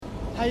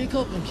How you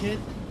coping, kid?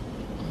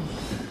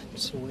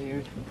 It's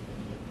weird.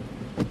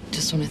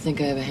 Just when I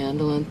think I have a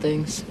handle on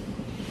things,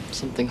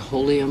 something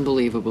wholly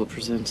unbelievable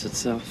presents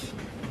itself.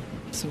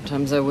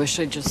 Sometimes I wish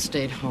I just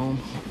stayed home.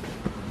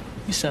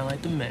 You sound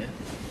like the man.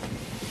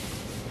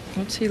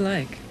 What's he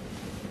like?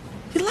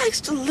 He likes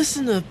to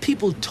listen to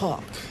people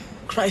talk.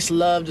 Christ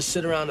loved to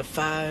sit around the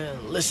fire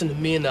and listen to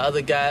me and the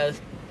other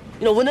guys.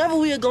 You know, whenever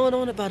we were going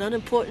on about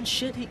unimportant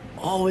shit, he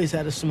always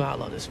had a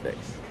smile on his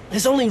face.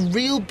 His only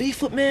real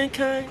beef with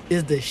mankind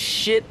is the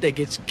shit that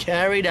gets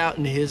carried out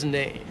in his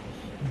name.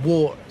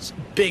 Wars,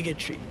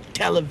 bigotry,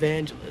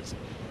 televangelism.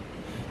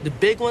 The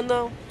big one,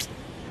 though,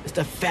 is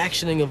the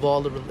factioning of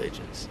all the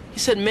religions. He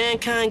said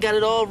mankind got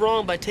it all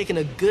wrong by taking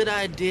a good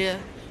idea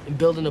and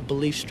building a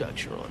belief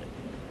structure on it.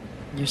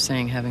 You're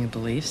saying having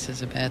beliefs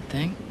is a bad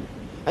thing?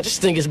 I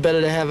just think it's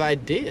better to have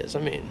ideas. I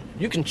mean,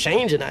 you can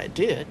change an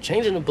idea.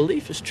 Changing a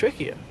belief is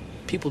trickier.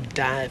 People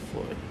die for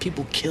it.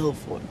 People kill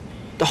for it.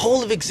 The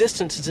whole of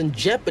existence is in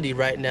jeopardy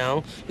right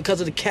now because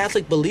of the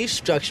Catholic belief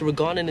structure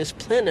regarding this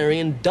plenary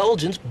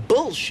indulgence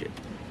bullshit.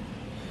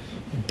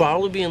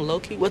 Bartleby and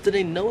Loki, whether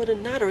they know it or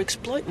not, are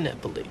exploiting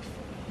that belief.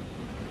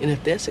 And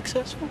if they're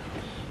successful,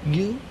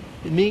 you,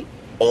 me,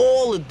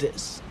 all of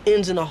this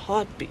ends in a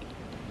heartbeat,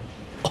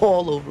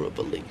 all over a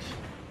belief.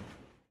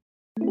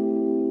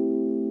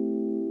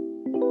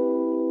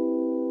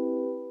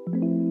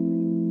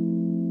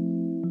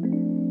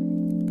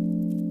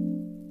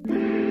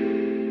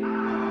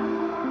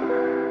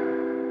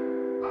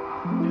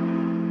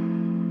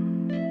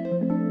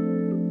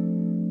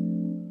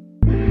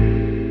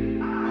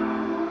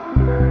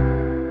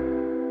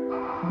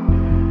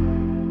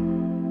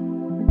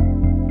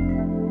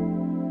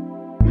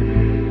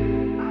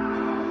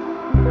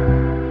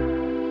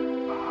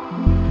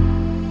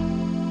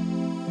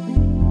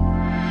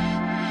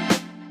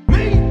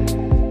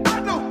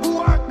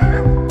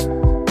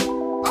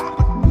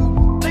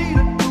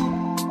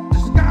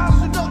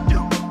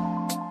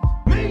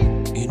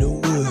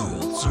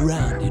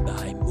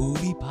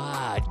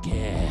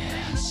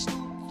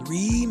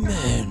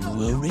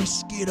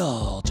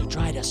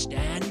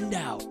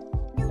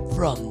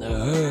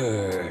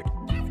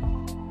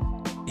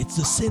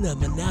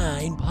 Cinema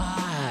 9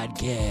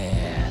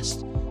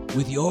 podcast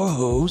with your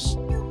hosts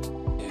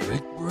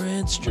Eric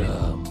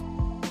Brandstrom,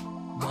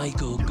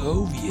 Michael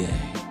Govier,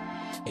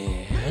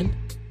 and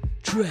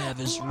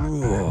Travis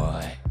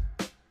Roy.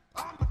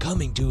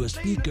 Coming to a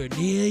speaker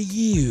near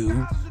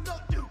you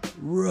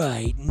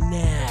right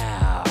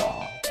now.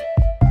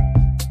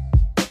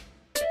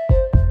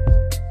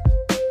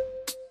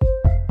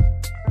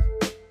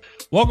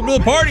 Welcome to the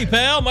party,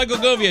 pal. Michael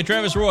Govia,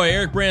 Travis Roy,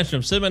 Eric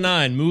Brandstrom, Cinema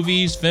 9,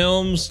 movies,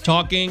 films,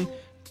 talking,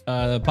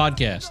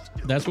 podcast.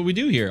 That's what we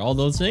do here. All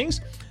those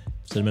things.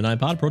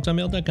 Cinema9pod,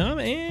 protonmail.com,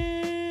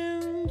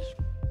 and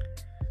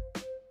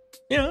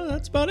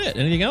that's about it.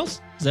 Anything else?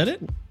 Is that it?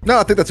 No,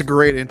 I think that's a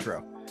great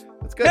intro.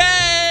 That's good.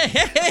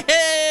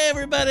 Hey,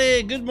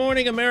 everybody. Good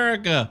morning,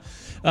 America.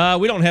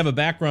 We don't have a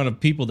background of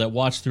people that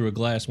watch through a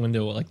glass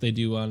window like they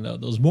do on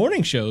those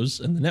morning shows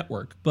in the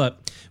network,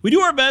 but we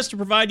do our best to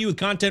provide you with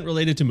content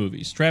related to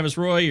movies. Travis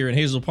Roy, you're in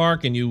Hazel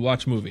Park and you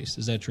watch movies.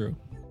 Is that true?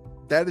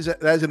 That is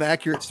an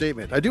accurate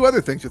statement. I do other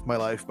things with my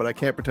life, but I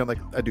can't pretend like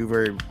I do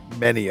very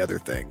many other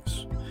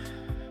things.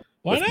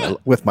 Why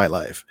not? With my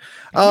life.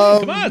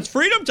 Come on, it's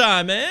freedom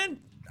time, man.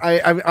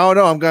 I don't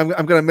know.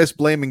 I'm gonna miss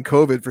blaming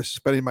COVID for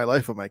spending my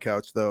life on my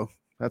couch, though.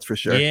 That's for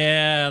sure.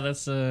 Yeah,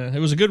 it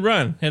was a good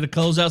run. Had to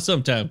close out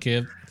sometime,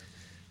 kid.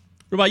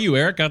 What about you,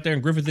 Eric, out there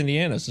in Griffith,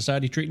 Indiana?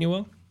 Society treating you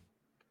well?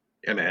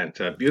 Yeah, man. It's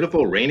a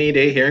beautiful rainy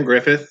day here in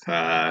Griffith.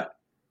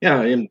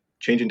 I'm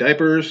changing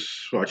diapers,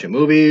 watching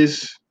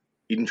movies,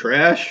 eating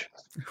trash.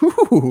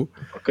 Ooh.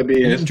 It could be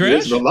eating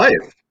trash? The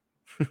life.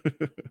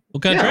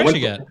 What kind of trash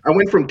you got? I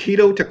went from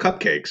keto to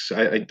cupcakes.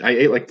 I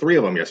ate like 3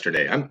 of them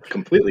yesterday. I'm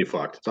completely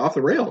fucked. It's off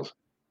the rails.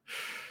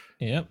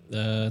 Yep.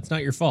 It's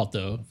not your fault,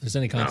 though, if there's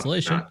any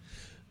consolation. No.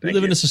 We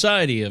live in a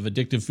society of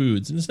addictive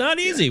foods, and it's not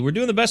easy. We're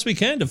doing the best we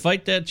can to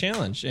fight that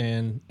challenge.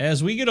 And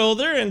as we get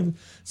older and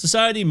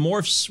society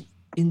morphs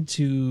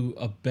into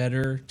a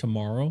better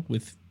tomorrow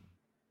with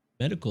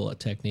medical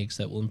techniques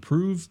that will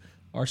improve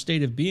our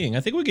state of being,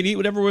 I think we can eat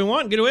whatever we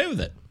want and get away with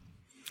it.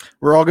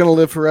 We're all going to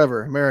live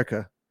forever,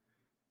 America.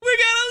 We're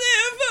going to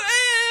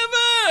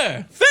live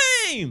forever!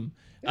 Fame!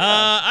 Yeah.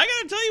 I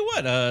got to tell you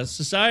what,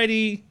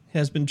 society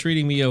has been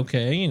treating me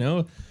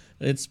okay.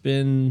 It's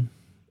been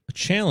a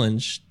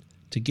challenge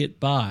to get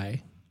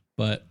by,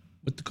 but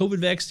with the COVID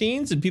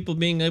vaccines and people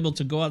being able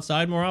to go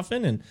outside more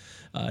often and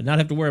not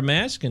have to wear a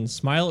mask and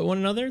smile at one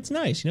another, it's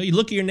nice. You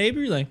look at your neighbor,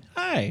 you're like,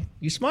 hi,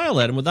 you smile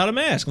at them without a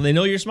mask and they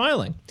know you're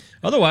smiling.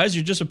 Otherwise,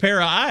 you're just a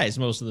pair of eyes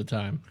most of the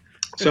time.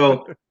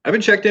 So I've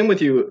been checked in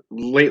with you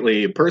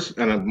lately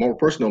on a more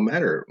personal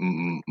matter,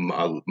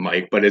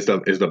 Mike, but is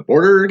the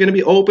border going to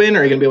be open?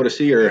 Are you going to be able to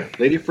see your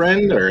lady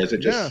friend, or is it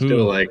just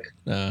still like,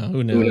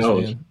 who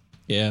knows? Man.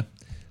 Yeah.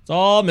 It's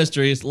all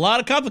mysteries. A lot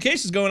of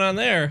complications going on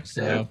there.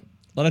 So a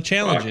lot of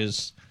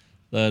challenges.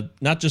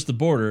 Not just the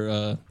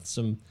border.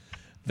 Some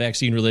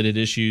vaccine related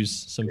issues.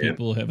 Some Yeah.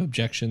 people have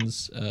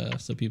objections.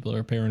 Some people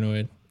are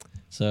paranoid.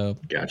 So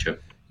Gotcha.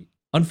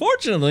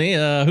 unfortunately,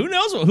 who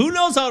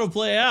knows how to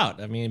play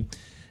out? I mean,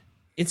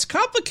 it's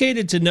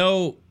complicated to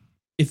know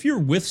if you're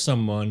with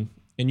someone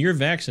and you're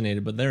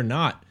vaccinated, but they're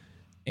not,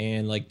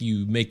 and like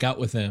you make out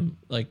with them,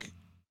 like,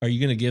 are you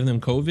going to give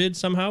them COVID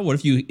somehow?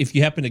 What if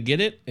you happen to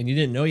get it and you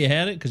didn't know you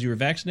had it because you were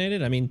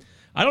vaccinated? I mean,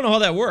 I don't know how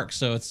that works.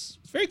 So it's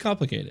very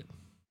complicated.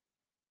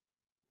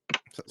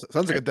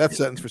 Sounds like a death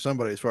sentence for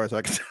somebody, as far as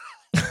I can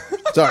tell.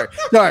 Sorry,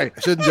 I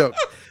shouldn't joke.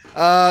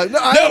 I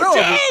don't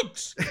know.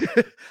 Jokes!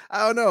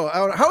 I don't know.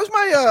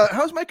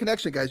 How's my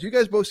connection, guys? You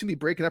guys both seem to be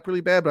breaking up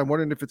really bad, but I'm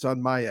wondering if it's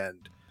on my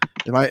end.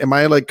 Am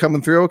I like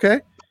coming through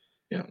okay?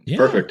 Yeah.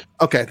 Perfect.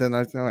 Okay, then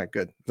all right,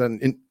 good.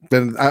 Then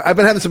I've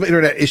been having some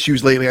internet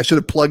issues lately. I should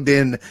have plugged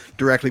in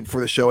directly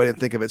before the show. I didn't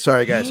think of it.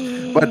 Sorry, guys.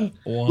 But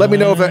let me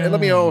know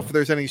if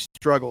there's any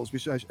struggles.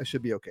 I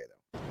should be okay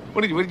though.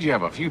 What did you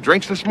have? A few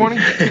drinks this morning?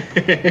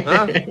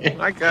 Huh?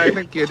 I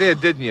think you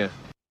did, didn't you?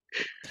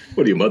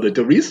 What are you, Mother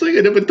Teresa?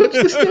 I never touched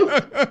this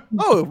stuff.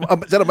 Oh,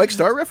 is that a Mike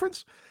Starr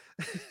reference?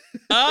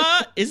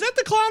 Is that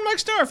the clown Mike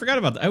Starr? I forgot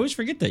about that. I always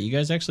forget that. You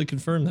guys actually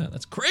confirmed that.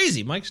 That's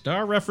crazy. Mike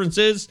Starr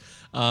references.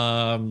 We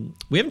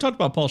haven't talked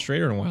about Paul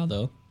Schrader in a while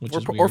though,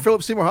 or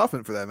Philip Seymour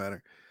Hoffman for that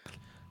matter.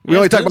 We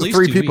only talk about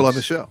 3 people on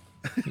the show.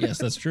 Yes,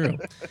 that's true.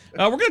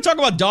 We're going to talk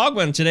about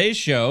Dogma in today's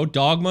show.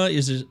 Dogma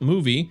is a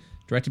movie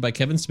directed by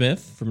Kevin Smith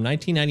from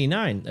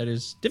 1999 that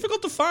is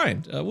difficult to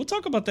find. We'll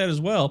talk about that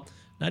as well.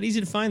 Not easy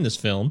to find this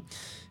film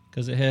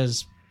because it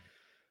has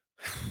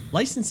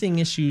licensing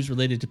issues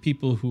related to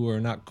people who are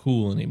not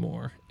cool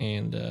anymore,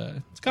 and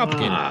it's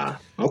complicated.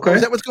 Okay.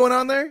 Is that what's going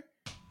on there?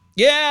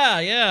 Yeah.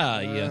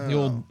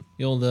 The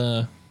old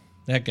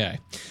that guy.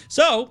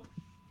 So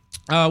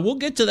we'll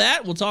get to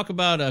that. We'll talk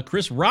about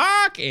Chris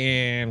Rock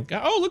and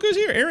look who's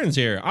here. Aaron's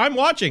here. I'm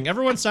watching.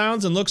 Everyone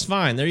sounds and looks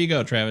fine. There you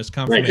go, Travis.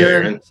 Thank you,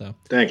 Aaron. So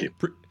thank you.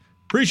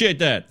 Appreciate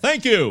that.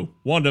 Thank you,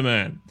 Wonder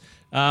Man.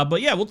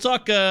 But yeah, we'll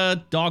talk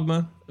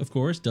Dogma, of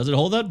course. Does it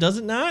hold up? Does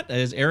it not?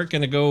 Is Eric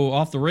going to go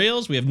off the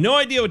rails? We have no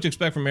idea what to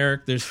expect from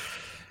Eric.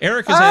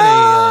 Eric has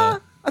had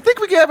I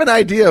think we have an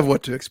idea of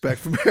what to expect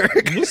from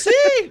Eric.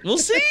 We'll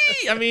see.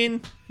 I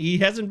mean, he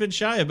hasn't been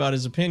shy about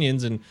his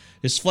opinions and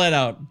his flat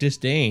out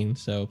disdain.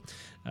 So,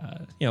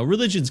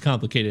 religion's a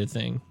complicated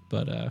thing,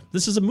 but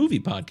this is a movie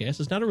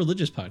podcast. It's not a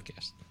religious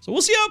podcast. So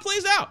we'll see how it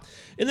plays out.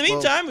 In the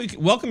meantime, we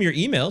welcome your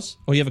emails.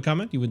 Oh, you have a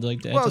comment you would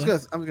like to add? I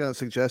was going to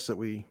suggest that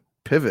we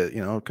pivot,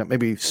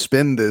 maybe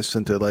spin this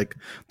into like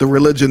the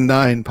Religion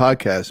 9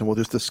 podcast, and we'll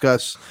just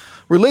discuss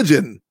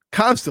religion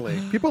constantly.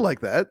 People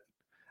like that.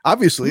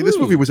 Obviously, this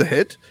movie was a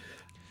hit.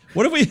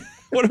 What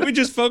if we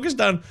just focused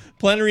on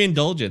plenary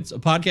indulgence, a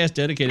podcast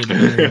dedicated to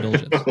plenary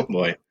indulgence? Oh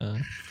boy.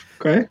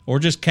 Okay. Or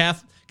just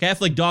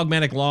Catholic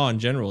dogmatic law in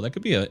general. That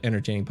could be an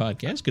entertaining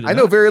podcast. I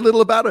know very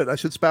little about it. I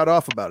should spout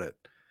off about it.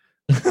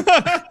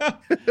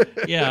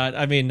 Yeah,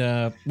 I mean,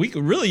 we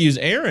could really use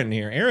Aaron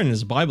here. Aaron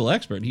is a Bible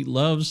expert. He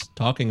loves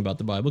talking about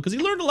the Bible because he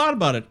learned a lot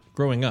about it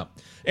growing up.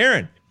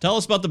 Aaron, tell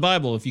us about the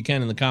Bible if you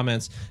can in the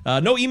comments.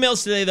 No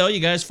emails today, though. You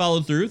guys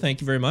followed through.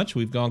 Thank you very much.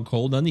 We've gone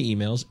cold on the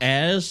emails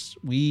as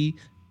we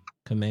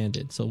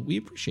commanded, so we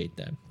appreciate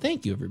that.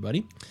 Thank you,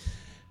 everybody.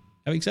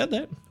 Having said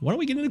that, why don't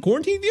we get into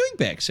quarantine viewing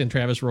picks? And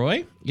Travis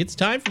Roy, it's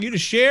time for you to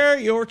share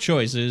your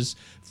choices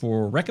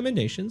for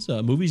recommendations,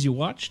 movies you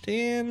watched,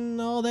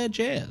 and all that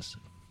jazz.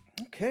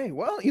 Okay,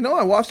 well,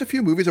 I watched a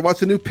few movies. I watched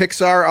the new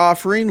Pixar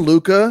offering,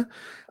 Luca,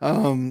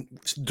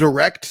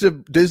 direct to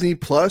Disney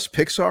Plus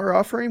Pixar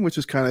offering, which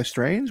is kind of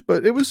strange,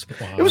 but it was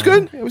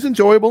good. It was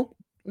enjoyable.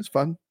 It was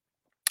fun.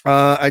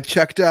 I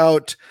checked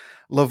out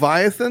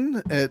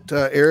Leviathan at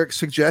Eric's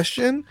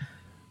suggestion.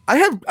 I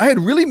had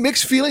really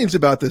mixed feelings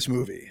about this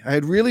movie.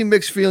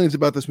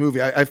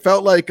 I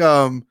felt like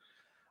on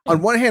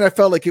one hand, I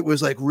felt like it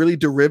was like really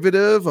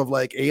derivative of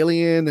like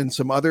Alien and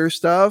some other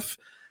stuff.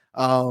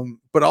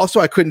 But also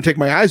I couldn't take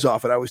my eyes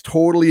off it. I was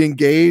totally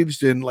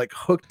engaged and like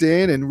hooked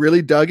in and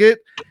really dug it.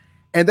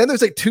 And then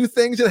there's like 2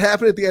 things that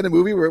happen at the end of the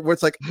movie where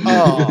it's like,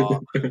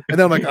 oh, and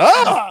then I'm like,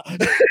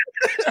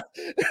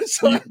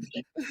 so it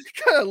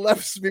kind of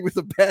left me with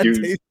a bad taste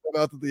in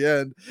my mouth at the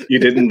end. You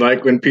didn't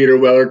like when Peter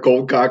Weller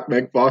cold cocked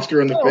Meg Foster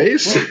in the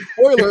face?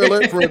 Well, spoiler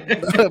alert for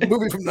a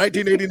movie from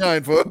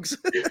 1989, folks.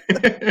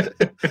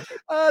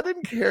 I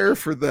didn't care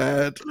for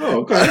that. Oh,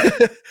 okay.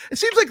 It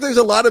seems like there's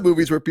a lot of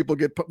movies where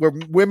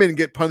women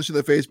get punched in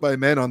the face by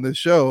men on this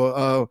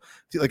show.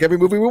 Like every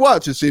movie we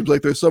watch, it seems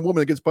like there's some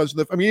woman that gets punched in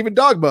the. I mean, even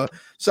Dogma,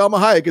 Salma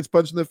Hayek gets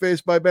punched in the face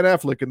by Ben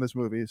Affleck in this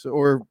movie. So,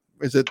 or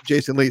is it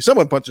Jason Lee?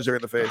 Someone punches her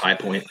in the face. High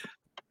point.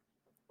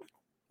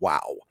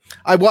 Wow.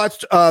 I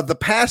watched The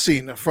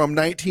Passing from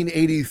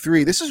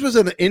 1983. This was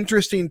an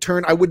interesting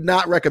turn. I would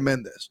not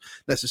recommend this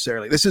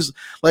necessarily. This was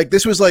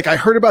like I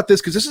heard about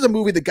this because this is a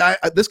movie.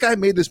 This guy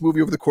made this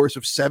movie over the course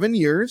of 7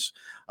 years.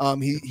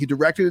 He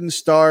directed and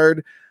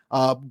starred.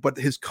 But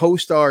his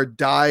co-star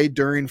died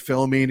during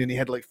filming, and he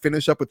had to like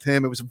finish up with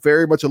him. It was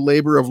very much a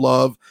labor of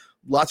love.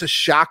 lots of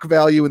shock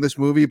value in this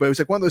movie, but it was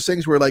like one of those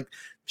things where like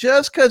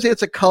just because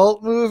it's a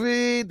cult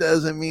movie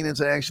doesn't mean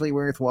it's actually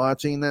worth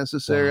watching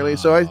necessarily.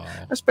 So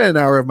I spent an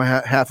hour of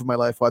half of my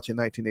life watching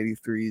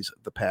 1983's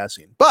The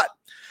Passing. But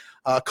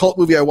a cult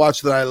movie I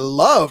watched that I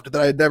loved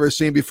that I had never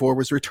seen before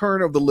was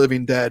Return of the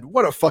Living Dead.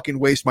 What a fucking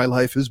waste my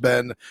life has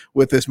been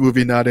with this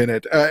movie not in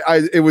it.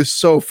 It was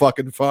so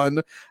fucking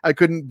fun. I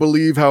couldn't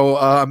believe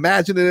how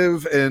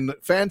imaginative and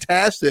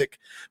fantastic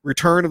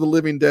Return of the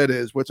Living Dead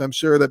is, which I'm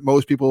sure that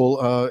most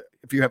people,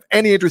 if you have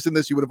any interest in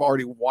this, you would have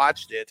already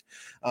watched it.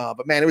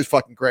 But man, it was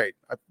fucking great.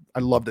 I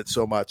loved it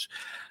so much.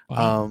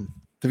 Wow.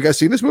 Have you guys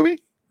seen this movie?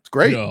 It's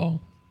great.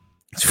 No.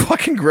 It's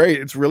fucking great.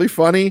 It's really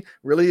funny,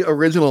 really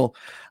original.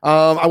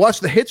 I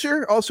watched The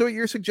Hitcher, also at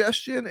your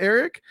suggestion,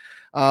 Eric.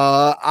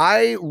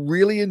 I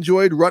really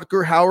enjoyed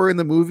Rutger Hauer in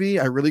the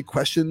movie. I really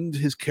questioned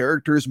his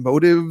character's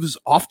motives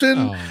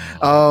often.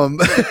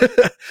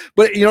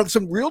 But you know,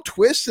 some real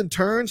twists and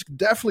turns.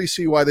 Definitely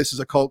see why this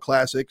is a cult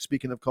classic.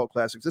 Speaking of cult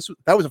classics,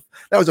 that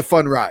was a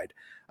fun ride.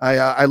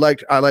 I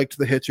liked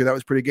The Hitcher. That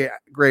was pretty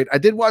great. I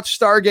did watch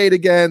Stargate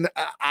again.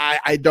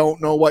 I don't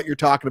know what you're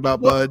talking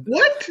about, bud.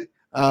 What?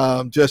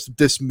 Just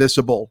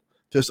dismissible,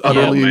 just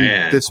utterly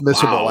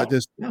dismissible. Wow.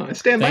 I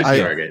stand by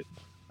Stargate.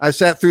 I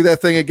sat through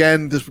that thing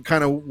again, just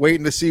kind of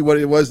waiting to see what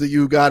it was that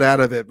you got out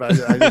of it, but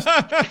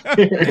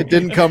it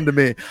didn't come to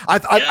me.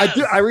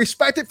 I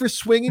respect it for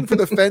swinging for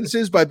the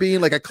fences by being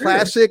like a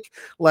classic,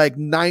 like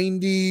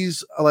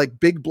 90s, like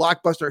big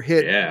blockbuster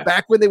hit. Yeah.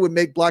 Back when they would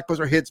make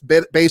blockbuster hits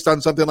based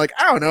on something like,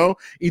 I don't know,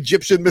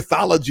 Egyptian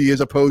mythology,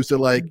 as opposed to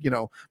like, you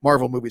know,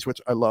 Marvel movies,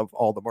 which I love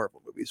all the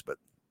Marvel movies, but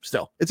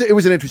still, it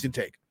was an interesting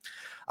take.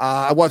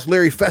 I watched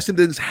Larry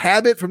Fessenden's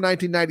Habit from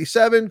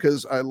 1997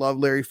 because I love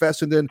Larry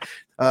Fessenden.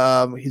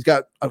 He's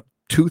got a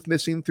tooth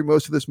missing through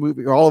most of this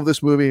movie, or all of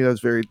this movie. That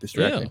was very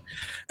distracting.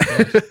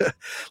 Yeah.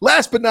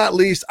 Last but not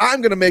least, I'm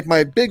going to make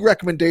my big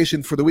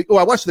recommendation for the week. Oh,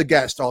 I watched The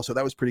Guest also.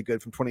 That was pretty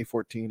good from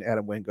 2014.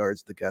 Adam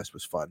Wingard's The Guest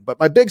was fun. But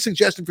my big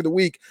suggestion for the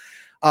week,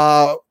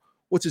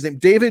 what's his name?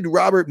 David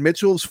Robert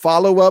Mitchell's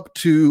follow-up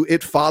to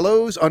It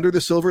Follows, Under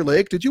the Silver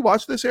Lake. Did you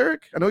watch this,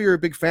 Eric? I know you're a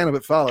big fan of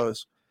It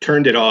Follows.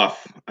 Turned it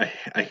off. I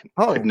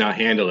could not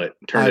handle it.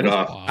 Turned it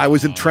off. I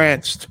was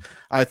entranced.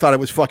 I thought it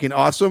was fucking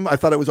awesome. I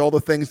thought it was all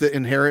the things that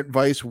Inherent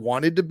Vice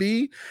wanted to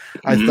be.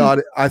 Mm-hmm.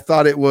 I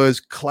thought it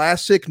was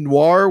classic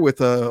noir with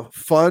a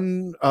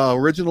fun,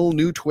 original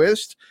new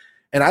twist.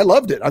 And I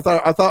loved it. I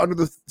thought Under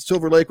the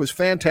Silver Lake was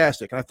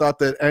fantastic. And I thought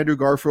that Andrew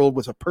Garfield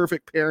was a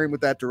perfect pairing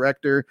with that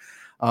director.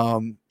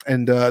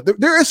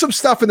 There is some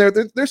stuff in there.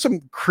 There's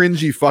some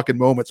cringy fucking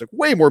moments, like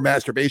way more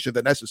masturbation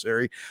than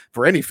necessary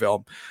for any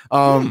film.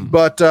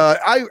 But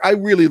I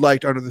really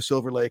liked Under the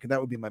Silver Lake, and that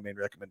would be my main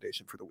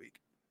recommendation for the week.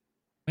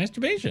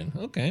 Masturbation.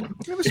 Okay.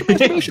 There was some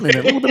masturbation in it.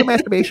 A little bit of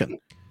masturbation.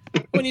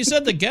 When you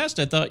said The Guest,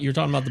 I thought you were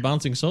talking about the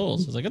Bouncing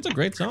Souls. I was like, that's a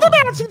great song. The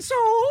Bouncing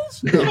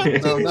Souls.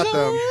 No, not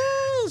them.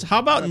 How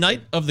about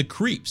Night of the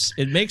Creeps?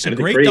 It makes a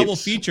great double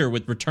feature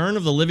with Return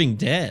of the Living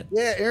Dead.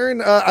 Yeah,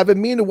 Aaron, I've been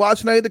meaning to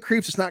watch Night of the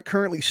Creeps. It's not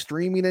currently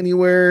streaming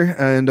anywhere,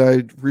 and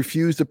I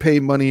refuse to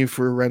pay money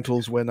for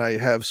rentals when I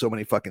have so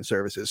many fucking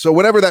services. So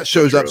whenever that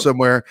shows up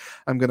somewhere,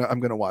 I'm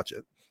gonna watch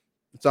it.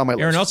 It's on my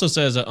list. Aaron also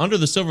says Under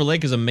the Silver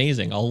Lake is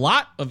amazing. A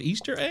lot of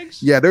Easter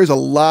eggs. Yeah, there's a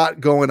lot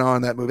going on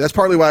in that movie. That's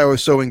partly why I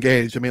was so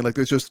engaged. I mean, like,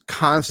 there's just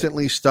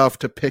constantly stuff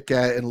to pick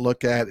at and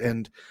look at,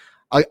 and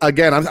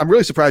I'm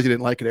really surprised you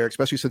didn't like it, Eric,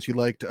 especially since you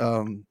liked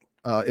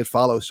It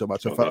Follows so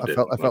much. I felt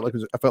like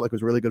it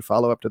was a really good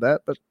follow up to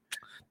that. But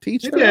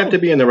maybe I have to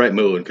be in the right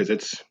mood because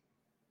it's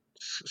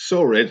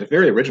a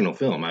very original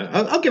film.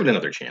 I'll give it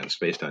another chance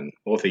based on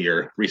both of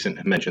your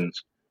recent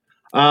mentions.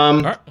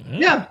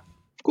 Yeah,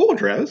 cool,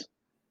 Travis.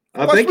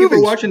 Thank you for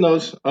watching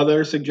those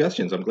other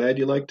suggestions. I'm glad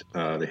you liked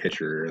The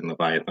Hitcher and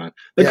Leviathan.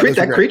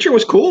 That creature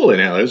was cool, and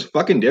it was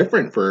fucking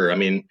different.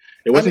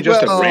 It wasn't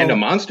just a random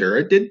monster.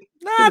 It did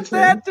not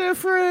that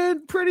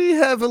different. Pretty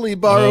heavily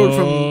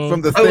borrowed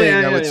from the thing,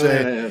 I would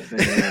say.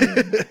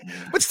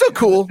 But still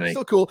cool.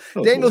 Still cool.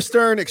 Daniel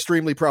Stern,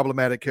 extremely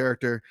problematic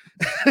character.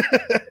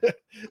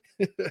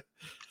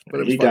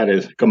 But he got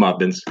his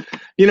comeuppance.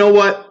 You know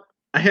what?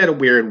 I had a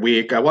weird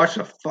week. I watched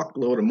a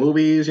fuckload of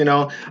movies, you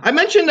know. I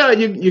mentioned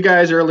you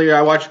guys earlier,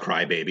 I watched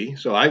Crybaby.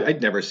 So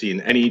I'd never seen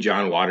any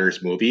John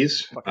Waters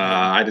movies.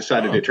 I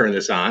decided to turn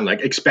this on,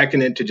 like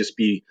expecting it to just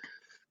be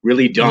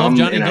really dumb.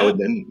 I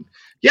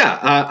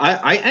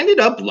ended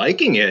up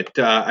liking it.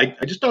 I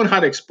just don't know how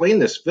to explain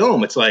this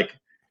film. It's like,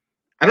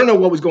 I don't know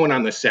what was going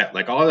on the set.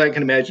 Like, all I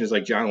can imagine is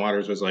like John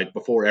Waters was like,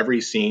 before every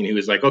scene, he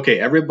was like, okay,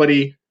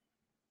 everybody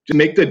to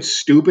make the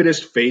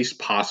stupidest face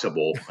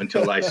possible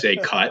until I say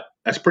cut.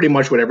 That's pretty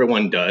much what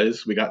everyone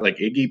does. We got like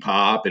Iggy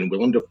Pop and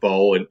Willem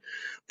Dafoe, and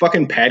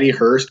fucking Patty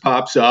Hearst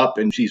pops up,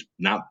 and she's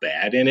not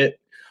bad in it.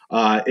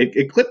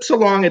 It clips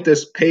along at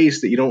this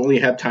pace that you don't really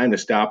have time to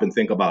stop and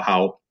think about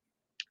how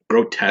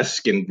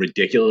grotesque and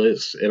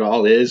ridiculous it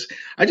all is.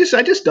 I just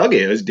dug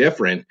it. It was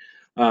different.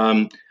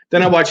 Then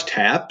I watched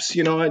Taps.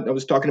 You know, I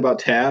was talking about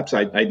Taps.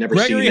 I'd never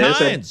Gregory seen this.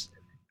 Hines.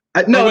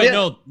 No, Oh, wait, yeah.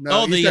 no. No,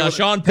 Oh, you the said-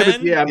 Sean Penn?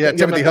 Yeah,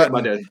 Timothy Hutton.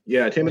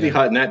 Hutton. Timothy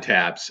Hutton. That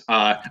taps.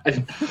 I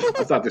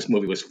thought this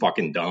movie was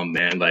fucking dumb,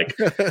 man. Like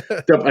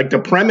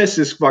the premise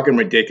is fucking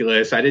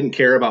ridiculous. I didn't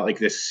care about like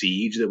this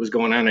siege that was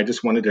going on. I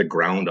just wanted to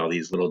ground all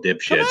these little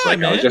dipshits. Come on, like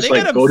man. I was just They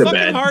like, got a go to fucking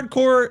bed.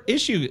 hardcore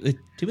issue.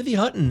 Timothy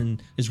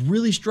Hutton is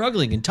really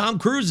struggling, and Tom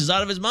Cruise is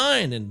out of his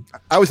mind. And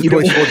I was the You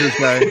Toy know- Soldiers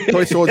guy.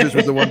 Toy Soldiers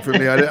was the one for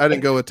me. I didn't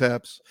go with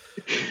Taps.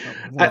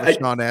 More of a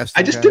Sean Astin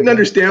I just kind didn't of guy.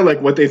 understand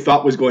like what they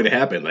thought was going to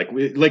happen. Like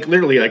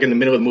literally like in the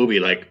middle of the movie,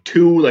 like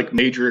two like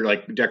major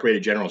like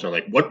decorated generals are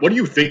like, what do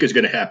you think is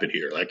going to happen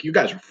here? Like you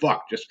guys are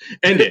fucked. Just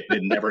end it.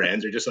 It never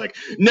ends. They're just like,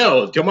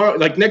 no, tomorrow,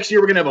 like next year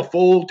we're gonna have a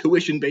full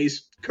tuition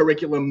based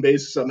curriculum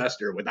based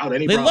semester without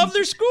any. they problems. love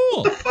their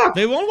school. fuck?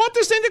 They won't want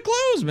this thing to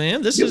close,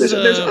 man. This Yeah, is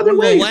there's other one of the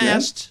ways, man.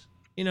 last,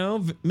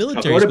 military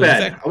Go to schools. In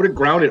bed. fact, I would have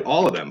grounded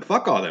all of them.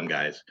 Fuck all them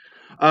guys.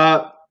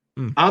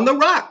 On the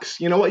Rocks.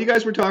 You know what? You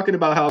guys were talking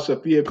about how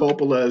Sophia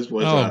Coppola's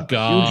was Oh, a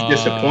God. huge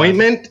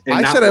disappointment. And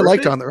I not said I worth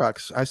liked it. On the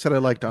Rocks. I said I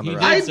liked On the he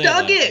Rocks. did I say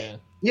dug that, it.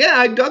 yeah. Yeah,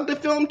 I dug the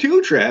film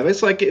too,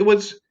 Travis. Like it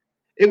was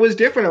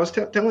different. I was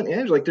telling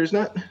Ange, like there's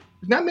not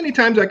many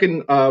times I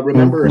can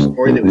remember a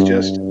story that was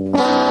just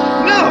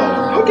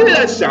no. Don't give me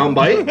that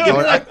soundbite. Give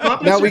me that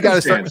pomp and Now we got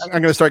to start. circumstance.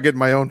 I'm going to start getting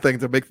my own thing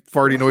to make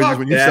farty noises Fuck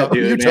when you that, talk.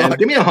 dude, You man. talk.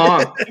 Give me a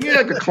honk. Give me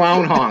like a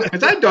clown honk.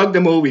 Because I dug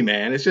the movie,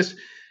 man. It's just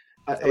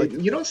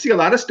you don't see a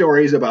lot of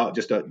stories about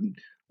just a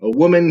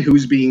woman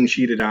who's being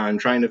cheated on,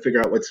 trying to figure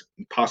out what's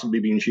possibly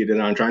being cheated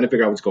on, trying to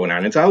figure out what's going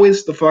on. It's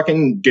always the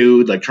fucking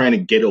dude like trying to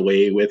get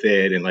away with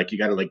it, and like you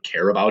got to like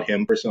care about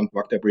him for some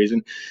fucked up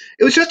reason.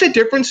 It was just a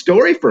different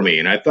story for me,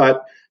 and I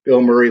thought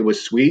Bill Murray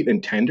was sweet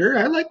and tender.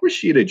 I like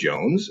Rashida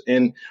Jones,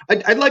 and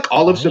I like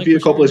all of I like Sophia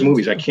Rashida Coppola's Jones,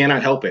 movies. too. I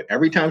cannot help it.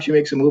 Every time she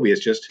makes a movie,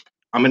 it's just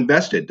I'm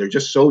invested. They're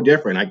just so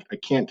different. I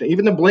can't.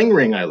 Even the Bling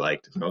Ring I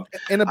liked. So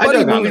And a I buddy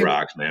dug On the movie,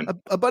 Rocks, man.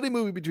 a buddy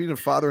movie between a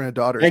father and a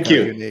daughter Thank is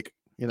kind you. of unique.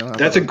 You know,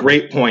 That's a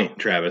great point,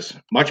 Travis.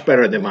 Much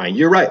better than mine.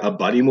 You're right. A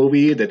buddy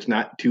movie that's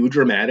not too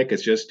dramatic.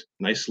 It's just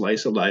a nice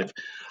slice of life.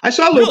 I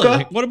saw Luca.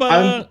 Really? What about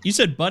I'm- you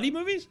said buddy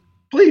movies?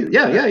 Please,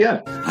 yeah.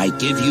 I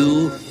give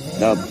you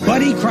the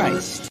Buddy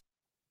Christ.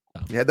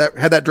 You had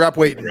that drop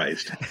waiting.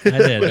 Christ. I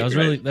did.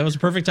 That was a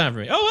perfect time for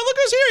me. Oh, well, look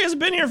who's here. He hasn't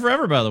been here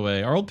forever, by the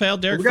way. Our old pal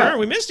Derek Who we got? Fern.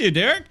 We missed you,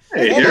 Derek.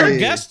 Hey, Former Derek.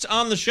 guest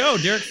on the show,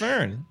 Derek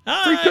Fern. Free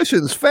Hi.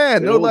 cushions,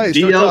 fan, no Old lice,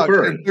 no DL talk,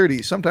 Fern.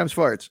 30, sometimes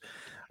farts.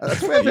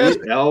 That's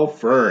fantastic. L.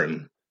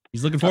 Fern.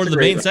 He's looking forward to That's the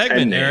a main great pen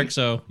segment, name. Eric,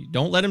 so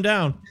don't let him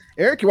down.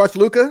 Eric, you watched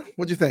Luca?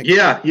 What'd you think?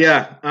 Yeah.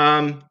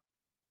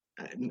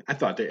 I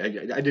thought I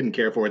didn't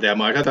care for it that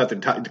much. I thought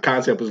the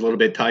concept was a little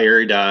bit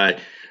tired. I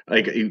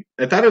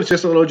thought it was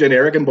just a little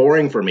generic and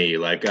boring for me.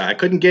 Like I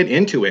couldn't get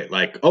into it.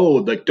 Like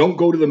don't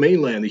go to the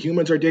mainland. The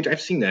humans are dangerous.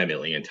 I've seen that a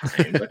million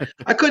times.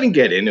 I couldn't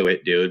get into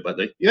it, dude. But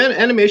the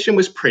animation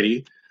was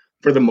pretty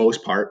for the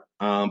most part.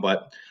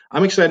 But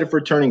I'm excited for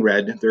Turning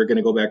Red. They're going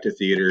to go back to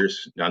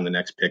theaters on the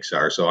next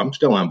Pixar, so I'm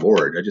still on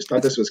board. I just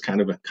thought this was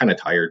kind of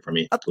tired for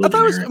me. I thought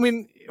it was, I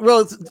mean, well,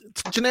 it's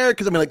generic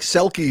because I mean, like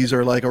Selkies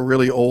are like a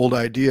really old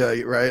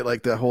idea, right?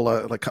 Like the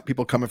whole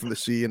people coming from the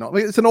sea and all.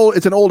 Like, it's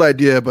an old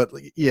idea, but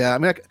like, yeah, I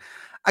mean,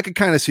 I could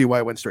kind of see why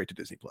it went straight to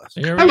Disney Plus.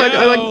 Here we I like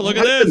go. Look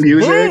at the this.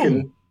 music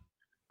Boom.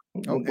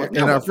 And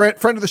our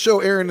friend of the show,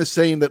 Aaron, is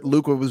saying that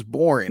Luca was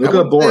boring. Luca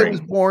I wouldn't say boring. it was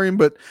boring,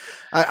 but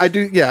I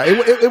do. Yeah,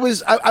 it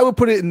was. I would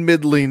put it in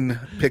middling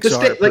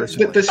Pixar.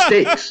 Personally. the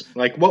stakes.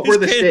 Like, what were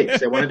the His kid- stakes?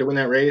 They wanted to win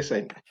that race.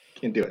 I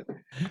can't do it.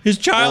 His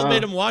child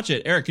made him watch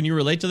it. Eric, can you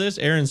relate to this?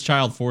 Aaron's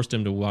child forced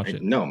him to watch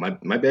it. No,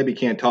 my baby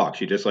can't talk.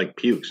 She just like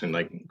pukes and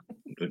like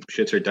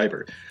shits her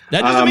diaper.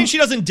 That doesn't mean she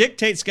doesn't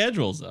dictate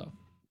schedules, though.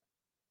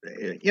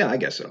 Yeah, I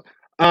guess so.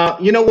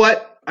 You know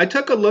what? I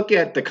took a look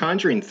at The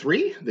Conjuring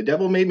 3. The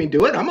Devil Made Me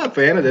Do It. I'm a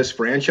fan of this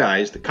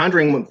franchise. The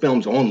Conjuring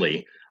films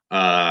only.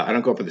 I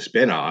don't go for the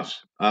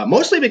spin-offs.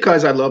 Mostly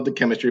because I love the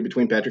chemistry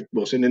between Patrick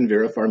Wilson and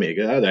Vera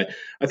Farmiga.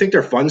 I think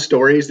they're fun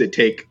stories that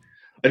take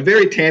a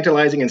very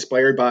tantalizing,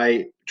 inspired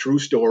by true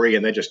story,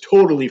 and then just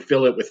totally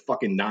fill it with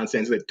fucking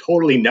nonsense that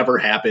totally never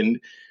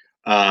happened.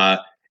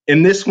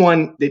 In this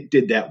one, they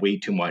did that way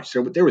too much.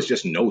 So there was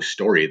just no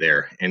story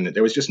there, and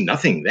there was just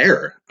nothing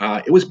there.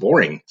 It was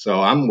boring.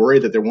 So I'm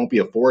worried that there won't be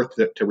a fourth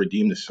to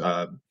redeem this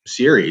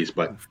series.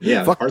 But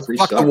yeah, fuck part 3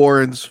 the sucked.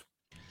 Warrens.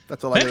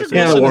 That's all I gotta Patrick say.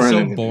 Yeah, Wilson is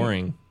Warren. so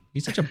boring.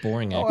 He's such a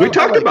boring Oh, actor. We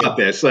talked like about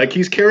this. Like,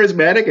 he's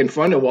charismatic and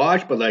fun to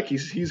watch, but like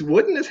he's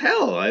wooden as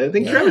hell. I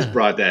think Yeah. Travis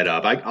brought that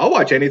up. I'll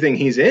watch anything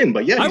he's in,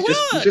 but yeah, I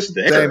he's just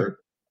there. Same.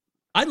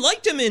 I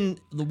liked him in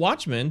The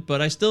Watchmen,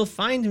 but I still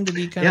find him to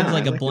be kind Yeah, of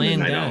like I a like him bland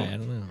in- I guy. know. I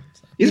don't know.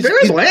 He's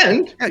very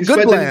bland. yeah, He's good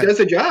but bland. He does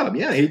a job.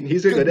 Yeah,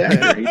 he's a good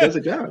actor. He does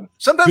a job.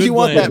 Sometimes Good you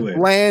want bland. that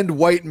bland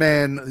white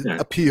man Yeah.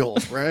 appeal,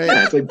 right?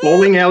 Yeah, it's like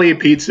Bowling Alley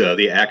Pizza,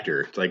 the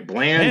actor. It's like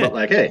bland, Man. but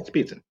like, hey, it's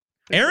pizza.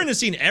 Aaron has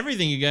seen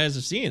everything you guys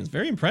have seen. It's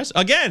very impressive.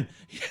 Again,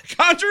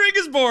 Conjuring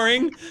is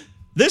boring.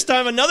 This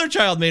time, another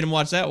child made him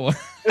watch that one.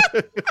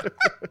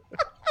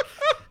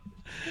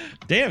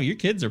 Damn, your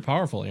kids are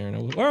powerful,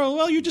 Aaron.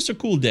 Well, you're just a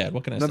cool dad.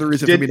 What can I Another say?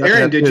 reason for me not to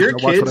Aaron, have did kids, your I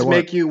watch what I kids want.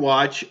 make you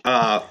watch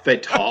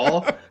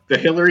Fatal, the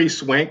Hilary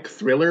Swank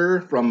thriller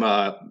from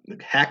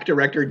Hack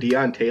director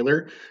Dion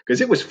Taylor?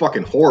 Because it was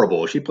fucking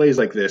horrible. She plays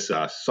like this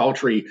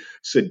sultry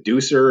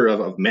seducer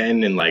of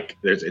men, and like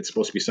it's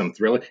supposed to be some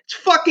thriller. It's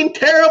fucking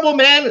terrible,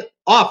 man.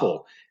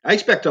 Awful. I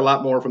expect a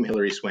lot more from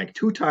Hilary Swank,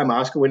 2-time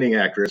Oscar-winning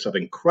actress of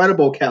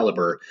incredible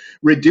caliber,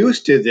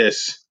 reduced to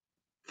this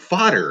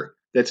fodder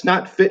that's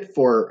not fit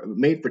for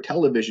made for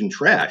television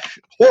trash.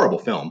 Horrible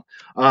film.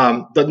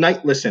 The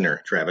Night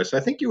Listener, Travis.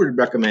 I think you would have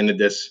recommended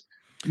this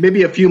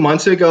maybe a few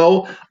months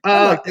ago.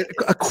 A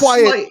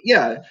quiet,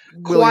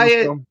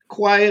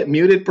 quiet,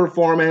 muted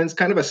performance,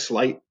 kind of a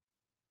slight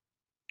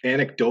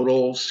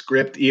anecdotal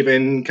script,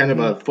 even kind of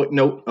a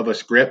footnote of a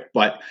script,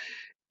 but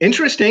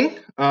interesting,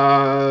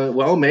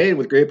 well made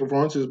with great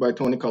performances by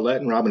Toni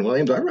Collette and Robin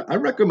Williams. I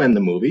recommend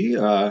the movie.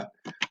 I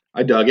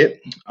dug it.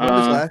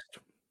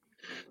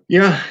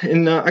 Yeah,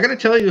 and I got to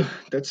tell you,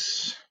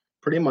 that's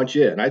pretty much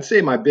it. And I'd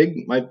say my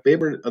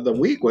favorite of the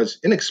week was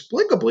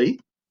inexplicably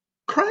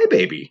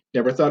Crybaby.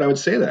 Never thought I would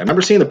say that. I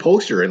remember seeing the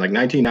poster in like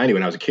 1990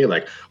 when I was a kid.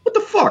 Like, what the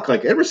fuck?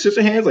 Like Edward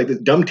Scissorhands, like this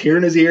dumb tear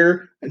in his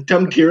ear, and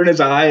dumb tear in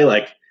his eye.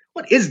 Like,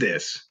 what is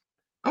this?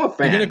 I'm a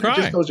fan. You're It gonna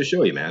cry. just goes to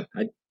show you, man.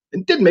 It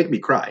didn't make me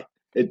cry.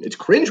 It's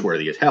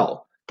cringeworthy as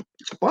hell.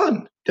 It's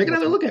fun. Take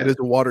another look at It it. is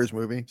a Waters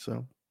movie,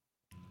 so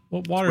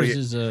What Waters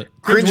is a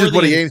cringe is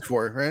what he cringeworthy- aims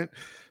for, right?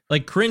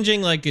 Like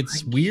cringing, like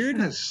it's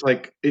weird. It's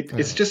like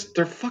it's just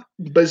they're fucking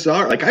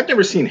bizarre. Like I've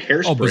never seen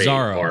Hairspray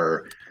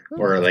Bizarro.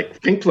 or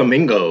like Pink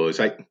Flamingos.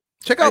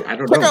 Check out I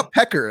don't know. out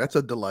Pecker. That's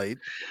a delight.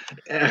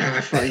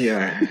 Yeah,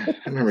 I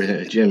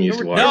remember Jim used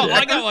to watch. No,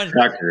 that. I got one.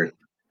 Pecker.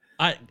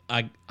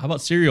 How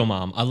about Serial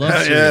Mom? I love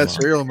Serial Yeah, Mom.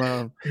 Serial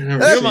Mom.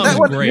 Serial Mom that is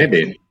one- great.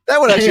 Maybe. That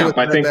would actually. Camp.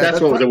 I think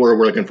that's what we're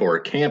looking for.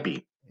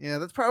 Campy. Yeah,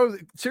 that's probably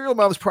Serial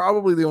Mom is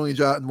probably the only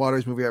John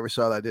Waters movie I ever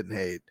saw that I didn't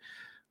hate.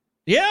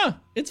 Yeah,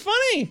 it's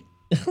funny.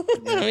 I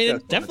mean,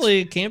 it's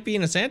definitely campy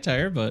and a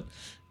satire, but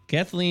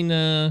Kathleen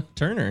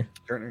Turner,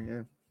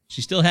 Yeah.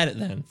 she still had it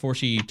then before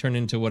she turned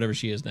into whatever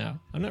she is now.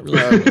 I'm not really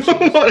sure what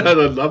she is. What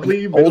a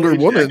lovely Older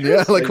middle-aged woman,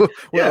 yeah, actress. like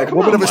yeah, a come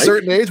woman on, of a Mike.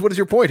 certain age. What is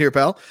your point here,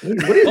 pal?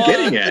 What are you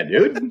getting at,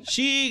 dude?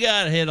 She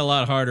got hit a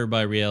lot harder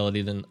by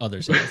reality than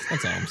others have.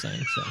 That's all I'm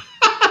saying. So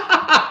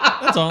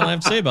that's all I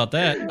have to say about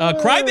that.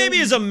 Crybaby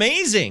is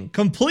amazing,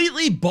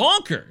 completely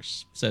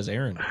bonkers, says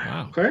Aaron.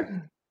 Wow. Okay.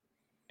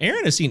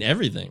 Aaron has seen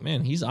everything,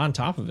 man. He's on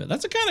top of it.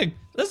 That's the kind of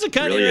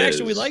Really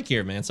interaction we is. like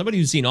here, man. Somebody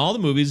who's seen all the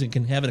movies and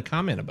can have a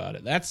comment about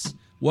it. That's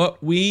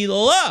what we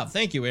love.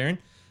 Thank you, Aaron.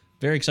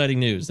 Very exciting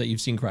news that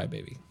you've seen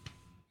Crybaby.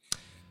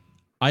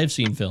 I have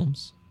seen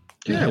films.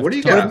 Yeah, what do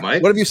you got,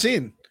 Mike? What have you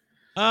seen?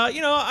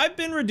 I've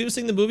been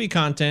reducing the movie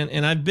content,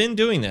 and I've been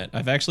doing that.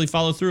 I've actually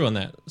followed through on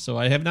that. So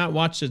I have not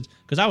watched it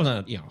because I was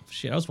on,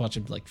 I was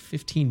watching like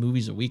 15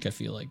 movies a week. I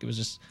feel like it was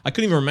just I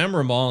couldn't even remember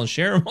them all and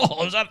share them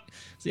all.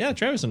 So yeah,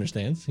 Travis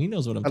understands. He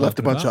knows what I'm I talking left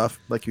a bunch about. off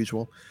like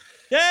usual.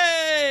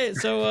 Yay!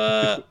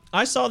 So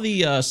I saw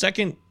the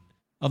second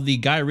of the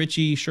Guy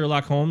Ritchie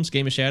Sherlock Holmes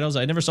Game of Shadows.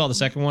 I never saw the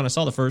second one. I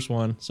saw the first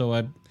one, so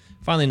I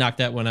finally knocked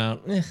that one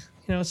out. It's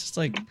just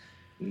like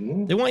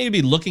they want you to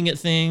be looking at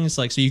things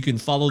like so you can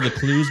follow the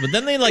clues, but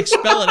then they like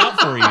spell it out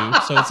for you.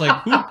 So it's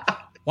like,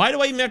 why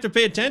do I even have to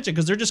pay attention?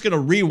 Because they're just gonna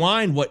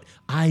rewind what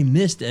I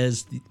missed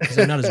because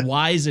I'm not as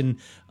wise and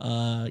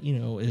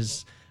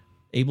is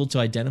able to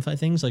identify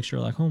things like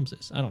Sherlock Holmes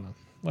is. I don't know.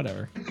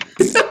 Whatever.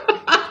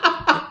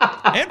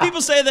 And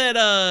people say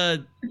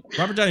that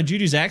Robert Downey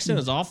Jr.'s accent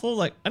is awful.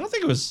 Like, I don't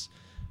think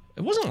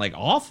it wasn't like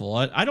awful.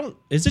 I don't,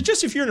 is it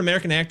just if you're an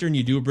American actor and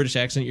you do a British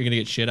accent, you're going to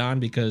get shit on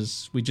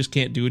because we just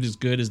can't do it as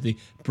good as the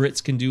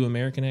Brits can do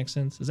American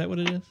accents? Is that what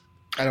it is?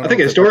 I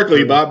think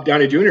historically, Bob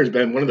Downey Jr. has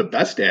been one of the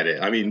best at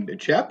it. I mean,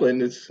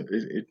 Chaplin is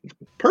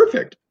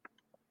perfect.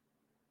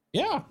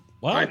 Yeah.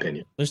 Well, my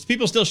opinion. There's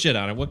people still shit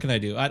on it. What can I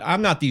do?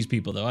 I'm not these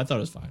people, though. I thought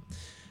it was fine.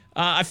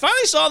 I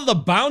finally saw The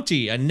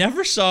Bounty. I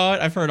never saw it.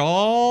 I've heard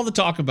all the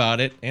talk about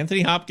it.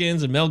 Anthony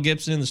Hopkins and Mel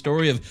Gibson, the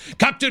story of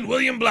Captain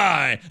William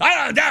Bligh.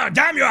 Damn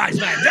your eyes,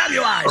 man. Damn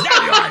your eyes.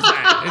 Damn your eyes,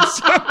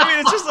 man.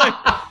 It's just like,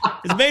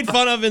 it's made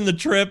fun of in The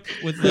Trip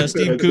with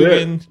Steve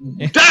Coogan.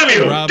 Damn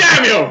you.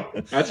 Damn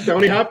you. That's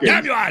Tony Hopkins.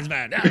 Damn your eyes,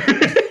 man.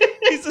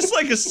 He's just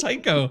like a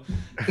psycho.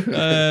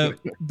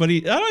 But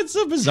it's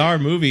a bizarre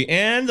movie.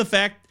 And the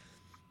fact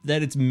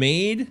that it's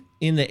made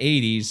in the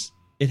 80s,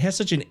 it has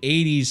such an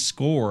 80s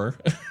score.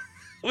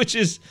 Which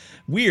is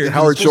weird. Is it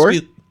Howard Shore?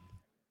 Is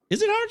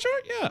it Howard Shore?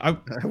 Yeah,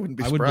 I wouldn't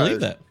be surprised. I would believe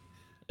that.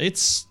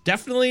 It's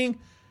definitely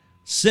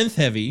synth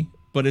heavy,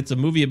 but it's a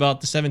movie about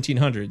the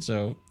 1700s.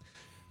 So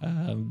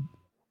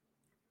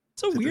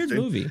it's a weird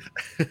movie.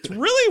 It's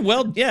really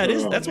well. Yeah, it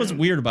is. That's what's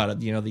weird about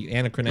it. The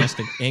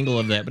anachronistic angle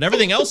of that. But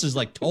everything else is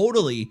like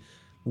totally,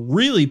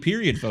 really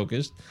period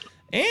focused,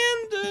 and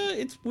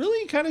it's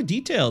really kind of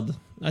detailed.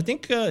 I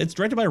think it's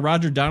directed by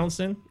Roger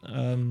Donaldson,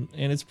 and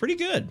it's pretty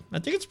good. I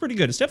think it's pretty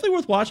good. It's definitely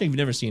worth watching if you've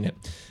never seen it.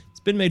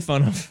 It's been made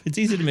fun of. It's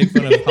easy to make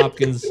fun of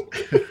Hopkins'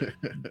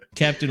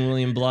 Captain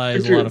William Bligh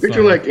is a lot of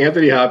Picture fun. like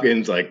Anthony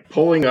Hopkins like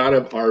pulling out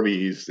of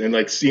Arby's and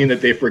like seeing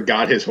that they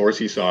forgot his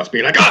horsey sauce,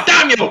 being like, "Oh,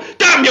 damn you! You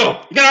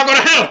gotta go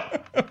to hell!"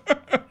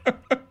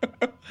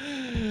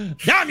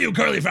 Damn you,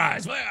 curly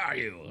fries! Where are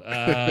you?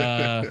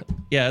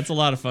 Yeah, it's a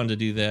lot of fun to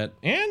do that,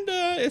 and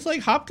it's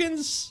like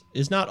Hopkins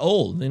is not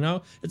old. You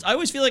know, I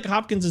always feel like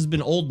Hopkins has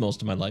been old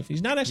most of my life.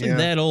 He's not actually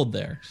that old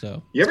there.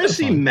 So you ever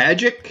see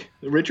Magic,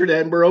 the Richard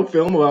Attenborough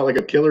film about like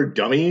a killer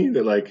dummy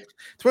that like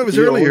it's one of his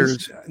earlier.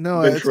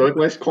 No,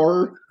 ventriloquist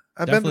horror.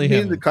 I've been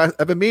meaning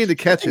to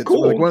catch it.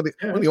 Cool. It's like one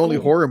of the only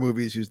horror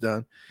movies he's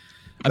done.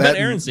 I bet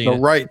Aaron's seen it.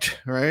 Right?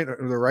 Or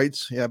the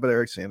Rights. Yeah, I bet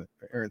Eric's seen it.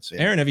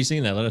 Aaron, have you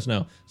seen that? Let us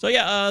know. So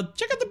yeah,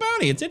 check out The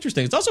Bounty. It's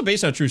interesting. It's also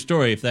based on a true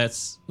story. If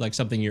that's like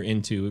something you're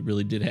into, it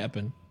really did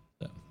happen.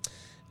 So,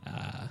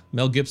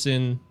 Mel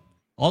Gibson,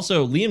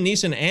 also Liam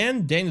Neeson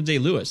and Daniel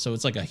Day-Lewis. So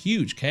it's like a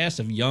huge cast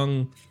of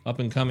young, up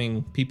and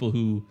coming people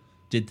who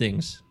did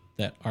things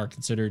that are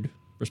considered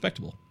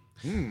respectable.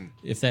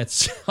 If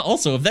that's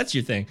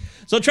your thing.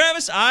 So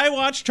Travis, I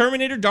watched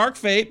Terminator Dark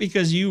Fate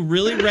because you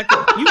really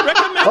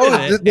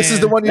recommended it. This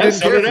is the one you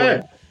didn't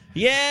care for.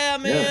 Yeah,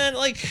 man.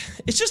 Like,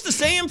 it's just the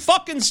same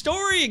fucking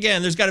story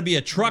again. There's got to be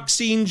a truck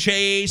scene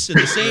chase and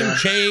the same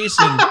chase,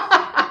 and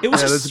it was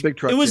there's a big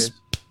truck chase.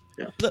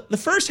 The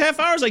first half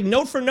hour is like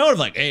note for note of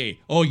like, hey,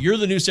 you're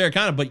the new Sarah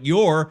Connor, but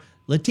you're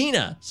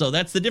Latina, so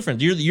that's the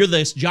difference. You're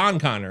this John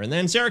Connor, and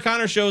then Sarah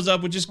Connor shows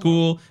up, which is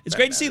cool. It's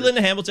great to see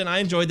Linda Hamilton. I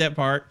enjoyed that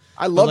part.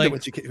 I loved it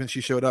when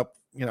she showed up,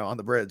 on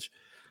the bridge.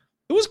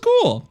 It was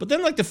cool, but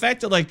then like the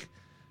fact that like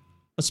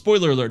a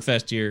spoiler alert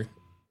fest here,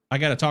 I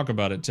got to talk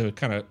about it to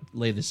kind of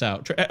lay this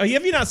out.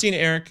 Have you not seen it,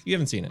 Eric? You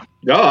haven't seen it?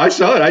 No, I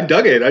saw it. I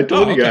dug it. I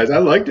told you guys I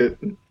liked it.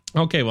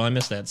 Okay, well I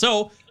missed that.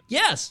 So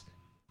yes,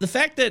 the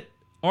fact that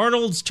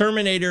Arnold's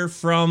Terminator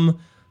from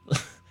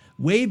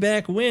way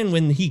back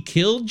when he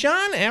killed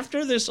John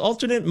after this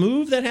alternate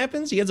move that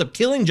happens, he ends up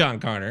killing John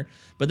Connor,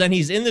 but then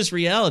he's in this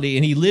reality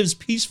and he lives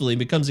peacefully and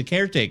becomes a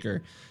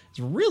caretaker. It's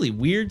really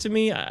weird to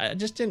me. I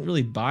just didn't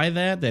really buy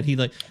that he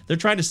they're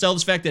trying to sell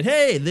this fact that,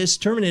 hey, this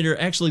Terminator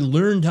actually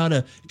learned how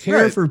to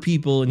care for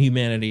people and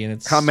humanity, and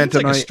it's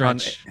commenting like on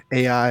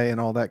AI and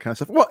all that kind of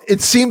stuff. Well,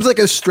 it seems like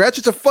a stretch.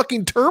 It's a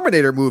fucking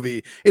Terminator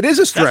movie. It is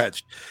a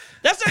stretch.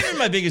 That's not even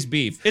my biggest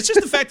beef. It's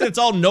just the fact that it's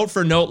all note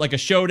for note, like a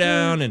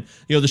showdown, and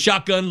the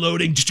shotgun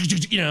loading.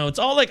 It's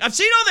all like, I've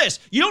seen all this.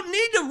 You don't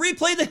need to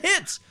replay the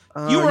hits.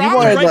 You were on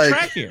the right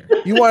track here.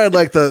 You wanted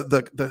like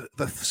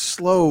the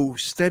slow,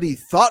 steady,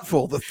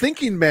 thoughtful, the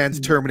thinking man's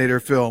Terminator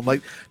film,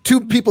 like two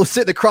people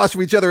sitting across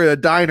from each other in a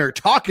diner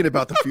talking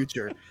about the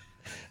future.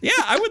 Yeah,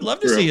 I would love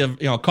to see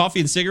a coffee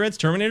and cigarettes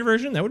Terminator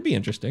version. That would be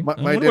interesting. My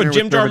I wonder what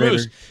Jim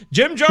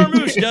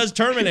Jarmusch does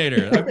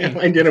Terminator.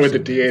 My dinner with the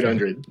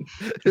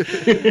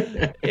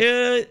T-800.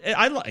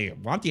 I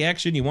want the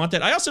action. You want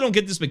that. I also don't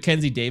get this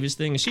Mackenzie Davis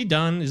thing. Is she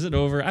done? Is it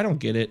over? I don't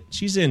get it.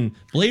 She's in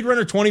Blade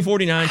Runner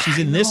 2049. She's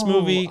in this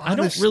movie.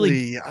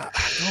 Honestly,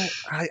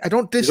 I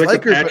don't dislike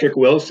like her. Patrick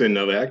Wilson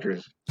of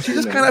actors. She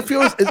just kind of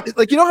feels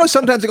like, how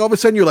sometimes like all of a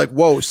sudden you're like,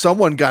 whoa,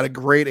 someone got a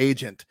great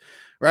agent.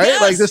 Right?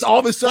 Yes! Like this all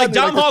of a sudden. Like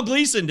Domhnall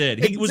Gleeson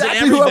did. He was in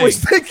everything. Who I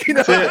was thinking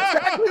of.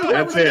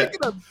 That's it.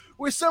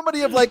 With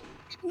somebody of like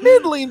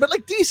middling, but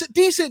like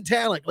decent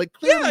talent, like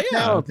clearly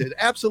talented.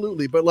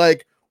 Absolutely. But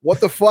like,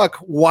 what the fuck?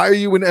 Why are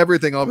you in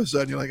everything all of a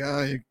sudden? You're like,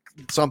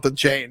 something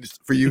changed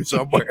for you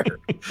somewhere.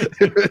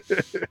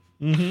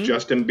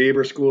 Justin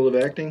Bieber School of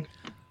Acting.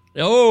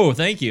 Oh,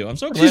 thank you. I'm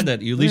so glad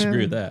that you at least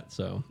agree with that.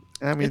 So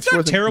I mean, it's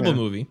not a terrible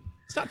movie.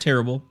 It's not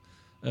terrible.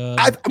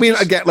 I mean,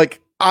 again,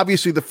 like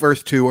obviously the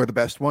first two are the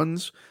best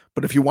ones,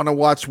 but if you want to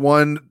watch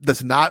one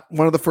that's not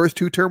one of the first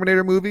two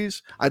Terminator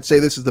movies, I'd say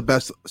this is the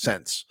best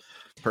sense.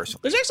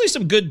 Personally, there's actually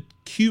some good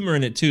humor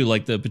in it too,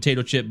 like the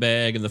potato chip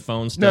bag and the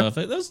phone stuff.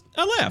 Yeah.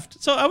 I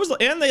laughed. So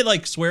and they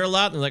like swear a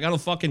lot and like, I don't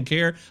fucking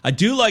care. I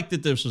do like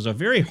that this was a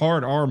very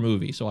hard R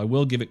movie, so I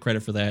will give it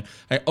credit for that.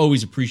 I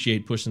always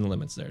appreciate pushing the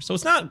limits there. So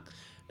it's not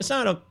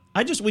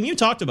when you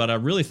talked about it, I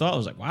really thought, I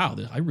was like, wow,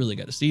 I really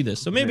got to see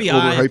this. So maybe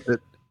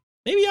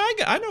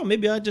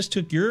maybe I just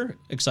took your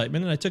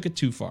excitement and I took it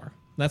too far.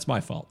 That's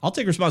my fault. I'll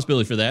take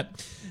responsibility for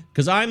that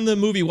because I'm the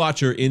movie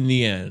watcher in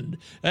the end.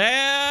 All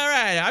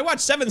right. I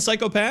watched Seven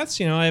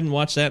Psychopaths. I haven't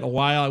watched that in a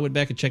while. I went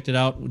back and checked it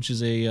out, which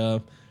is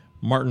a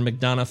Martin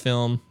McDonagh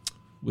film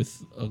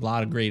with a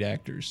lot of great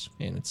actors.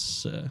 And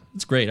it's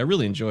great. I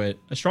really enjoy it.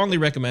 I strongly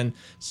recommend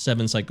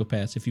Seven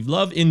Psychopaths. If you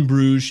love In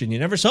Bruges and you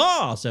never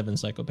saw Seven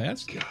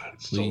Psychopaths,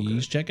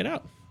 please check it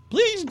out.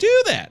 Please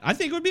do that. I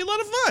think it would be a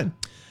lot of fun.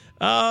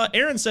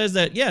 Aaron says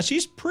that, yeah,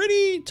 she's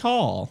pretty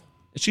tall.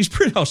 She's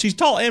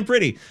tall and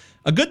pretty.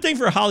 A good thing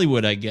for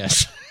Hollywood, I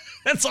guess.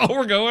 That's all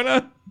we're going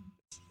on.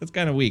 That's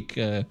kind of weak.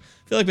 I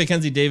feel like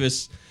Mackenzie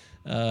Davis,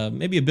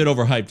 maybe a bit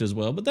overhyped as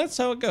well, but that's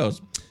how it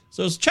goes.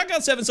 So check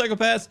out Seven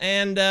Psychopaths.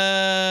 And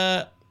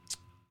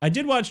I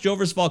did watch Joe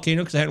vs.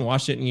 Volcano because I hadn't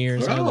watched it in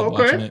years. I love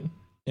watching it.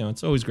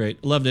 It's always great.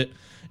 I loved it.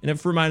 And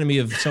it reminded me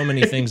of so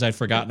many things I'd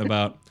forgotten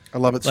about. I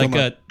love it so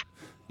much.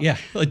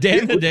 Like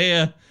Dan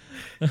Hedaya.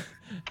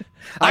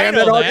 I am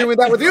not arguing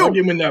that with you.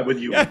 Arguing that with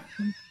you.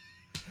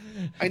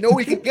 I know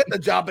he can get the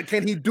job, but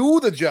can he do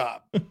the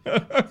job?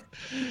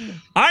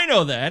 I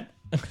know that.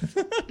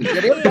 Yeah,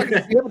 we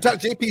haven't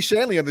talked JP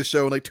Shanley on the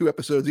show in like 2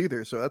 episodes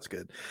either, so that's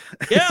good.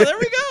 Yeah, there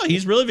we go.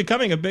 He's really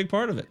becoming a big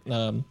part of it.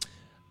 Yeah.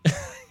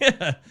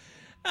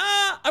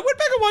 I went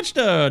back and watched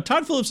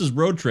Todd Phillips'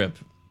 Road Trip,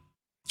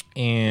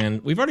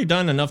 and we've already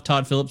done enough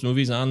Todd Phillips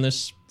movies on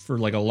this for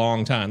like a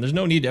long time. There's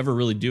no need to ever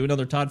really do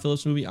another Todd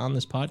Phillips movie on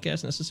this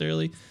podcast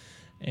necessarily.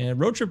 And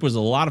Road Trip was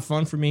a lot of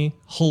fun for me.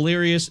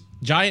 Hilarious.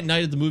 Giant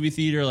night at the movie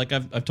theater. Like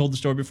I've told the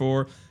story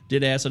before.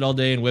 Did acid all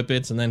day in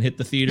Whippets, and then hit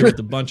the theater with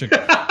a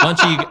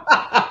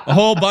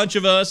whole bunch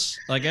of us.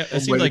 Like it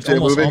seemed like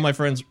almost all my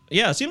friends.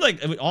 Yeah, it seemed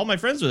like all my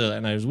friends were there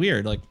that night. It was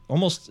weird. Like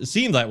almost it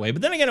seemed that way.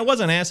 But then again, it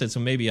wasn't acid, so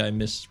maybe I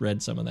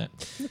misread some of that.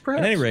 Perhaps.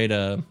 At any rate,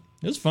 it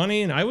was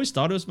funny, and I always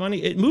thought it was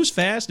funny. It moves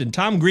fast, and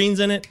Tom Green's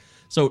in it.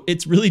 So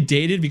it's really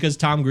dated because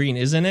Tom Green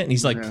is in it, and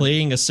he's like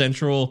playing a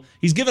central.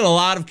 He's given a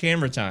lot of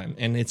camera time,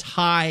 and it's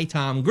high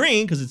Tom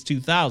Green because it's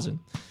 2000.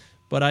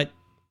 But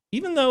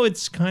even though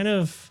it's kind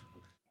of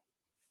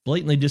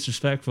blatantly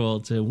disrespectful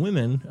to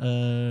women,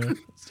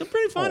 it's still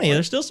pretty funny.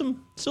 There's still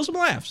some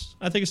laughs.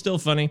 I think it's still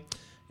funny,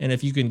 and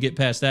if you can get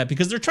past that,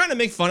 because they're trying to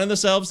make fun of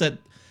themselves, that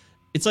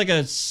it's like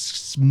a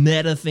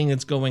meta thing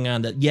that's going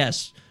on. That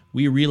yes,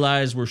 we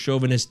realize we're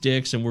chauvinist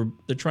dicks, and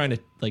they're trying to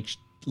like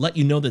let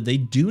you know that they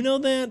do know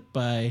that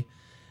by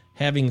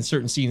having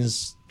certain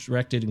scenes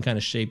directed and kind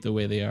of shaped the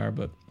way they are.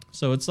 But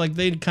so it's like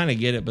they kind of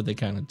get it, but they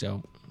kind of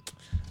don't.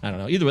 I don't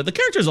know. Either way, the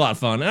character's a lot of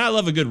fun, and I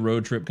love a good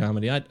road trip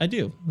comedy. I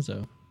do.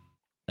 So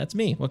that's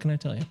me. What can I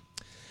tell you?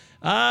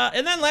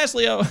 And then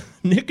lastly,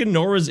 Nick and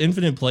Nora's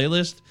Infinite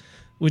Playlist,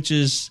 which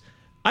is,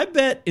 I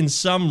bet in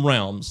some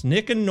realms,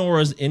 Nick and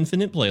Nora's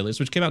Infinite Playlist,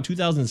 which came out in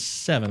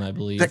 2007, I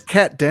believe. That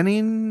Kat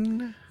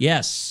Denning?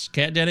 Yes.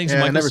 Kat Dennings,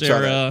 Michael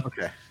Cera.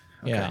 Okay.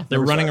 Yeah, they're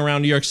running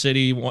around New York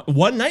City.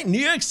 One night in New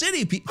York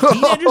City,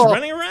 teenagers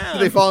running around.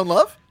 Did they fall in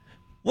love?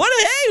 Hey,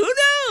 who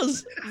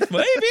knows?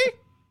 Maybe.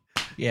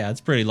 Yeah,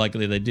 it's pretty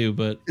likely they do,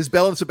 but... Is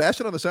Belle and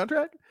Sebastian on the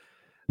soundtrack?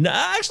 No,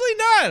 actually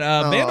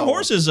not. Band of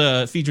Horses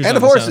features Band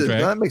on of the Horses. soundtrack.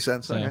 No, that makes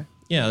sense. So, okay.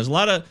 Yeah, there's a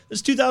lot of...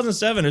 It's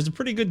 2007. There's a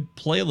pretty good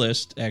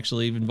playlist,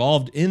 actually,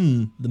 involved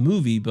in the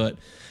movie, but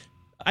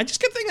I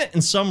just kept thinking that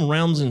in some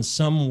realms, in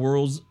some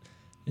worlds,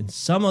 in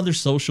some other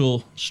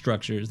social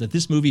structures, that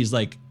this movie is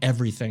like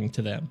everything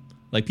to them.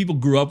 Like, people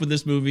grew up with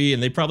this movie,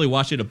 and they probably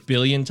watched it a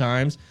billion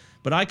times,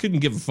 but I couldn't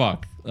give a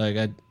fuck. Like,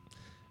 I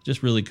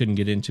just really couldn't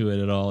get into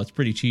it at all. It's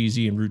pretty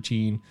cheesy and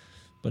routine,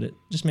 but it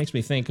just makes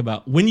me think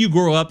about when you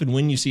grow up and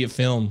when you see a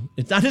film,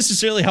 it's not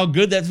necessarily how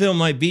good that film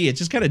might be. It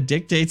just kind of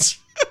dictates...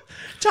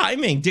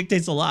 Timing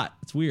dictates a lot.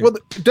 It's weird. Well,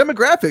 the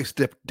demographics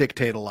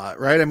dictate a lot,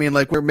 right? I mean,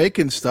 like, we're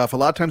making stuff. A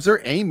lot of times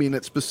they're aiming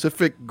at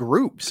specific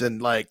groups,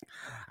 and like,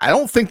 I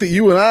don't think that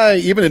you and I,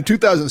 even in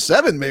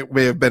 2007,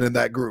 may have been in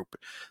that group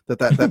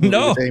that movie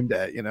was aimed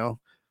at. You know,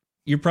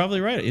 you're probably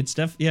right. It's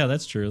yeah,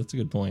 that's true. That's a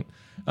good point.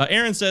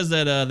 Aaron says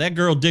that that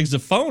girl digs a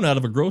phone out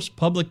of a gross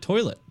public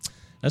toilet.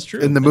 That's true.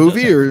 In the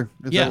movie, or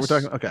is yes. that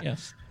what we're talking? Okay.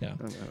 Yes. Yeah.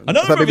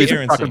 Another movie.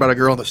 Aaron talking about a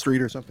girl on the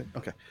street or something.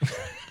 Okay.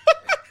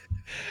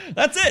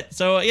 That's it.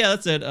 So yeah,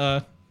 that's it.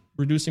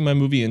 Reducing my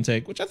movie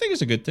intake, which I think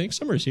is a good thing.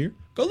 Summer's here.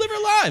 Go live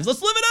our lives.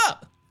 Let's live it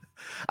up.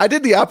 I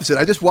did the opposite.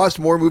 I just watched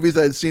more movies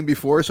I had seen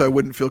before, so I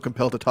wouldn't feel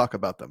compelled to talk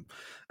about them.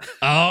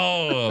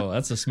 Oh,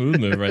 that's a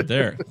smooth move right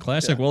there.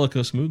 Classic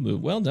Willico smooth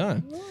move. Well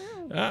done.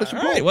 All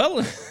right.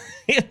 Well,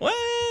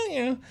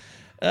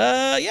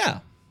 yeah.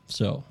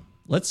 So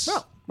let's.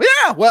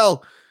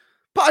 Well,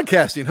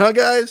 podcasting, huh,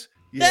 guys?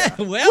 Yeah.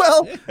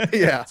 Well,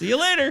 yeah. See you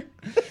later.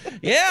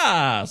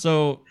 Yeah.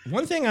 So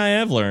one thing I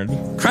have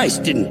learned: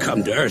 Christ didn't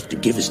come to earth to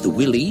give us the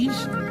willies.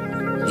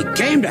 He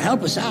came to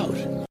help us out.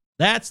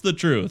 That's the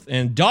truth.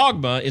 And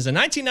Dogma is a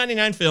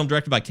 1999 film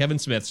directed by Kevin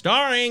Smith,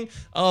 starring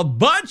a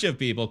bunch of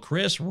people: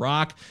 Chris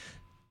Rock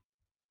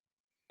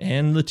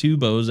and the two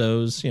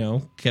bozos. You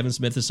know, Kevin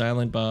Smith is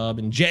Silent Bob,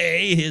 and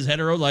Jay, his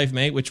hetero life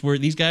mate, which were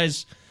these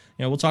guys.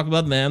 You know, we'll talk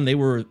about them. They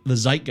were the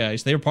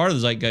zeitgeist. They were part of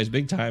the zeitgeist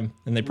big time,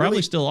 and they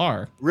probably still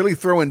are. Really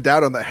throwing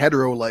doubt on the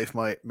hetero life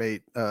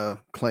mate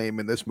claim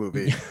in this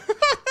movie.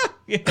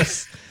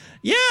 Yes.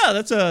 Yeah,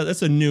 that's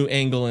a new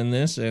angle in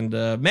this. And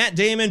Matt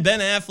Damon, Ben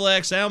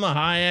Affleck, Salma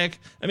Hayek.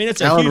 I mean,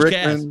 it's a Alan huge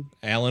Rickman. cast.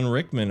 Alan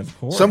Rickman, of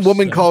course. Some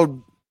woman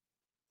called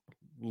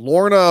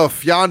Lorna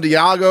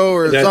Fiondiago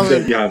or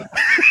something. Yeah,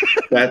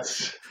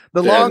 that's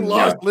the long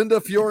lost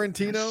Linda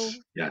Fiorentino.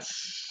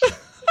 Yes.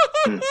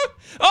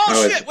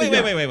 Oh, shit!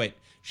 Wait!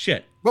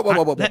 Shit!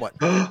 What?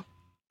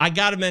 I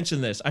got to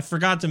mention this. I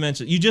forgot to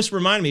mention. You just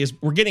reminded me. As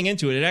we're getting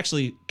into it, it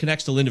actually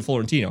connects to Linda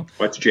Fiorentino.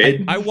 What's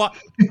Jade? No,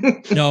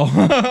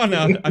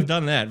 I've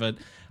done that, but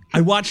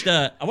I watched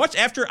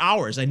After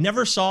Hours. I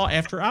never saw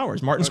After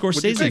Hours. Martin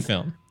Scorsese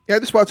film. Yeah, I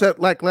just watched that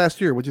like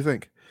last year. What'd you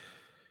think?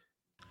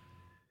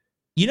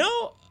 You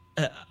know,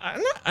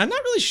 I'm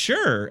not really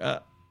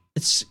sure.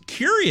 It's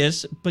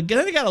curious, but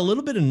then it got a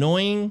little bit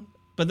annoying.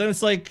 But then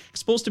it's like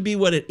supposed to be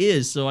what it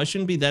is, so I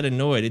shouldn't be that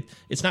annoyed.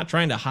 It's not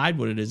trying to hide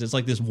what it is. It's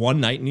like this one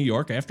night in New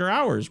York after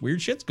hours.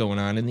 Weird shit's going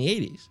on in the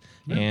 80s.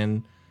 Yeah.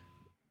 And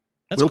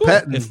That's Will cool.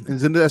 Patton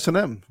is into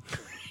S&M.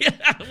 Yeah,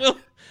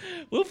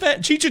 Will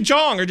Patton, Cheech and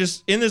Chong are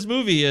just in this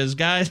movie as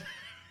guys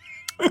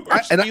who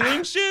are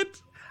stealing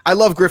shit. I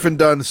love Griffin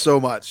Dunn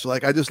so much.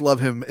 Like, I just love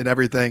him in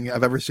everything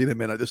I've ever seen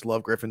him in. I just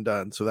love Griffin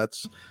Dunn. So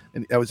that's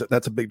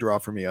a big draw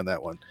for me on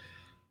that one.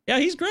 Yeah,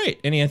 he's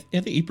great, and I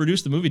think he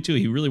produced the movie too.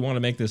 He really wanted to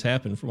make this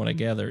happen, from what I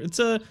gather. It's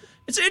an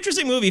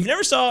interesting movie. If you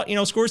never saw,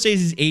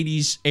 Scorsese's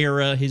 '80s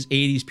era, his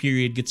 '80s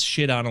period gets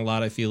shit on a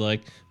lot. I feel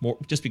like more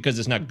just because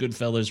it's not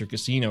Goodfellas or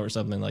Casino or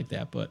something like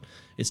that, but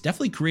it's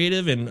definitely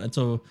creative, and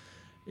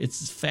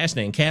it's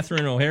fascinating.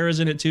 Catherine O'Hara's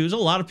in it too. There's a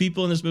lot of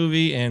people in this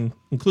movie, and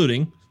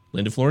including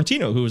Linda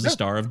Florentino, who was the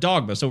star of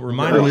Dogma. So it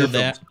reminded me of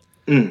that.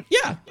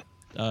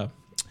 Yeah.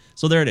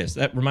 So there it is.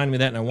 That reminded me of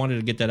that, and I wanted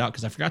to get that out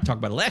because I forgot to talk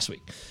about it last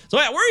week. So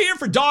yeah, we're here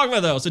for Dogma,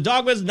 though. So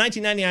Dogma is a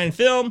 1999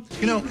 film.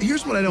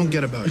 Here's what I don't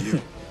get about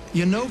you.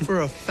 You know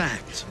for a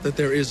fact that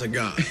there is a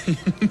God.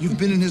 You've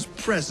been in his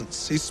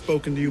presence. He's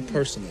spoken to you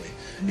personally.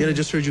 Yet I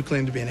just heard you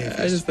claim to be an atheist.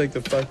 I just like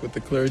to fuck with the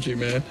clergy,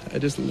 man. I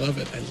just love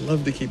it. I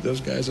love to keep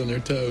those guys on their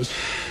toes.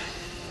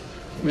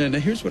 Man, now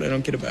here's what I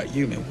don't get about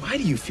you, man. Why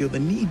do you feel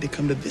the need to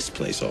come to this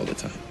place all the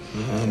time?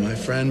 Oh, my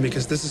friend,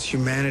 because this is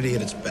humanity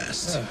at its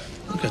best.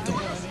 Look at them.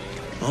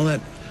 All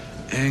that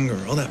anger,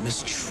 all that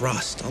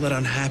mistrust, all that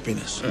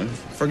unhappiness.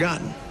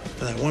 Forgotten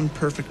for that one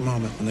perfect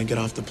moment when they get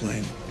off the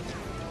plane.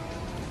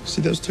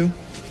 See those two?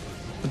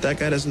 What that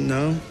guy doesn't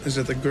know is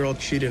that the girl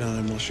cheated on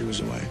him while she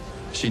was away.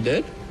 She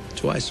did?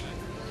 Twice.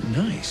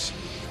 Nice.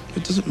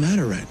 It doesn't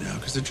matter right now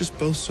because they're just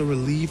both so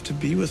relieved to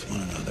be with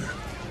one another.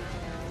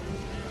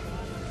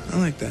 I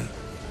like that.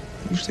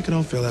 I wish they could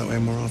all feel that way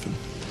more often.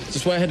 Is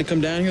this why I had to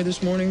come down here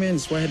this morning, man?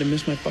 Is this why I had to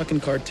miss my fucking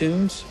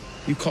cartoons?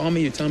 You call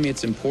me, you tell me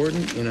it's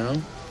important,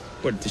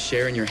 What, to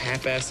share in your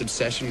half-assed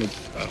obsession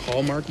with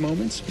Hallmark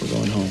moments? We're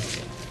going home.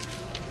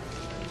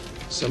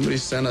 Somebody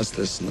sent us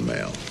this in the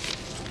mail.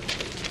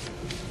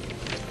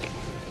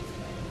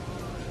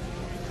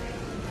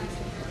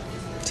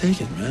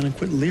 Take it, man, and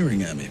quit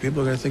leering at me.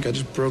 People are gonna think I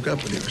just broke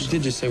up with you or something. You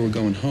did just say we're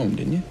going home,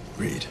 didn't you?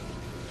 Read.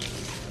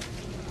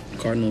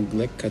 Cardinal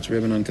Glick cuts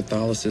ribbon on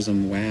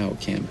Catholicism WOW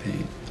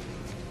campaign.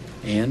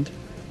 And?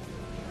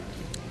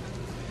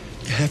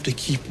 You have to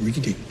keep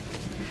reading.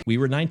 We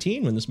were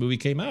 19 when this movie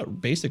came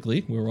out.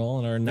 Basically, we were all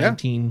in our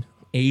 19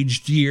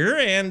 aged year.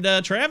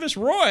 And Travis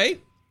Roy,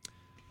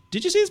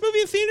 did you see this movie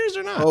in theaters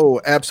or not?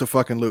 Oh,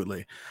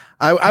 absolutely.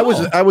 I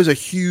was a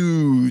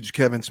huge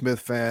Kevin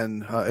Smith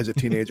fan as a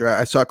teenager.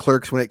 I saw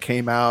Clerks when it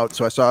came out.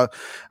 So I saw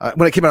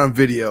when it came out on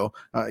video.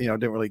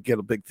 Didn't really get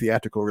a big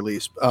theatrical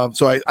release.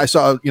 So I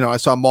saw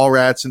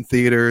Mallrats in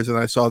theaters, and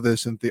I saw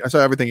this I saw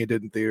everything he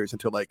did in theaters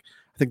until I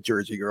think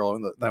Jersey Girl,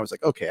 and I was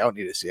like, okay, I don't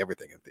need to see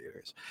everything in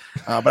theaters.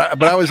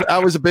 But I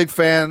was a big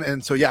fan,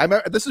 and so yeah, I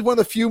remember, this is one of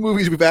the few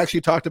movies we've actually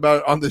talked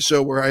about on the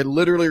show where I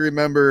literally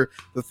remember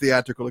the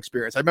theatrical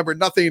experience. I remember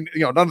nothing,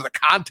 none of the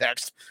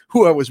context,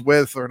 who I was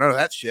with, or none of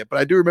that shit, but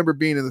I do remember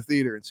being in the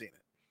theater and seeing it.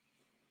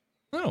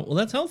 Oh, well,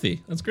 that's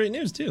healthy. That's great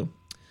news too.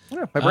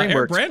 Yeah, my brain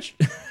works.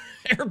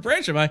 Eric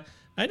Branch,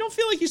 I don't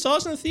feel like you saw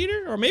us in the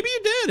theater, or maybe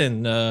you did,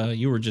 and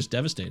you were just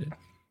devastated.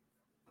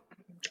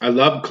 I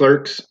love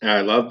Clerks. I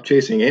love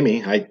Chasing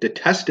Amy. I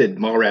detested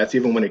Mallrats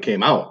even when it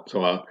came out.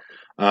 So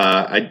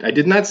I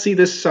did not see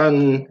this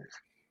in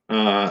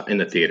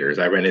the theaters.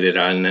 I rented it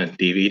on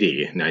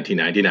DVD in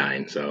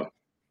 1999. So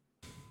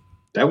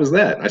that was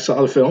that. I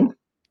saw the film.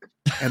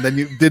 And then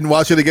you didn't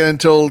watch it again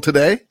until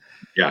today?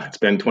 Yeah, it's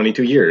been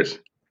 22 years.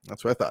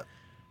 That's what I thought.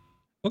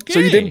 Okay. So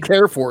you didn't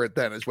care for it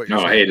then, is what you're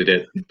saying? No, I hated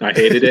it. I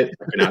hated it.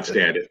 I could not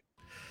stand it.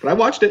 But I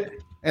watched it.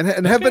 And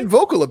have been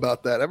vocal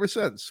about that ever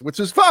since, which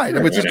is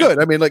fine, which is good.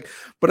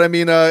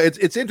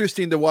 It's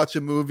interesting to watch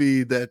a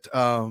movie that,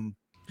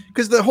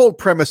 because the whole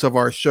premise of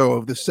our show,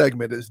 of this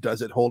segment, is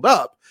does it hold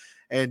up?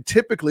 And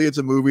typically it's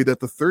a movie that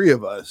the three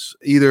of us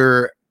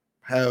either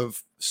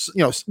have,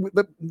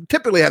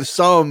 typically have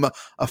some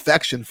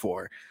affection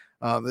for.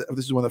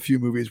 This is one of the few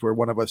movies where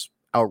one of us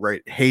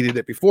outright hated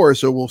it before,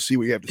 so we'll see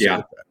what you have to say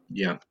about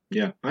that.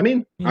 Yeah. I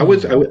mean, I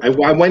went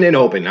in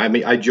open. I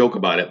mean, I joke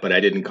about it, but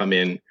I didn't come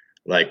in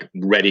like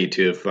ready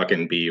to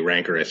fucking be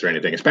rancorous or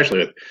anything,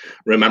 especially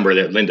remember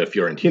that Linda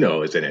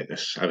Fiorentino is in it.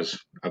 I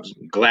was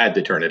glad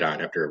to turn it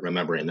on after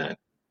remembering that.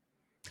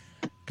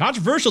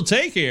 Controversial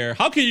take here.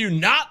 How can you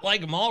not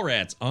like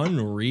Mallrats?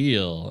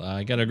 Unreal.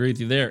 I got to agree with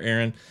you there,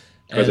 Aaron.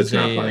 Because it's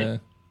not funny.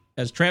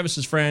 As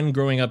Travis's friend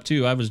growing up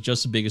too, I was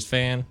just the biggest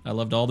fan. I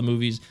loved all the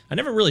movies. I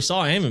never really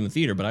saw any of them in the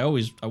theater, but I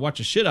watched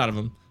the shit out of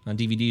them on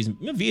DVDs and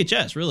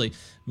VHS, really.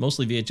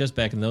 Mostly VHS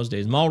back in those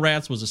days.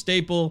 Mallrats was a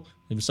staple.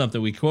 It was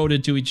something we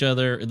quoted to each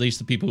other, at least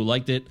the people who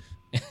liked it.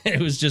 It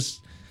was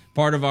just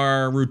part of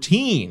our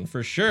routine,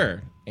 for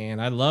sure.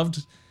 And I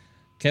loved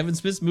Kevin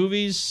Smith's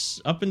movies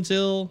up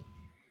until,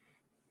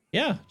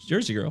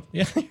 Jersey Girl.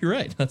 Yeah, you're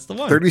right. That's the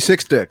one.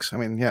 36 Dicks. I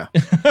mean, yeah.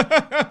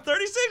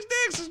 36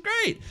 Dicks is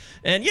great.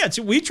 And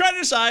so we try to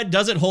decide,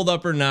 does it hold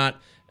up or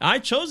not? I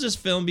chose this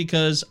film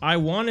because I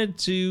wanted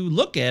to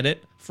look at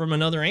it from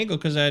another angle,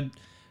 because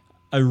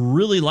I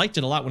really liked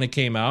it a lot when it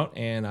came out,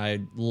 and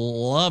I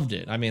loved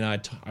it. I mean, I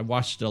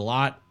watched it a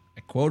lot.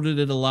 I quoted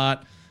it a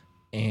lot.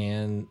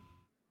 and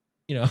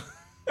you know,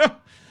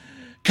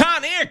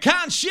 con air,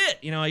 con shit.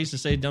 You know, I used to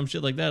say dumb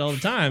shit like that all the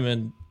time,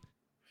 and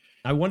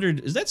I wondered,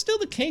 is that still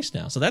the case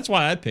now? So that's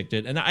why I picked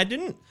it, and I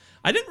didn't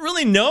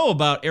really know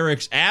about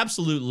Eric's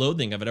absolute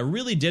loathing of it. I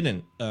really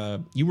didn't.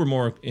 You were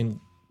more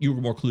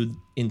clued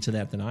into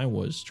that than I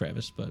was,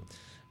 Travis. But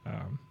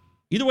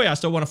either way, I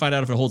still want to find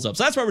out if it holds up.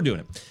 So that's why we're doing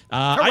it.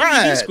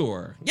 IMDb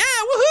score. Yeah,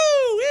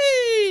 woohoo!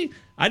 Whee!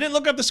 I didn't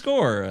look up the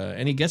score.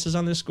 Any guesses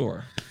on this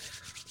score?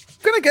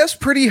 I'm gonna guess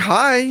pretty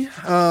high,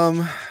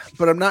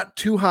 but I'm not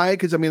too high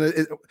because I mean,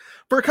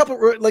 for a couple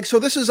so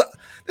this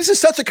is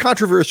such a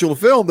controversial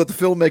film that the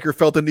filmmaker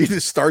felt the need to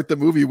start the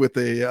movie with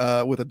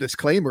a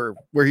disclaimer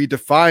where he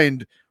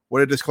defined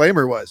what a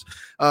disclaimer was.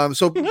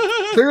 So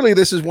clearly,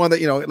 this is one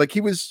that like he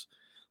was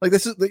like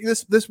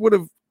this would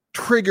have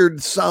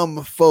triggered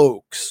some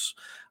folks,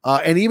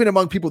 and even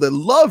among people that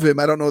love him,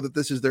 I don't know that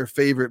this is their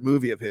favorite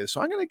movie of his. So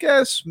I'm gonna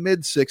guess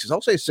mid 6s.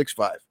 I'll say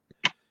 6.5.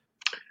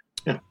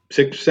 Yeah,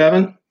 6,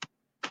 7.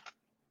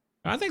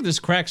 I think this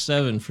cracked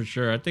 7 for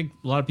sure. I think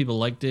a lot of people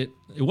liked it.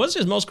 It was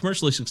his most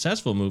commercially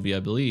successful movie, I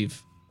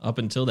believe, up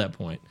until that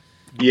point.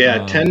 Yeah,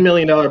 $10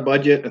 million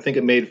budget. I think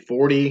it made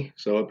 40,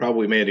 so it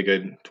probably made a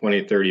good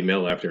 20, 30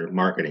 mil after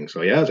marketing.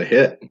 So yeah, it was a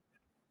hit.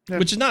 Yeah.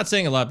 Which is not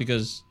saying a lot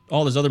because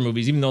all his other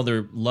movies, even though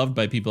they're loved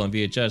by people on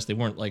VHS, they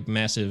weren't like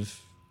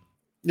massive.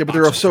 Yeah, but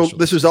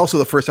this was also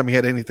the first time he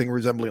had anything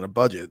resembling a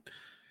budget.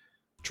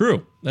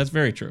 True. That's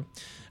very true.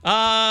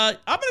 I'm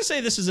going to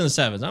say this is in the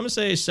 7s. I'm going to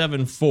say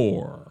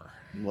 7.4.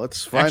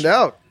 Let's find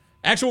out.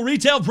 Actual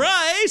retail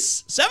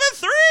price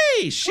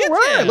 7.3. Shit, all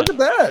right, yeah. look at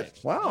that.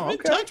 Wow, I'm in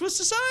touch with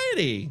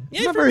society. Yay,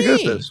 I'm not for very me.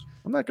 good at this.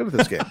 I'm not good at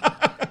this game.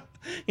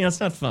 It's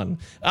not fun.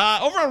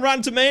 Over on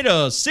Rotten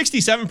Tomatoes,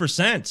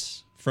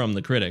 67% from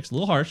the critics. A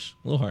little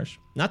harsh.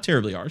 Not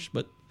terribly harsh,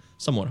 but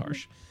somewhat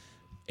harsh.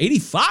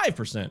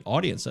 85%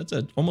 audience. That's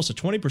almost a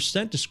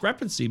 20%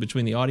 discrepancy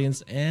between the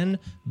audience and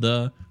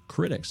the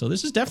critics. So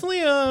this is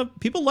definitely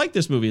people like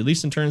this movie, at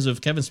least in terms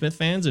of Kevin Smith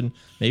fans and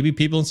maybe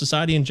people in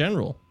society in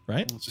general,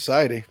 right?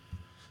 Society.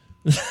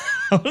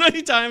 How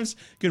many times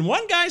can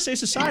one guy say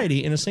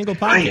society in a single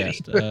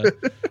podcast?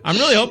 I'm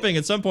really hoping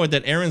at some point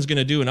that Aaron's going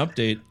to do an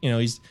update.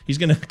 He's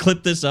going to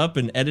clip this up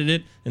and edit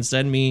it and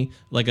send me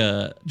like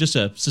just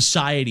a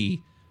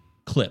society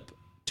clip.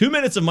 2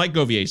 minutes of Mike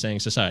Govier saying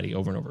society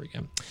over and over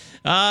again.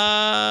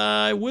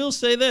 I will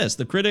say this.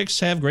 The critics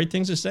have great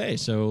things to say.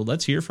 So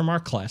let's hear from our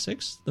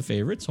classics, the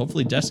favorites.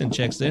 Hopefully Destin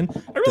checks in.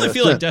 I really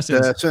feel like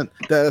Destin.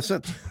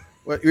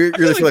 What, you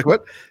really feel like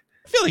what?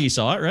 I feel like he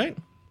saw it, right?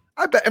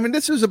 I bet. I mean,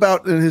 this is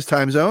about in his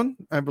time zone,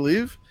 I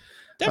believe.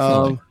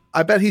 Definitely.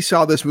 I bet he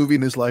saw this movie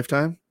in his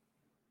lifetime.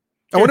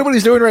 I wonder what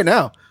he's doing right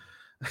now.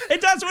 Hey,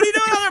 Destin, what are you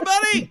doing out there,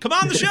 buddy? Come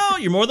on the show.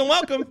 You're more than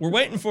welcome. We're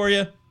waiting for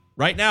you.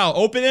 Right now,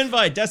 open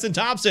invite, Destin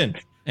Thompson.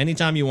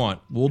 Anytime you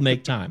want, we'll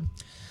make time.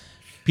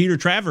 Peter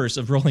Travers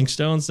of Rolling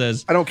Stone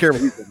says, I don't care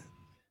what you think.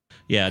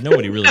 Yeah,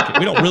 nobody really cares.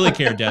 We don't really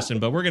care, Destin,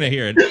 but we're going to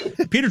hear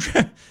it.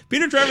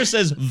 Peter Travers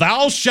says,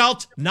 thou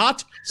shalt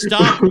not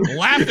stop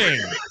laughing.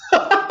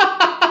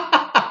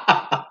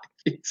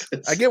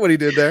 I get what he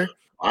did there.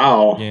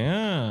 Wow.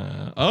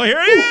 Yeah. Oh,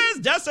 here he is,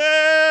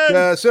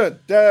 Destin.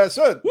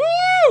 Destin.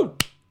 Woo!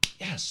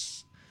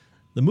 Yes.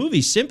 The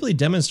movie simply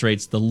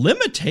demonstrates the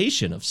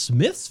limitation of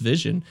Smith's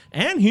vision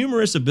and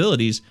humorous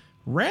abilities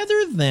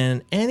rather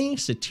than any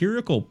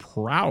satirical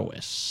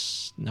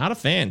prowess. Not a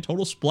fan.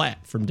 Total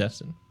splat from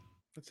Destin.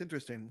 That's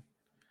interesting.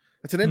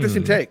 That's an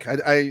interesting take.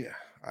 I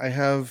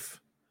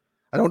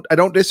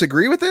don't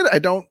disagree with it. I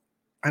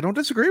don't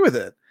disagree with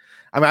it.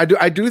 I mean,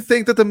 I do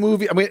think that the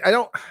movie, I mean,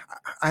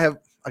 I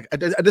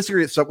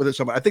disagree with it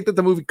somewhat. I think that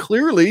the movie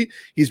clearly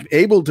he's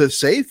able to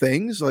say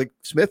things like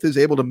Smith is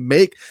able to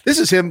make. This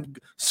is him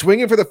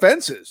swinging for the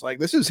fences. Like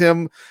this is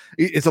him.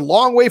 It's a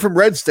long way from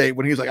Red State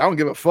when he's like, I don't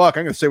give a fuck.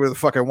 I'm gonna say whatever the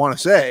fuck I want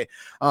to say.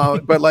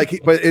 But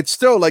it's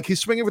still like he's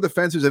swinging for the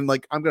fences and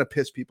like I'm gonna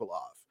piss people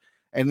off.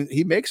 And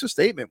he makes a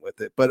statement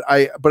with it. But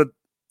I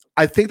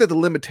think that the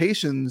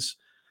limitations,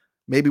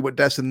 maybe what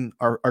Destin,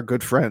 our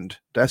good friend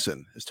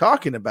Destin, is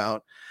talking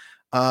about.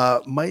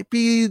 Might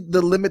be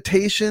the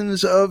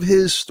limitations of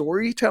his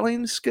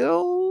storytelling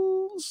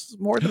skills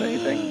more than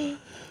anything.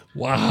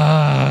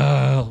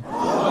 Wow.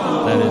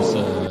 That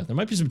is, there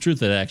might be some truth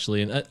to that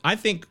actually. And I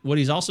think what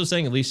he's also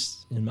saying, at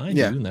least in my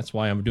view, and that's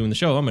why I'm doing the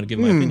show, I'm going to give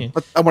my opinion.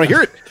 I want to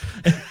hear it.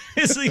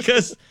 It's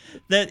because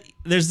that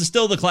there's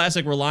still the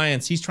classic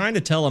reliance. He's trying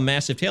to tell a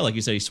massive tale. Like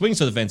you said, he swings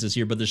for the fences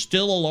here, but there's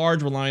still a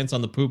large reliance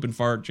on the poop and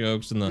fart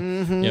jokes and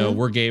the,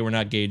 we're gay, we're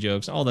not gay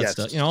jokes, all that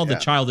stuff, all the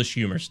childish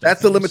humor stuff.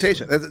 That's the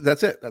limitation.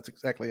 That's it. That's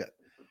exactly it.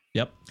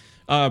 Yep.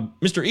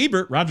 Mr.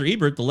 Ebert, Roger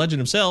Ebert, the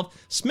legend himself,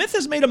 Smith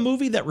has made a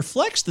movie that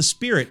reflects the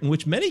spirit in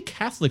which many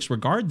Catholics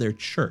regard their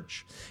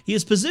church. He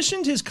has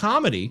positioned his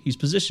comedy,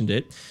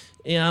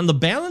 on the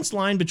balanced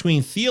line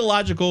between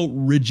theological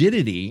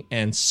rigidity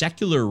and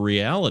secular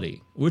reality,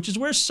 which is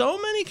where so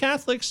many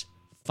Catholics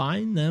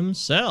find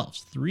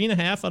themselves.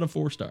 3.5 out of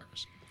 4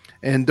 stars.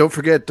 And don't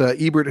forget,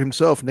 Ebert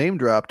himself name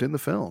dropped in the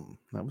film.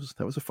 That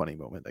was a funny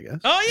moment, I guess.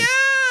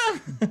 Oh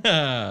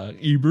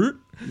Ebert.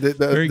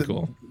 Very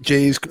cool.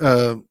 Jay's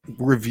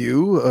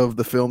review of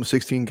the film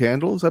 16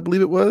 Candles, I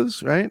believe it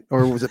was, right?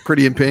 Or was it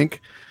Pretty in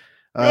Pink?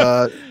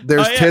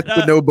 There's tits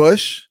but no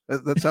bush.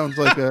 That sounds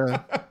like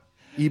a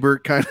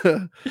Ebert kind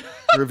of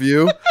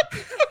review.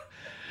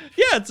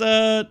 Yeah,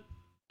 it's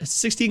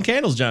 16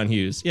 Candles, John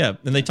Hughes. Yeah,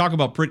 and they talk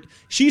about pretty.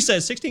 She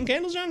says 16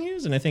 Candles, John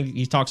Hughes, and I think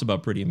he talks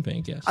about Pretty in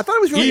Pink. Yes, I thought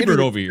it was really Ebert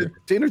over here.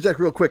 To interject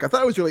real quick, I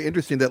thought it was really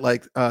interesting that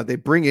like they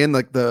bring in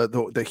like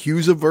the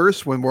Hughes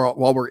verse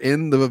while we're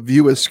in the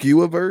View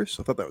Askew verse.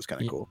 I thought that was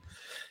kind of cool.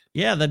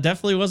 Yeah, that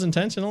definitely was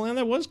intentional, and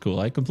that was cool.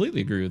 I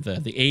completely agree with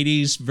that. The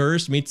 80s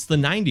verse meets the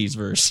 90s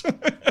verse.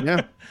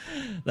 Yeah.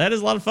 That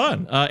is a lot of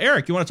fun.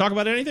 Eric, you want to talk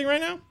about anything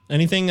right now?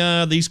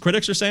 Anything these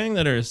critics are saying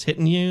that is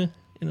hitting you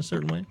in a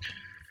certain way?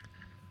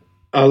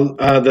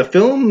 The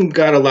film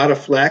got a lot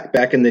of flack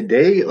back in the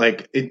day.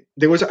 Like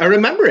I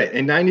remember it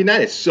in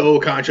 '99. It's so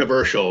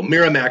controversial.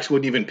 Miramax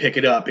wouldn't even pick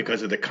it up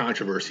because of the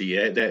controversy.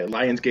 That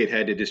Lionsgate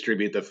had to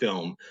distribute the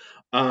film.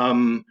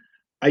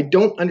 I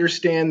don't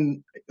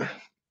understand.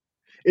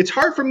 It's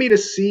hard for me to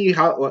see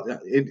how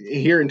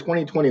here in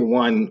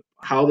 2021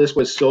 how this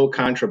was so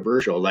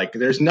controversial. Like,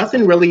 there's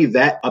nothing really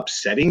that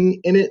upsetting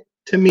in it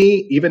to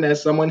me, even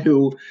as someone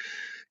who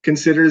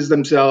considers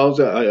themselves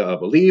a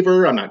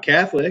believer. I'm not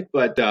Catholic,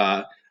 but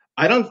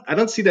I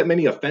don't see that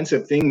many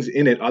offensive things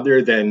in it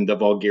other than the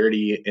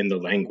vulgarity in the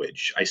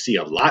language. I see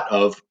a lot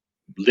of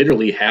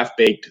literally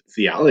half-baked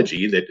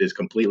theology that is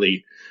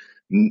completely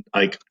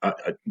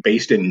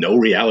based in no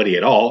reality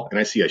at all, and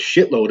I see a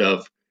shitload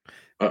of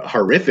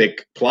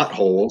horrific plot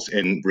holes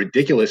and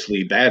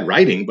ridiculously bad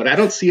writing, but I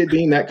don't see it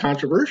being that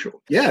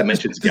controversial. Yeah, it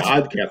mentions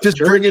God, Catholic just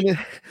Church.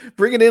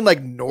 bringing in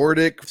like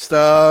Nordic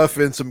stuff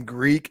and some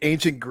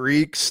ancient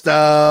Greek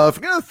stuff.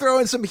 We're gonna throw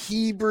in some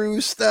Hebrew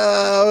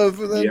stuff,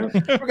 and then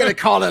we're gonna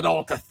call it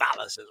all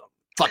Catholicism.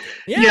 Fuck it.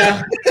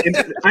 Yeah.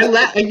 I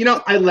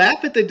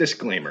laugh at the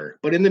disclaimer,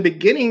 but in the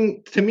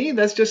beginning, to me,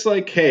 that's just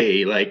like,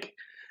 hey, like,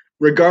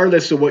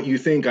 regardless of what you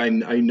think, I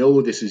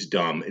know this is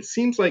dumb. It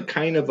seems like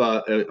kind of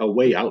a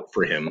way out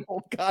for him.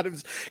 Oh God, it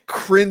was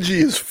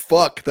cringy as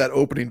fuck, that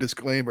opening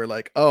disclaimer.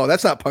 Like, oh,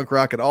 that's not punk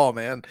rock at all,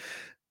 man.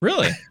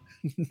 Really?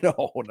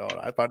 No,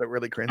 I found it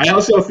really cringy. I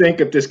also think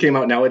if this came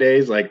out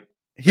nowadays, like,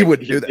 he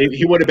wouldn't do that.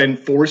 He would have been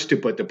forced to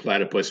put the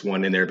platypus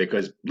one in there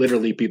because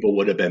literally people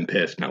would have been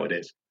pissed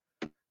nowadays.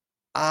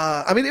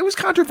 I mean, it was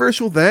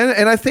controversial then,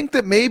 and I think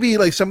that maybe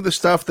like some of the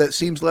stuff that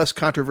seems less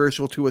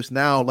controversial to us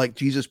now, like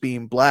Jesus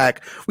being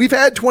black, we've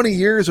had 20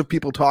 years of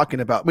people talking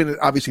about. I mean,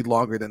 obviously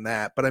longer than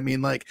that, but I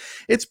mean, like,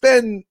 it's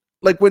been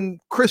like when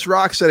Chris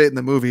Rock said it in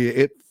the movie,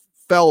 it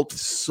felt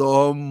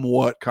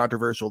somewhat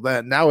controversial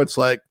then. Now it's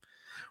like,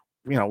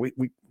 you know,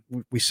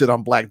 we sit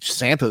on Black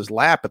Santa's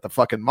lap at the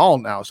fucking mall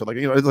now. So like,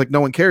 you know, it's like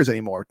no one cares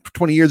anymore.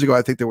 20 years ago,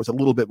 I think there was a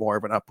little bit more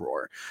of an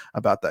uproar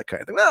about that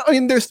kind of thing. Well, I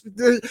mean,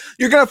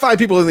 you're going to find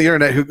people on the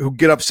internet who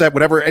get upset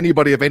whenever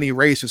anybody of any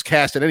race is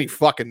cast in any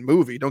fucking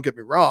movie. Don't get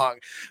me wrong.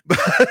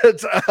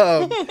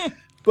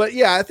 But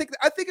yeah, I think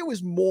it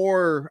was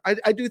more,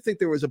 I do think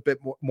there was a bit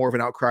more of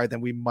an outcry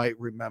than we might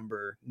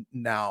remember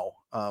now.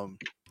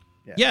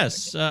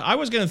 Yes. I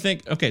was going to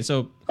think, okay,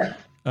 so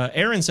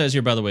Aaron says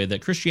here, by the way,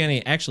 that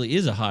Christianity actually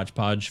is a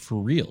hodgepodge for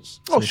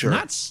reals. So sure.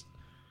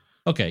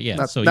 Okay, yeah.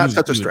 That's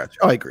such a stretch.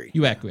 I agree.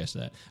 You acquiesce to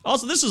that.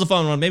 Also, this is a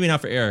fun one, maybe not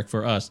for Eric,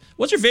 for us.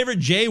 What's your favorite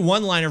Jay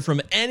one-liner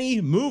from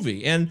any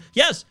movie? And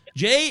yes,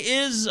 Jay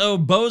is a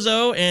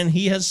bozo, and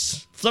he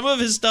has some of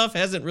his stuff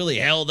hasn't really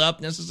held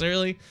up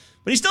necessarily,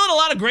 but he still had a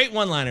lot of great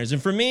one-liners.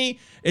 And for me,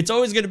 it's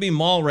always going to be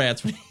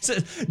Mallrats when he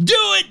says, "Do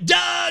it,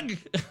 Doug!"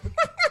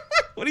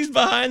 When he's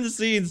behind the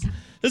scenes.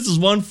 This is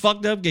one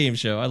fucked up game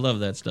show. I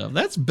love that stuff.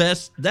 That's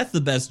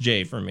the best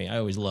Jay for me. I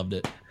always loved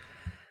it.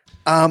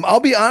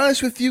 I'll be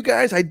honest with you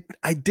guys.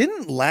 I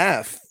didn't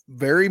laugh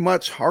very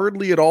much,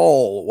 hardly at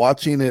all,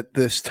 watching it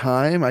this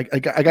time. I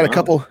got a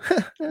couple,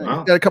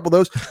 got a couple of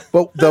those.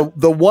 But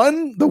the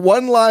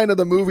one line of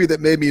the movie that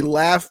made me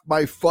laugh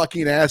my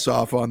fucking ass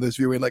off on this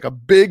viewing, like a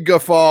big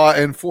guffaw,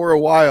 and for a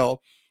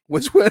while,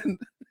 was when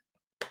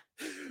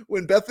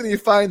Bethany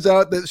finds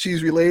out that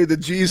she's related to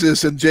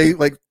Jesus, and Jay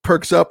like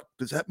perks up.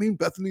 Does that mean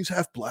Bethany's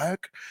half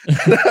black?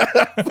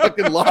 I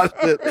fucking lost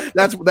it.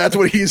 That's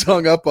what he's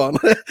hung up on.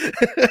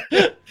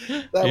 That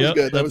was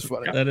good. That was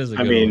funny. That is a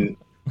good one. I mean,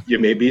 you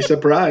may be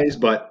surprised,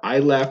 but I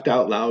laughed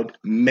out loud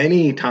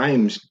many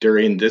times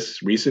during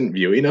this recent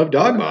viewing of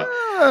Dogma.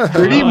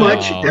 Pretty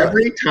much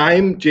every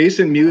time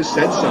Jason Mewes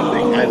said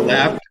something, I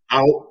laughed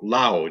out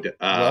loud.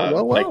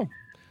 Well.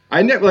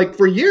 I never, like,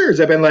 for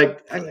years I've been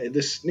like, the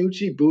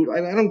Snoochie boot.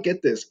 I don't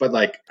get this, but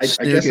like, I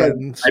guess I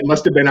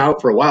must have been out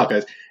for a while,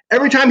 because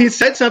every time he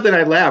said something,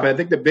 I'd laugh. I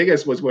think the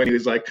biggest was when he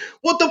was like,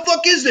 "What the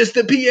fuck is this?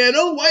 The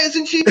piano? Why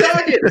isn't she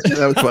talking?"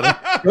 That was funny.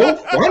 So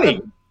funny.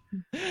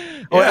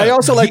 Oh, I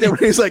also like that when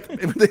he's like,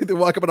 they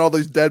walk up on all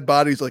these dead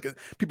bodies, like,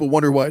 people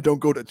wonder why I don't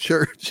go to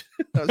church.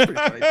 That was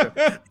pretty funny too.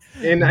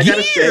 And I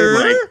gotta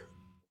say,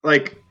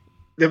 like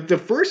the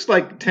first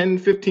like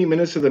 10-15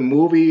 minutes of the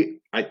movie,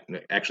 I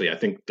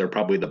think they're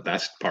probably the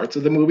best parts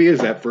of the movie is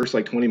that first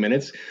like 20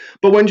 minutes.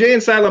 But when Jay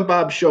and Silent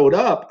Bob showed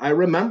up, I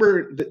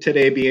remember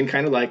today being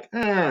kind of like,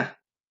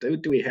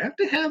 do we have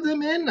to have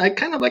them in? I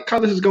kind of like how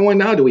this is going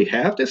now. Do we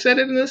have to set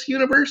it in this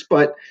universe?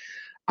 But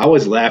I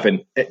was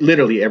laughing at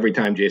literally every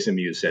time Jason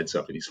Mewes said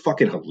something. He's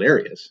fucking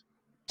hilarious.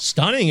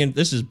 Stunning, and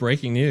this is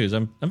breaking news.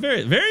 I'm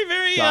very, very,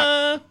 very,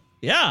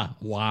 yeah.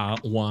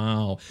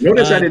 Wow.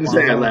 Notice I didn't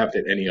say I laughed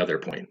at any other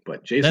point,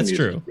 but Jason that's Mewes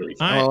true. Really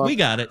all right, we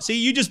got it. See,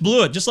 you just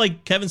blew it, just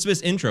like Kevin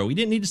Smith's intro. We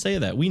didn't need to say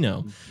that. We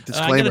know.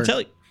 I got to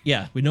tell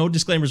you, we know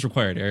disclaimers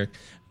required, Eric.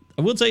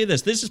 I will tell you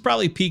this. This is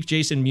probably peak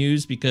Jason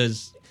Mewes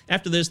because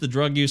after this, the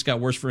drug use got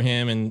worse for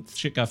him and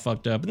shit got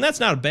fucked up. And that's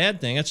not a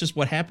bad thing. That's just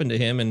what happened to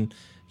him. And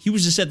he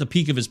was just at the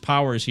peak of his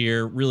powers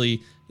here.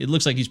 Really, it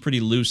looks like he's pretty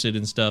lucid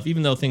and stuff,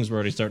 even though things were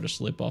already starting to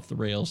slip off the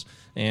rails.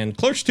 And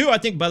Clerks 2, I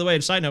think, by the way,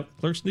 side note,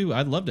 Clerks 2,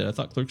 I loved it. I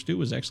thought Clerks 2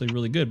 was actually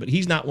really good, but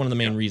he's not one of the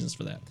main reasons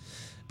for that.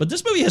 But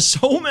this movie has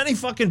so many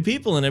fucking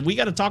people in it. We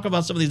got to talk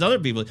about some of these other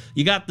people.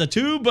 You got the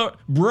two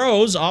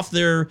bros off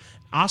their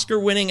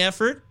Oscar-winning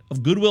effort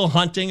of Good Will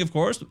Hunting, of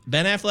course.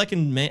 Ben Affleck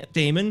and Matt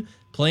Damon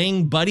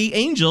playing buddy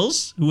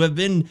angels who have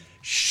been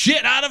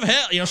shit out of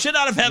hell, shit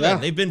out of heaven. Yeah.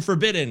 They've been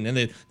forbidden.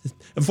 And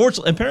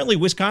unfortunately, apparently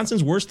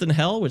Wisconsin's worse than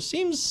hell, which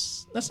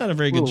seems, that's not a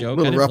very good joke.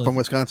 A little rough on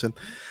Wisconsin.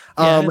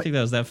 Yeah, I didn't think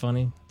that was that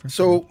funny.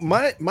 So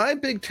my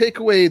big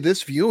takeaway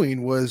this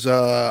viewing was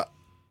I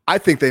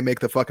think they make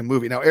the fucking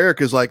movie. Now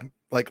Eric is like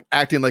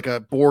acting like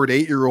a bored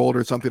 8-year-old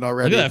or something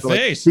already. Look at that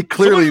face. He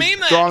clearly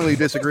strongly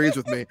disagrees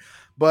with me.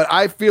 But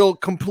I feel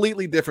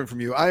completely different from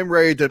you. I'm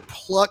ready to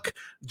pluck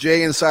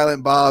Jay and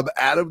Silent Bob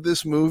out of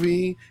this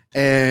movie,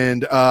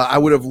 and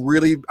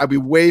I'd be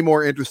way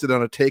more interested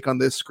on a take on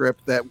this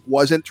script that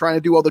wasn't trying to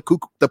do all the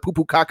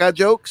poo-poo caca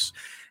jokes,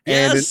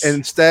 and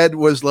instead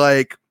was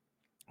like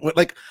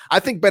I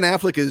think Ben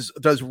Affleck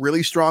does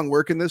really strong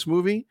work in this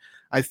movie.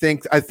 I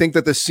think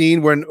that the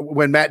scene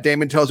when Matt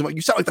Damon tells him,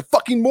 "You sound like the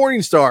fucking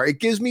Morning Star," it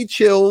gives me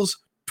chills.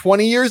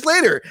 20 years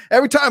later,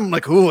 every time I'm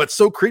like, "Oh, it's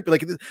so creepy!"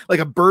 Like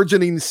a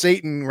burgeoning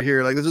Satan right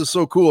here. Like this is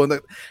so cool,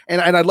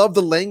 and I love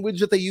the language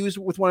that they use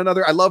with one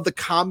another. I love the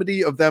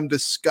comedy of them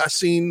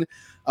discussing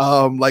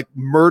like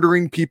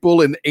murdering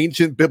people in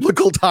ancient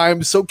biblical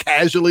times so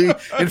casually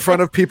in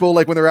front of people,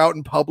 like when they're out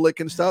in public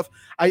and stuff.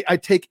 I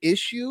take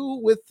issue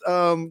with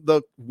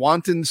the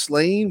wanton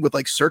slaying with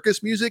like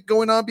circus music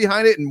going on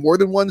behind it in more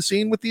than one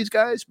scene with these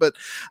guys, but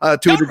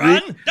to a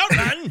degree, don't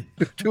run.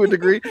 To a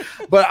degree.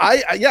 But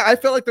I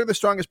felt like they're the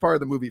strongest part of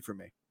the movie for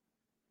me.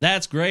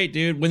 That's great,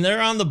 dude. When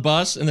they're on the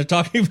bus and they're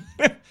talking,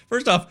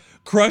 first off,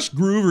 Crush,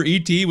 Groove, or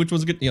E.T., which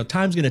was good.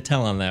 Time's gonna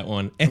tell on that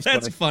one, and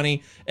that's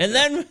funny. And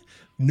then,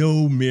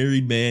 no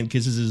married man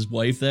kisses his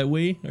wife that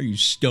way. Are you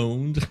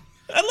stoned?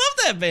 I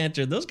love that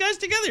banter. Those guys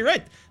together, you're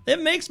right?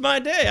 That makes my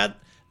day.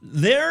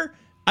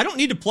 I don't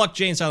need to pluck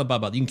Jay and Silent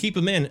Bob out. You can keep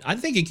them in. I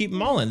think you keep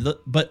them all in.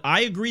 But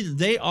I agree that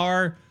they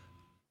are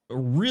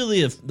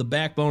really the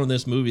backbone of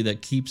this movie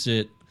that keeps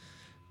it.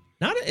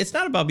 It's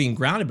not about being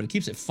grounded, but it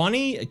keeps it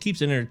funny. It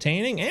keeps it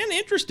entertaining and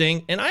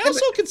interesting. And I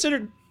also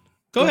considered.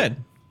 Go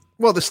ahead.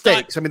 Well, the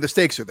stakes. The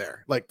stakes are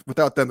there. Like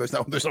without them, there's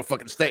no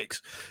fucking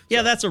stakes.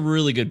 Yeah, that's a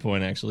really good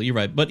point. Actually, you're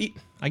right. But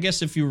I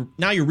guess you're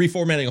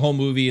reformatting a whole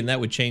movie, and that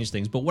would change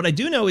things. But what I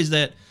do know is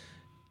that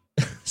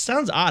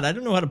sounds odd. I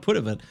don't know how to put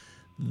it, but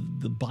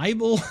the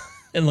Bible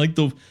and like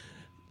the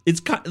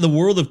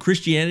world of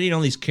Christianity and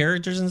all these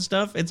characters and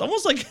stuff. It's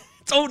almost like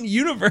its own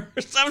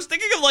universe. I was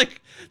thinking of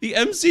like the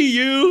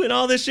MCU and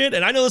all this shit,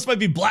 and I know this might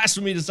be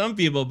blasphemy to some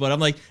people, but I'm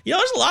like,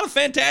 there's a lot of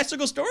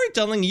fantastical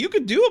storytelling. You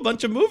could do a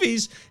bunch of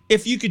movies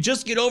if you could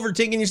just get over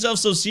taking yourself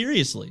so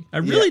seriously. I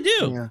really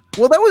do. Yeah.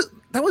 Well, that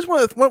was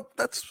one of the,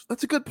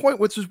 that's a good point,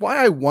 which is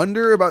why I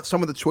wonder about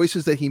some of the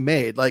choices that he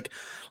made, like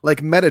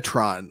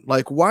Metatron.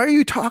 Like, why are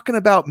you talking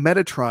about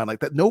Metatron like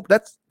that? Nope,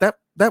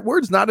 that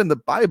word's not in the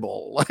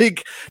Bible.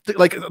 Like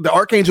the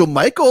Archangel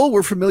Michael,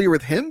 we're familiar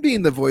with him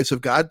being the voice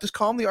of God. Just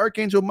call him the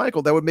Archangel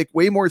Michael. That would make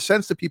way more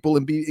sense to people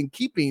and be in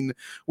keeping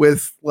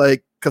with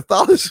like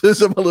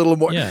Catholicism a little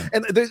more. Yeah.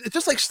 And there's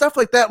just like stuff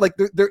like that. Like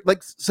they're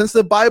like, since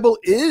the Bible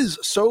is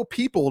so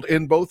peopled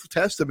in both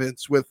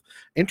testaments with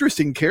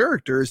interesting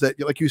characters that,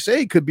 like you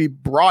say, could be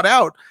brought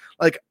out.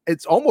 Like,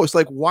 it's almost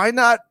like, why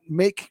not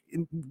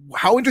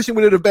how interesting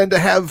would it have been to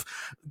have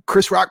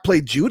Chris Rock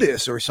play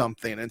Judas or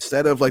something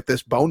instead of like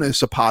this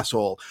bonus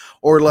apostle,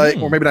 or like,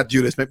 or maybe not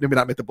Judas, maybe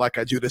not make the black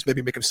guy Judas,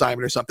 maybe make him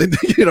Simon or something.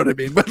 You know what I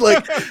mean? But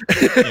like,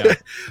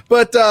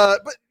 but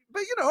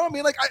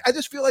like, I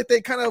just feel like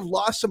they kind of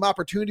lost some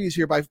opportunities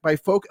here by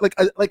folk,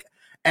 like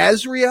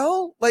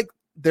Azrael, like,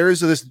 there's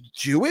this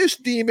Jewish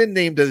demon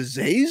named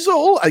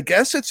Azazel. I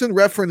guess it's in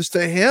reference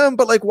to him,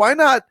 but like, why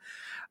not?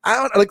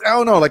 I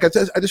don't know. Like, I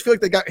just feel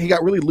like he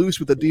got really loose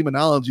with the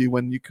demonology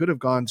when you could have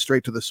gone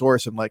straight to the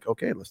source and like,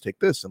 okay, let's take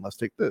this and let's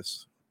take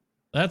this.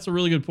 That's a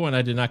really good point.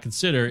 I did not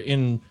consider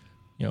in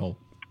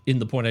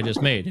the point I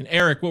just made. And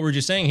Eric, what we're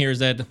just saying here is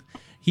that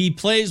he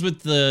plays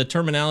with the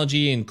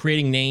terminology and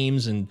creating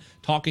names and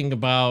talking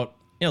about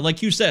you know,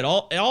 like you said,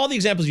 all the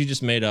examples you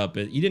just made up,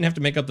 you didn't have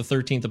to make up the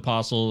 13th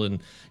apostle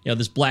and, you know,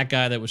 this black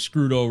guy that was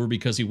screwed over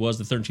because he was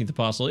the 13th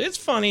apostle. It's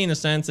funny in a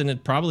sense, and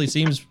it probably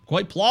seems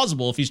quite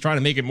plausible if he's trying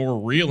to make it more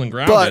real and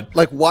grounded. But,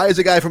 like, why is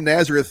a guy from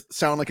Nazareth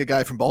sound like a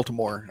guy from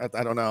Baltimore?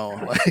 I don't know.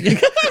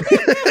 Like,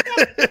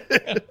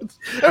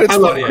 I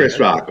love Chris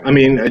Rock. I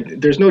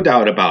mean, there's no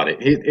doubt about it.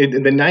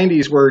 The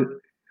 90s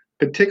weren't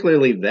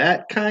particularly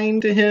that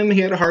kind to him. He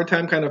had a hard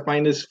time kind of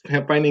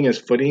finding his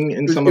footing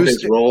in some of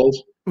his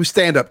roles. It was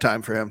stand-up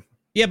time for him.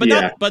 Yeah, but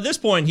not. But at this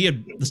point,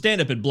 the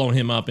stand-up had blown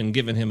him up and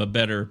given him a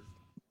better.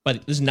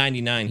 But this is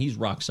 99. He's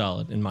rock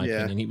solid in my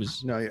opinion. He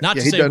was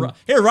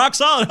here, rock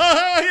solid.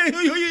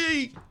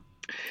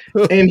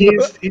 And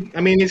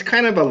he's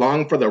kind of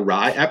along for the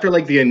ride after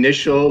like the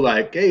initial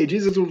like, hey,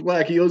 Jesus was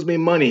black, he owes me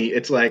money.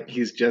 It's like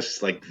he's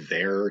just like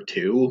there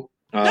too.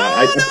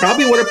 I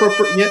probably would have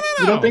preferred. Yeah,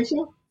 you don't think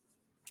so?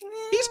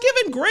 He's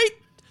given great.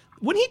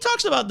 When he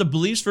talks about the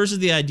beliefs versus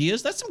the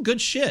ideas, that's some good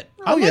shit.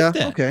 I like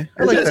that. Okay,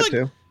 I like that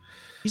too.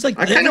 He's like,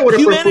 I kind of would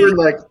have preferred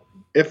like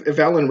if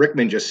Alan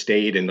Rickman just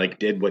stayed and like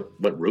did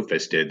what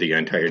Rufus did the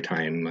entire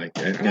time. Like,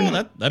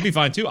 that'd be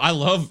fine too. I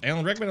love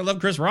Alan Rickman. I love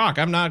Chris Rock.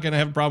 I'm not gonna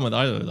have a problem with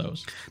either of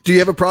those. Do you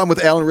have a problem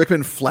with Alan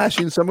Rickman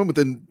flashing someone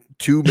within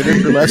 2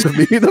 minutes or less of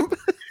meeting them?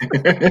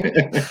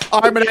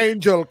 I'm an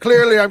angel.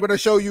 Clearly, I'm going to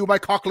show you my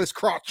cockless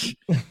crotch.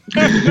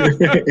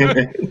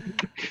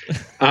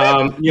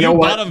 You know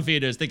what? Bottom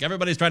feeders think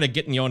everybody's trying to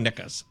get in your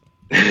knickers.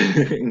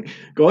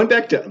 Going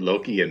back to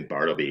Loki and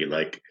Bartleby,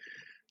 like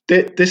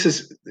this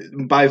is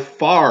by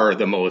far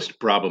the most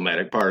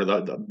problematic part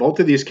of both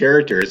of these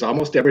characters.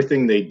 Almost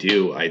everything they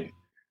do, I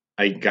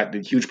got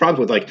huge problems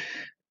with. Like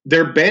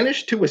they're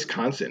banished to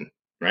Wisconsin,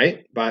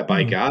 right,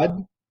 by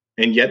God.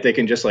 And yet they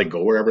can just like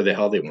go wherever the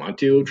hell they want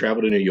to,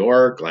 travel to New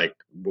York. Like,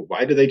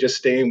 why do they just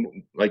stay?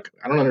 Like,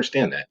 I don't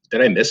understand that. Did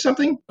I miss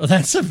something? Well,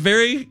 that's a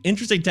very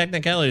interesting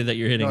technicality that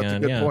you're hitting on.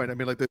 That's a good point. I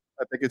mean, like,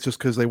 I think it's just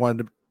because they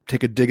wanted to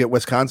take a dig at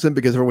Wisconsin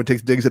because everyone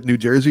takes digs at New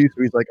Jersey.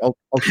 So he's like, I'll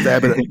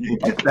stab it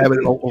at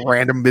a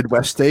random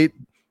Midwest state.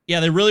 Yeah,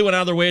 they really went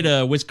out of their way to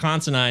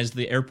Wisconsinize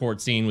the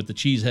airport scene with the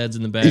cheese heads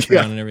in the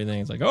background and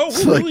everything. It's like, oh,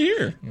 we're really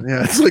here.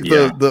 Yeah, it's like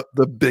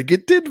the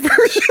bigoted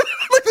version.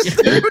 Like the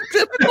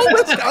stereotypical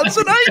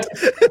Wisconsinite.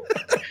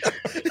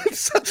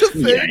 It's such a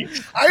thing.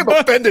 Yikes. I am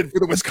offended for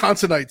the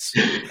Wisconsinites.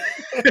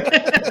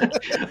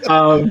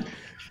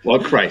 Well,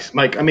 Christ,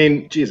 Mike, I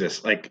mean,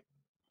 Jesus, like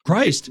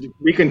Christ.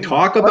 We can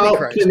talk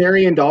about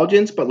plenary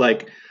indulgence, but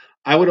like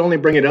I would only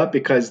bring it up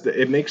because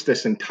it makes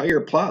this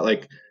entire plot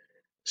like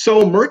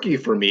so murky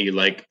for me.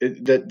 Like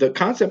the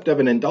concept of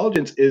an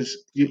indulgence is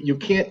you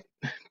can't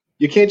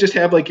just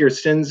have like your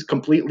sins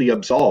completely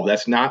absolved.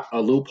 That's not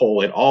a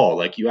loophole at all.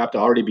 Like you have to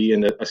already be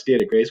in a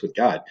state of grace with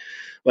God.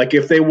 Like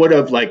if they would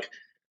have like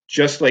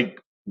just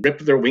like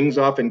ripped their wings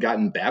off and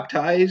gotten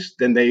baptized,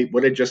 then they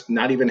would have just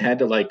not even had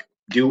to like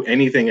do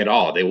anything at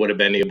all. They would have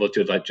been able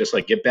to like just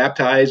like get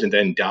baptized and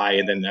then die,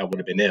 and then that would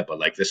have been it. But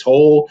like this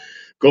whole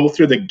go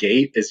through the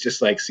gate is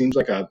just like seems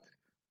like a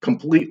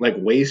complete like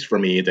waste for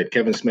me that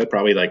Kevin Smith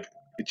probably like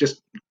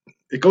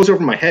it goes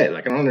over my head.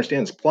 Like I don't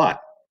understand this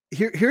plot.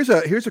 Here's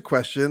a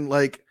question.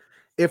 Like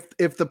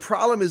if the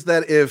problem is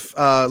that if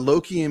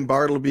Loki and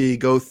Bartleby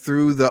go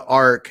through the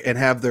ark and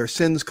have their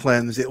sins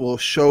cleansed, it will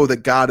show that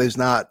God is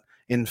not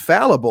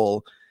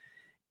infallible.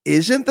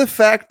 Isn't the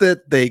fact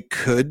that they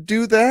could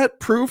do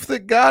that proof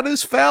that God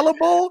is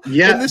fallible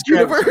in this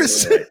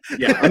universe? Right.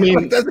 Yeah, I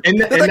mean, and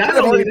not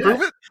only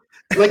that,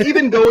 like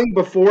even going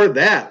before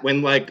that,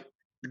 when like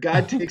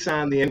God takes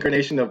on the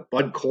incarnation of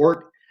Bud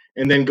Cort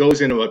and then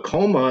goes into a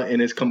coma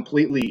and is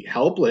completely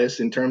helpless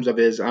in terms of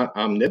his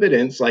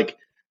omnipotence, like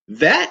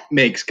that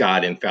makes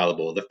God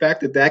infallible. The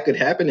fact that could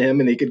happen to him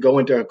and he could go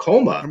into a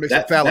coma,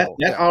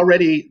 that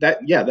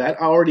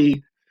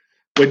already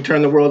would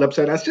turn the world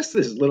upside down. It's just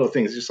this little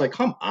thing. It's just like,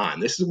 come on,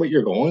 this is what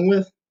you're going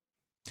with?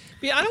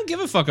 Yeah, I don't give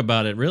a fuck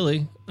about it,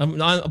 really.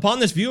 Upon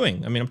this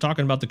viewing, I mean, I'm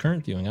talking about the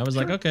current viewing. I was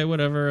like, okay,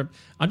 whatever.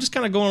 I'm just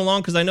kind of going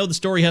along because I know the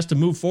story has to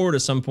move forward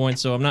at some point,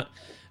 so I'm not...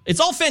 It's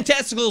all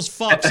fantastical as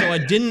fuck, so I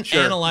didn't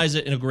analyze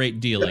it in a great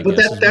deal, I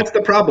guess. But that's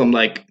the problem.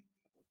 Like,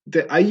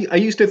 I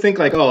used to think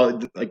like,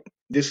 oh, like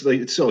this,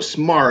 like, it's so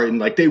smart and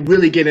like they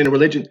really get into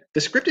religion.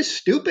 The script is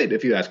stupid,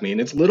 if you ask me, and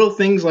it's little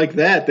things like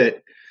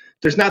that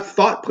there's not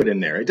thought put in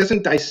there. It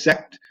doesn't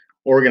dissect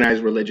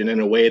organized religion in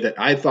a way that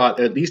I thought,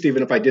 at least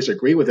even if I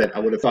disagree with it, I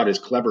would have thought is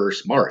clever or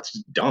smart. It's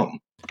just dumb.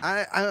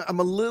 I'm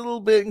a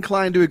little bit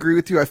inclined to agree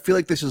with you. I feel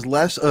like this is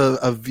less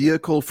a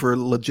vehicle for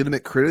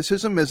legitimate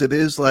criticism as it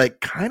is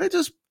like kind of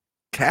just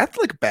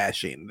Catholic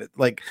bashing.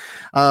 Like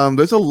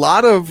there's a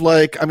lot of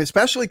like, I mean,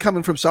 especially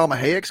coming from Salma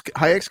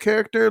Hayek's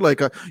character,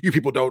 like you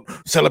people don't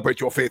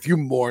celebrate your faith, you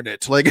mourn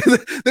it. Like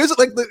there's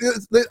like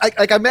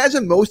I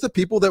imagine most of the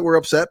people that were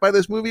upset by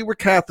this movie were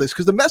Catholics,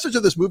 because the message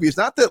of this movie is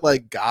not that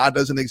like God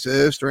doesn't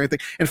exist or anything.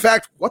 In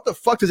fact, what the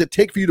fuck does it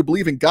take for you to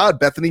believe in God,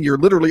 Bethany? You're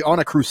literally on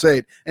a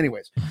crusade.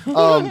 Anyways,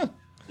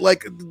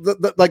 like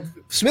like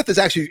Smith is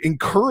actually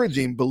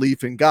encouraging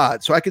belief in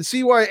God. So I can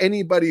see why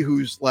anybody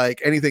who's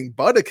like anything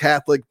but a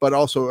Catholic, but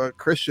also a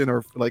Christian,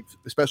 or like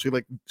especially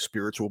like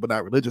spiritual but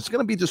not religious, is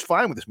going to be just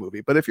fine with this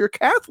movie. But if you're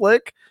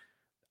Catholic,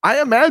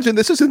 I imagine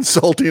this is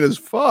insulting as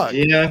fuck.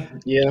 Yeah.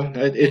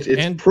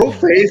 It's pro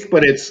faith,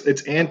 but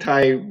it's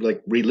anti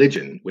like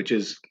religion, which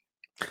is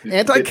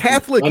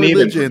anti-Catholic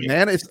religion,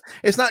 man.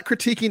 It's not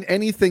critiquing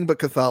anything but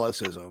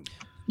Catholicism.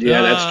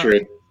 Yeah, that's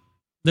true.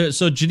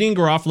 So Janine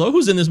Garofalo,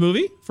 who's in this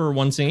movie for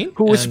one scene,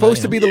 who was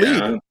supposed to be the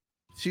lead.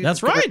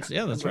 That's right.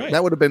 Yeah, that's right.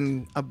 That would have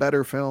been a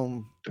better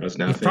film.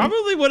 It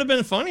probably would have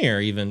been funnier.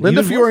 Even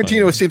Linda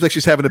Fiorentino seems like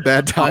she's having a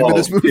bad time in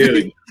this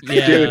movie.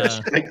 Dude,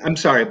 I'm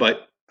sorry,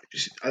 but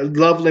I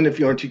love Linda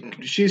Fiorentino.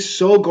 She's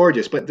so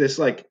gorgeous, but this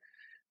like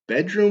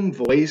bedroom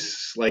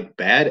voice, like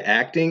bad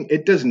acting,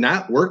 it does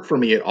not work for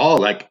me at all.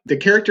 Like the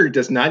character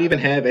does not even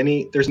have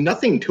any. There's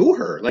nothing to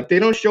her. Like they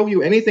don't show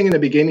you anything in the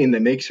beginning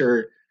that makes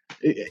her.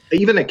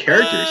 Even the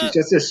character, she's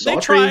just this. They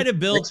try to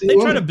build. They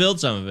try to build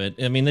some of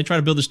it. I mean, they try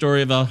to build the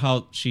story about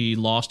how she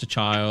lost a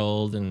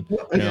child and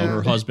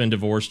her husband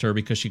divorced her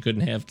because she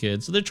couldn't have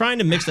kids. So they're trying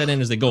to mix that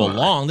in as they go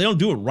along. They don't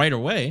do it right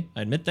away.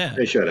 I admit that.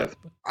 They should have.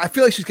 I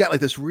feel like she's got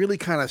like this really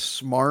kind of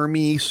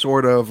smarmy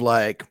sort of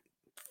like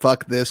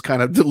fuck this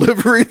kind of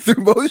delivery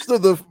through most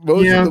of the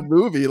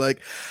movie. Like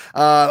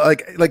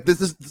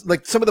this is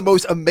like some of the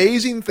most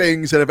amazing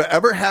things that have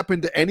ever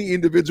happened to any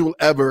individual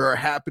ever are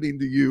happening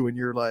to you, and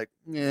you're like,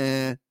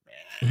 eh.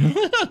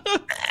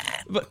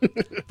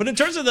 but in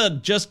terms of the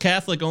just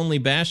Catholic only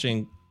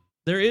bashing,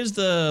 there is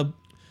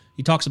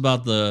he talks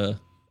about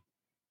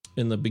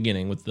in the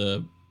beginning with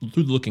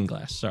through the looking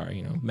glass.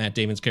 Sorry, Matt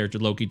Damon's character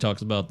Loki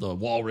talks about the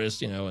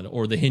walrus,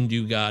 or the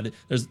Hindu god.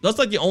 That's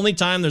like the only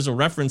time there's a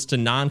reference to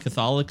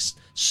non-Catholic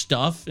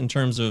stuff in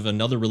terms of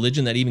another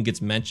religion that even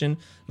gets mentioned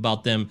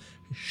about them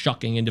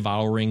shucking and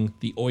devouring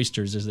the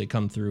oysters as they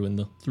come through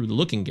through the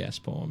looking glass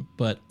poem.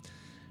 But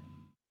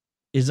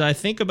as I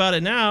think about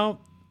it now,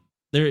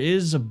 there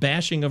is a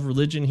bashing of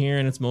religion here,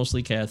 and it's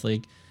mostly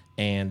Catholic.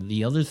 And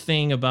the other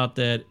thing about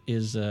that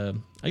is, I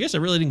guess I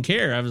really didn't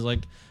care. I was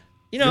like,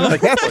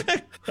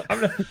 Catholic.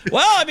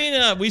 Well, I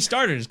mean, we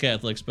started as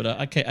Catholics, but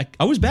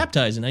I was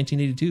baptized in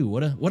 1982.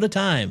 What a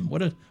time!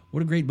 What a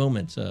great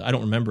moment! I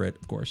don't remember it,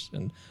 of course,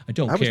 and I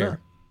don't care.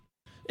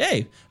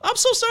 Hey, I'm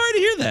so sorry to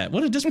hear that.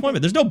 What a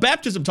disappointment. There's no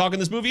baptism talk in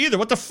this movie either.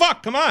 What the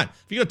fuck? Come on.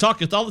 If you're gonna talk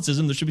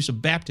Catholicism, there should be some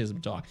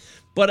baptism talk.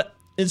 But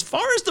as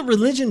far as the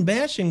religion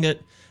bashing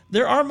it,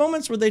 there are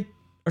moments where they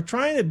are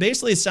trying to.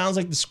 Basically, it sounds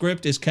like the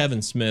script is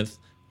Kevin Smith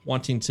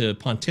wanting to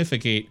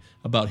pontificate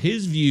about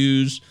his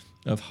views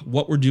of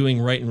what we're doing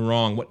right and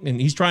wrong.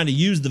 And he's trying to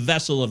use the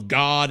vessel of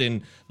God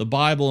and the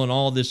Bible and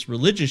all this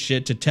religious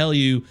shit to tell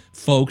you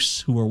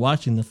folks who are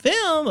watching the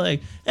film,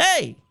 like,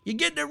 hey, you're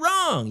getting it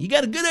wrong. You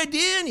got a good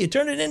idea and you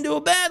turn it into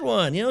a bad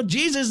one.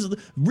 Jesus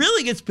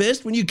really gets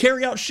pissed when you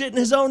carry out shit in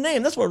his own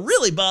name. That's what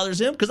really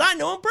bothers him, because I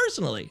know him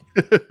personally.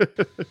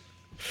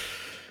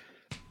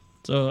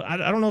 So I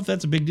don't know if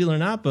that's a big deal or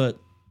not, but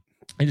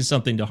it is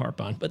something to harp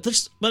on. But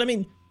I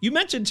mean, you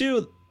mentioned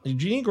too,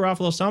 Janine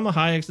Garofalo, Salma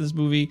Hayek's in this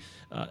movie.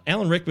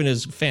 Alan Rickman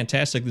is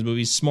fantastic in this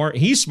movie. He's smart.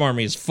 He's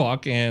smarmy as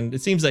fuck, and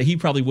it seems that he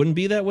probably wouldn't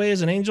be that way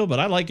as an angel, but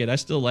I like it. I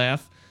still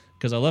laugh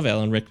because I love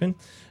Alan Rickman.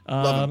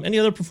 Any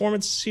other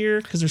performances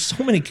here? Because there's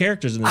so many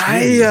characters in this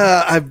movie.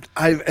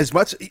 I've as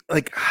much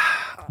like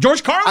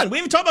George Carlin. We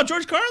haven't talked about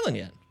George Carlin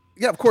yet.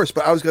 Yeah, of course,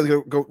 but I was going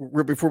to go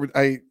before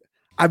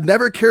I've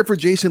never cared for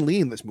Jason Lee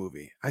in this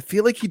movie. I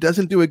feel like he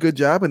doesn't do a good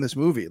job in this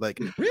movie.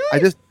 Like,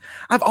 really?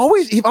 I've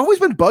always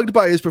been bugged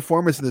by his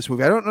performance in this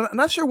movie. I'm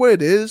not sure what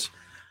it is.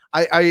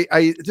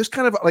 I just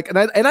kind of like,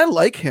 and I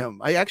like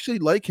him. I actually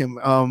like him.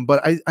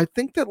 But I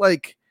think that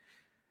like,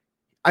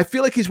 I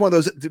feel like he's one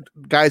of those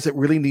guys that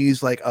really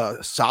needs like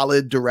a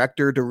solid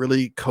director to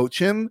really coach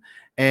him,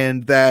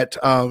 and that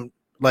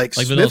like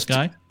Vanilla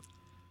Sky.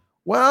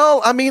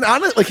 Well, I mean,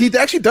 honestly, like he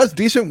actually does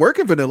decent work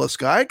in Vanilla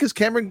Sky, because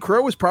Cameron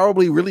Crowe is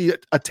probably really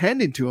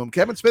attending to him.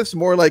 Kevin Smith's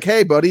more like,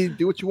 "Hey, buddy,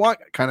 do what you want,"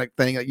 kind of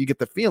thing. Like, you get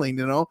the feeling,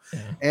 And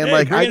hey,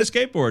 like, bring in a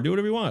skateboard, do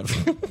whatever you want.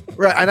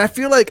 Right, and I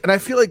feel like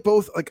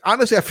both, like,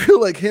 honestly, I feel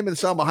like him and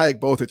Salma Hayek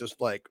both are just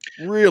like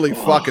really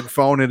fucking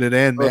phoning it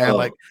in, man.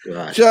 Like,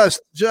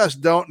 just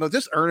don't know,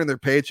 just earning their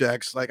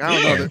paychecks. Like,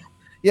 I don't know.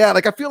 Yeah,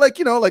 like I feel like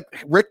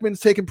like Rickman's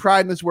taking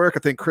pride in his work. I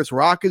think Chris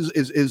Rock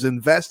is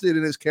invested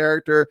in his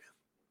character.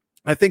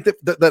 I think that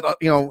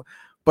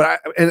but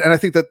I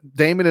think that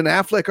Damon and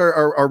Affleck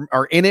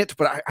are in it.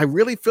 But I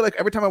really feel like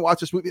every time I watch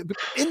this movie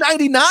in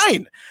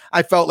 '99,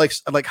 I felt like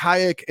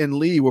Hayek and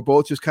Lee were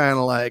both just kind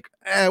of like,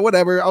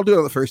 whatever, I'll do it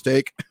on the first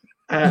take.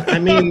 I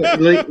mean,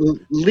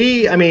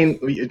 Lee. I mean,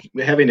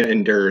 having to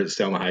endure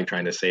Salma Hayek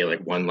trying to say like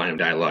one line of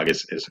dialogue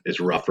is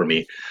rough for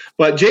me.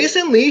 But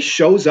Jason Lee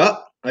shows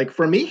up. Like,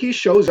 for me, he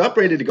shows up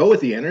ready to go with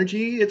the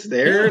energy. It's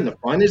there and the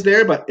fun is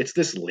there, but it's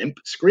this limp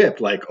script.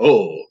 Like,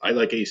 oh, I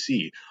like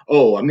AC.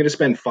 Oh, I'm going to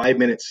spend 5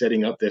 minutes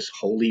setting up this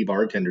holy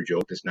bartender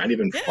joke that's not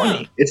even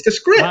funny. It's the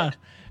script.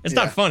 It's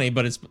not funny,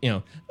 but it's,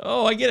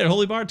 oh, I get it.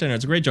 Holy bartender.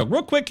 It's a great joke.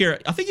 Real quick here.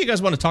 I think you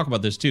guys want to talk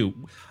about this too.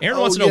 Aaron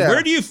wants to know,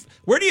 where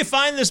do you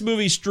find this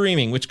movie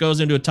streaming, which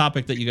goes into a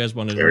topic that you guys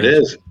wanted to mention.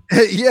 There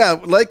it is. Yeah,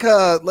 like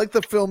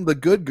the film The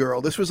Good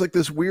Girl. This was like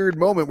this weird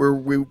moment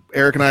where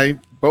Eric and I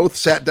both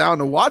sat down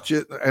to watch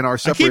it and our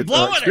separate I keep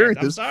blowing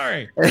experiences. I'm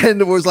sorry. And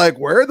it was like,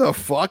 where the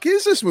fuck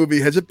is this movie?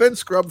 Has it been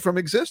scrubbed from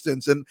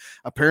existence? And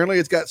apparently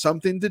it's got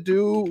something to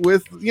do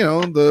with,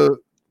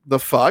 the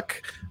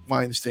fuck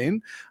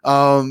Weinstein.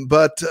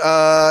 But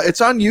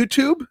it's on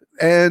YouTube,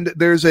 and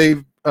there's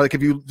if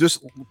you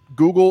just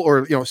Google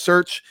or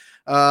search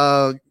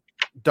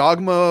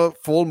Dogma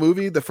full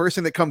movie, the first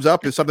thing that comes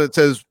up is something that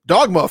says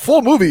Dogma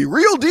full movie,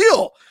 real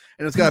deal.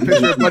 And it's got a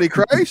picture of Buddy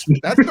Christ.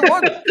 That's the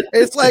one.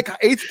 It's like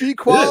HD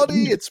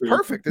quality. It's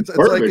perfect. It's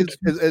like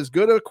as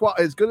good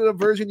a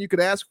version you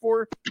could ask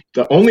for.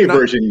 The only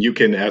version you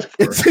can ask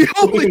for. It's the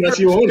only unless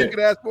version you own you it.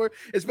 can ask for.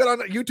 It's been on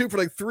YouTube for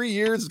like 3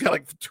 years. It's got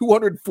like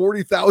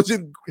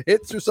 240,000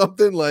 hits or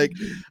something. Like,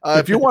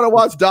 if you want to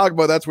watch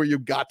Dogma, that's where you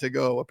got to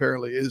go.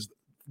 Apparently, is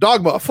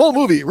Dogma full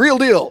movie, real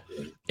deal.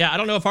 Yeah, I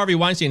don't know if Harvey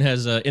Weinstein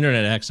has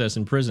internet access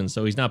in prison,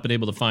 so he's not been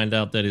able to find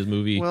out that his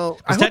movie. Well,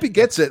 I hope he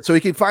gets it so he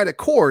can find a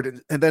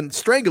cord and then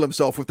strangle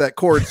himself with that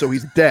cord so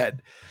he's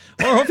dead.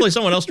 Or hopefully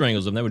someone else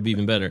strangles him. That would be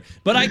even better.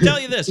 But I tell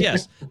you this,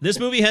 yes, this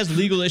movie has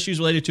legal issues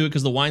related to it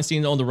because the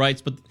Weinstein owned the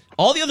rights, but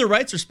all the other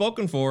rights are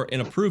spoken for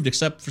and approved,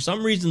 except for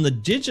some reason the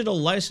digital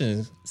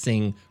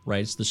licensing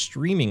rights, the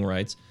streaming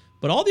rights.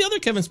 But all the other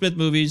Kevin Smith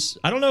movies,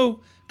 I don't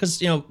know,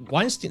 because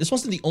Weinstein. This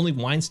wasn't the only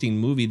Weinstein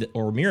movie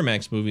or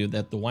Miramax movie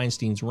that the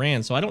Weinsteins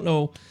ran, so I don't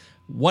know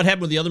what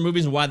happened with the other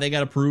movies and why they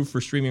got approved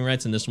for streaming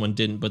rights and this one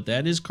didn't. But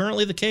that is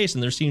currently the case,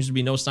 and there seems to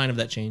be no sign of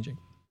that changing.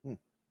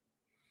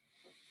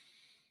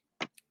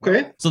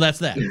 Okay. So that's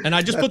that. And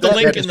I just put the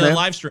link in the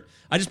live stream.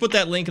 I just put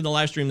that link in the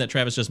live stream that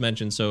Travis just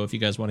mentioned. So if you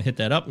guys want to hit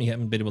that up and you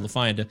haven't been able to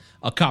find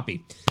a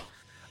copy.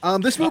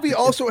 This movie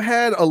also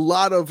had a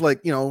lot of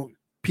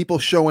people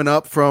showing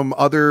up from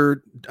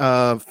other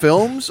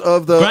films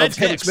of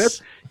Kevin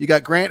Smith. You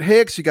got Grant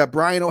Hicks, you got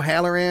Brian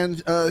O'Halloran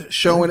you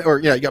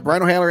got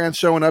Brian O'Halloran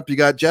showing up, you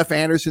got Jeff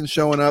Anderson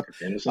showing up.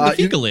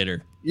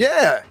 Later.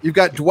 Yeah, you've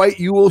got Dwight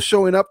Ewell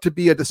showing up to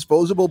be a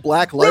disposable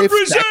black life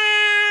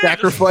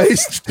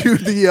sacrificed to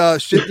the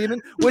shit demon.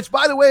 Which,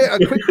 by the way, a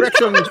quick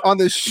correction on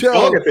this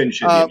show.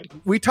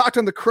 We talked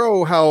on The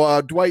Crow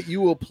how Dwight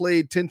Ewell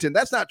played Tintin.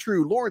 That's not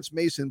true. Lawrence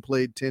Mason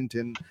played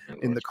Tintin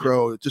in The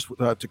Crow, just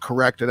to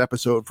correct an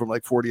episode from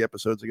like 40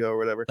 episodes ago or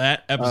whatever.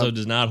 That episode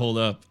does not hold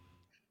up.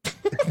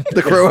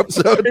 The Crow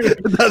episode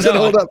doesn't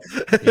hold up.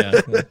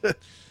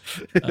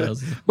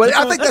 But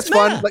I think that's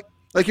fun.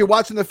 Like you're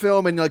watching the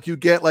film and like you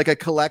get like a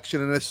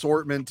collection, an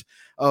assortment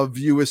of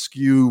View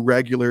Askew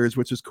regulars,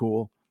 which is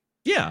cool.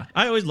 Yeah,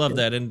 I always love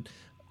that. And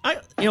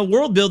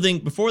world building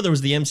before there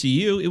was the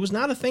MCU, it was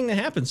not a thing that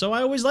happened. So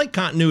I always like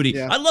continuity.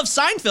 Yeah. I love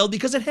Seinfeld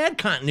because it had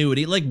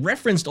continuity, like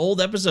referenced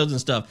old episodes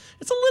and stuff.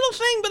 It's a little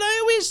thing, but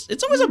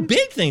it's always a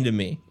big thing to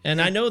me.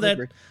 And I know that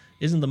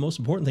isn't the most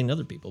important thing to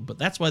other people, but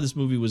that's why this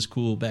movie was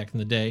cool back in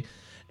the day.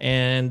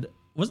 And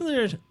wasn't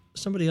there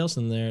somebody else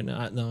in there?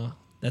 No,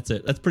 that's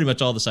it. That's pretty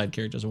much all the side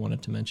characters I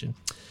wanted to mention.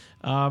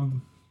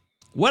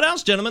 What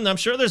else, gentlemen? I'm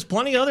sure there's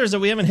plenty of others that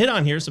we haven't hit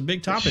on here. Some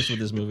big topics with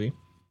this movie.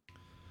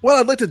 Well,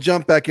 I'd like to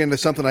jump back into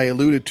something I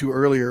alluded to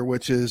earlier,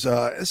 which is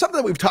something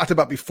that we've talked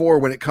about before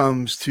when it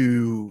comes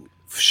to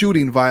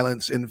shooting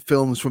violence in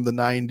films from the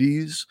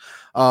 90s.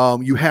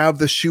 You have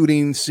the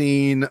shooting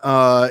scene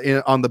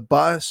on the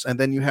bus, and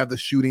then you have the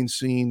shooting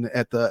scene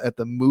at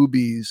the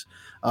movies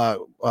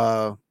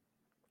boardroom.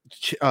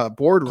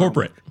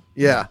 Corporate.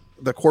 Yeah,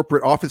 the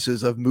corporate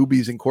offices of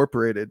Movies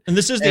Incorporated. And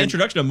this is the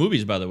introduction of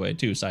movies, by the way,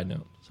 too, side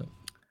note. So.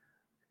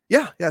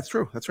 Yeah, that's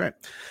true. That's right.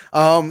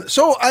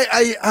 So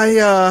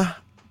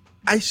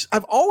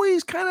I've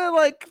always kind of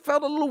like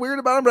felt a little weird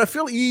about him, but I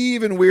feel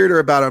even weirder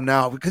about him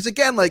now because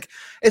again, like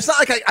it's not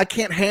like I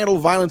can't handle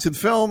violence in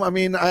film. I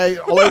mean,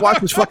 all I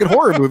watch is fucking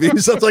horror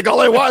movies. That's like all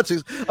I watch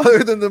is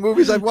other than the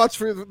movies I've watched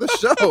for the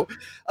show.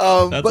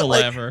 That's a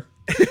laugher.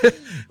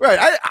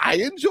 Right. I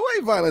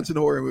enjoy violence in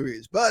horror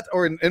movies,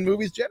 or in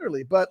movies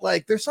generally, but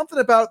like there's something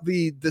about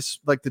the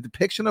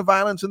depiction of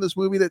violence in this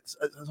movie that's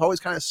always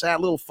kind of sad,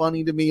 a little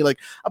funny to me. Like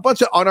a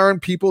bunch of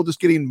unarmed people just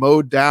getting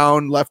mowed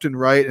down left and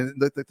right, and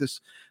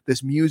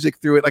this music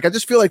through it. Like I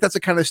just feel like that's the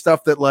kind of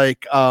stuff that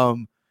like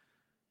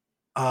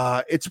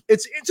it's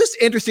just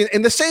interesting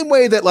in the same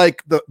way that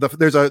like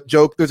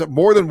there's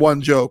more than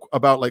one joke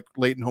about like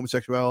latent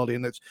homosexuality,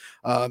 and there's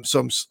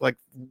some like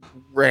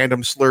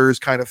random slurs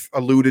kind of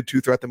alluded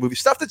to throughout the movie,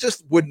 stuff that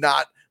just would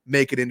not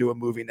make it into a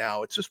movie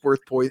now. It's just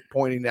worth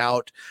pointing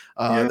out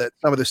that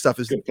some of this stuff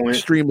is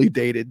extremely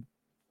dated.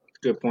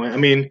 Good point. I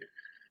mean,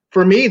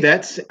 for me,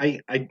 that's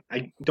I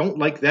don't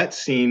like that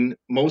scene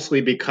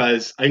mostly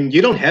because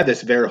you don't have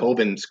this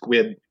Verhoeven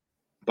squib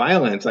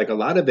violence. Like a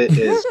lot of it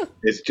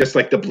is just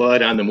like the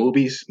blood on the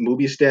movie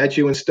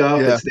statue and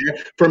stuff. Yeah. It's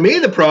there. For me,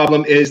 the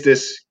problem is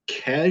this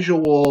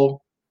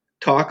casual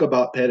talk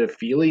about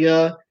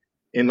pedophilia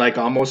in like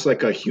almost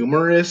like a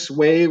humorous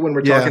way when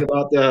we're talking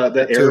about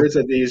the errors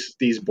of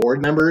these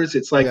board members.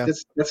 It's like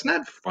that's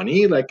not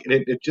funny. Like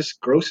it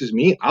just grosses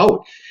me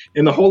out.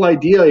 And the whole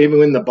idea,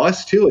 even in the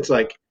bus too, it's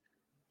like,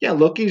 yeah,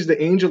 Loki's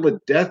the angel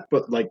of death,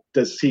 but like,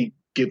 does he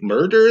give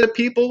murder to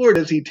people or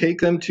does he take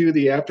them to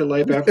the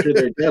afterlife after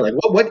they're dead? Like,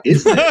 what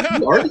is this?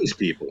 Who are these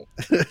people?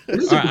 Who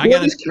are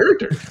these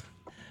characters?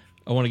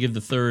 I want to give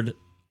the third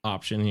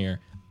option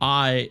here.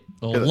 I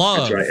love.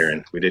 That's right,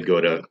 Aaron. We did go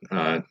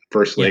to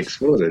First Lakes.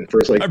 Yes. What was it?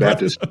 First Lake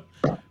Baptist.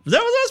 Was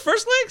that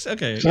First Lakes?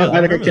 Okay.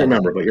 I can't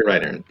remember, but you're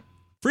right, Aaron.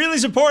 Freely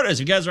support us.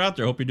 You guys are out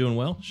there. Hope you're doing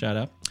well. Shout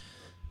out.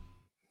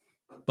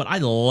 But I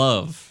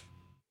love,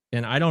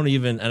 and I don't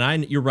even,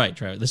 you're right,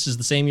 Travis. This is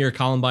the same year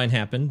Columbine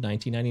happened,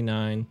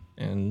 1999,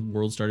 and the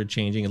world started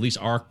changing. At least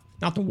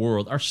not the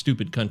world, our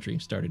stupid country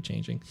started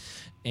changing.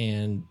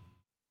 And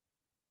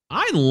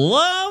I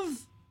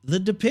love the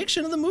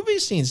depiction of the movie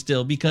scene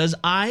still, because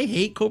I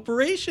hate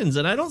corporations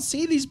and I don't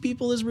see these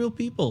people as real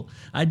people.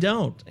 I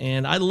don't.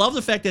 And I love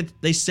the fact that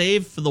they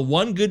save for the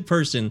one good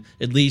person,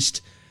 at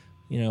least,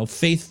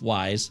 faith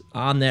wise,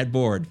 on that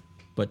board.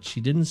 But she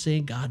didn't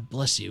say, God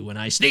bless you, when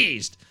I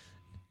sneezed.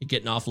 You're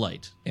getting off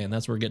light. And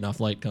that's where getting off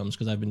light comes,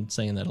 because I've been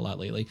saying that a lot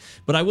lately.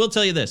 But I will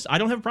tell you this. I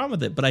don't have a problem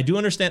with it, but I do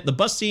understand the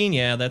bus scene.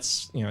 Yeah,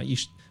 that's,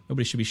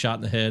 nobody should be shot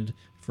in the head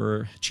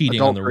for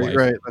cheating on their wife.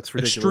 Right, that's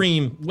ridiculous.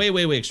 Extreme,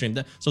 way extreme.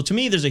 So to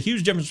me, there's a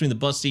huge difference between the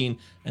bus scene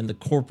and the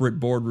corporate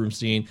boardroom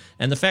scene.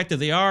 And the fact that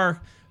they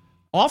are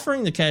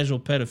offering the casual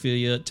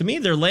pedophilia, to me,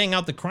 they're laying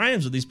out the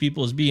crimes of these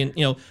people as being,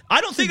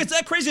 I don't think it's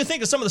that crazy to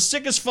think that some of the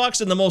sickest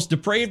fucks and the most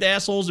depraved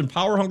assholes and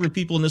power-hungry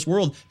people in this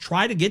world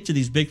try to get to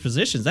these big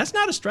positions. That's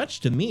not a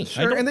stretch to me.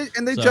 Sure, and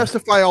they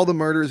justify all the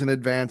murders in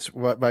advance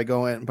by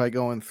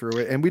going through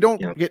it, and we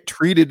don't get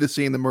treated to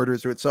seeing the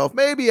murders through itself.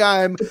 Maybe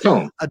I'm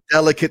a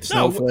delicate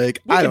snowflake.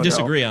 I don't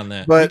disagree on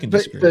that. But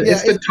it's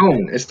the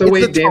tone. It's the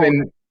way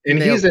Damon,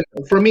 and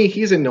for me,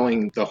 he's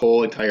annoying the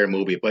whole entire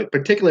movie, but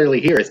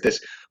particularly here, it's this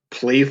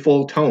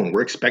playful tone.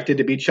 We're expected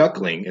to be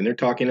chuckling, and they're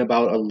talking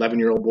about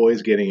 11-year-old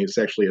boys getting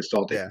sexually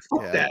assaulted.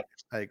 Fuck that.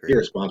 I agree.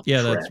 Irresponsible.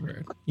 Yeah, that's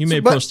weird. You may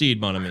proceed,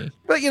 mon ami.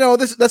 But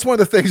that's one of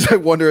the things I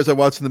wonder as I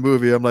watch the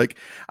movie. I'm like,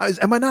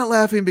 am I not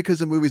laughing because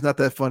the movie's not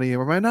that funny,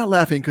 or am I not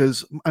laughing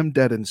because I'm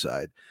dead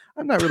inside?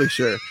 I'm not really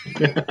sure.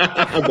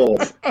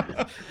 Both.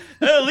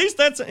 At least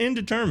that's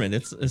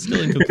indeterminate. It's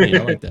still incomplete.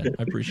 I like that.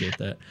 I appreciate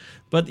that.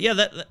 But yeah,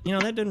 that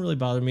didn't really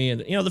bother me.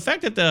 And the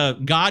fact that the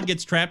God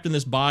gets trapped in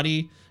this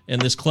body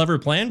and this clever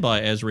plan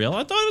by Azrael,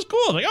 I thought it was cool.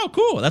 I was like, oh,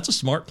 cool. That's a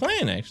smart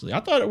plan, actually. I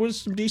thought it was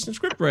some decent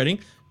script writing,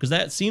 because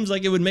that seems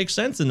like it would make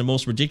sense in the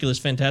most ridiculous,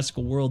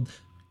 fantastical world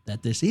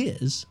that this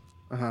is.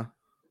 Uh-huh.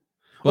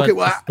 But, okay,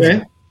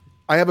 well,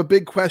 I have a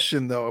big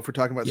question, though, if we're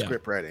talking about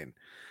script writing.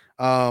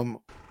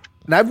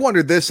 And I've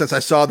wondered this since I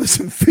saw this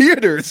in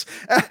theaters.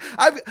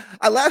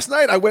 Last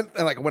night I went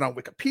on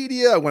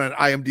Wikipedia, I went on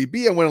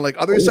IMDb, I went on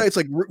other sites,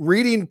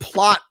 reading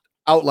plot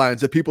outlines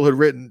that people had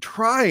written,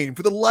 trying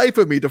for the life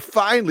of me to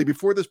finally,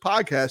 before this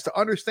podcast, to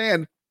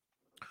understand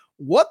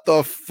what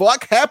the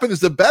fuck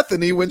happens to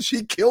Bethany when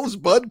she kills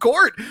Bud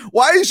Cort.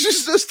 Why does she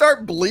just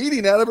start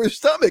bleeding out of her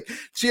stomach?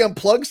 She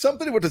unplugs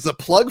something? What, does the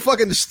plug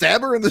fucking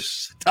stab her in the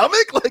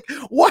stomach? Like,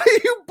 why are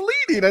you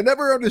bleeding? I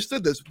never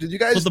understood this. Did you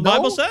guys know? What the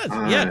Bible says.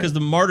 Yeah, because the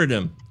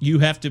martyrdom, you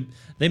have to,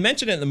 they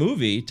mention it in the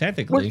movie,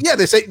 technically. Well, yeah,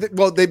 they say,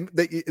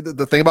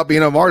 the thing about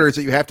being a martyr is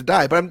that you have to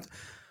die, but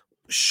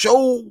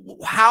show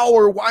how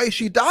or why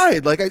she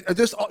died.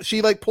 She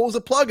pulls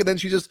the plug and then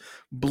she's just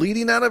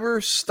bleeding out of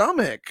her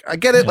stomach. I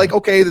get it. Yeah.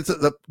 Okay, it's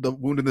the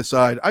wound in the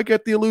side. I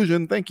get the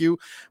illusion. Thank you.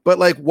 But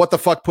what the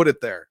fuck put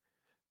it there?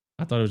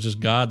 I thought it was just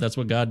God. That's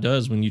what God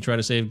does when you try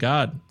to save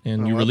God,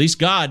 and you release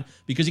God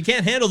because you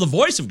can't handle the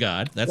voice of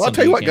God. I'll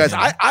tell you what, guys.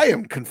 I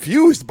am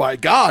confused by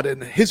God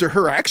and his or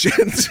her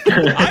actions.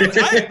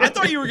 I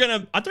thought you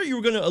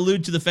were gonna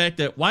allude to the fact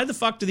that why the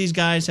fuck do these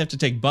guys have to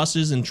take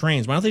buses and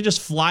trains? Why don't they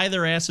just fly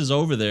their asses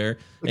over there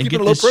and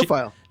get a low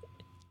profile?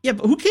 Yeah,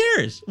 but who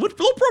cares? What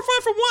low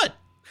profile from what?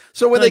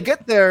 So when they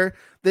get there,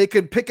 they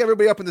can pick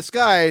everybody up in the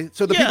sky,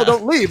 so the people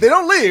don't leave. They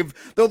don't leave.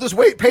 They'll just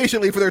wait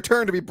patiently for their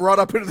turn to be brought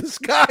up into the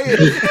sky and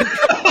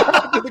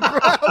drop to the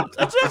ground.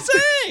 That's what I'm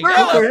saying.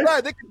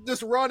 Right. They can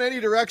just run any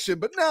direction,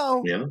 but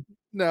no. Yeah.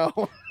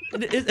 No.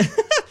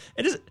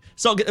 It is.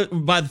 So,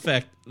 by the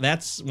fact,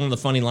 that's one of the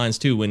funny lines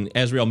too. When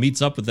Azrael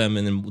meets up with them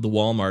in the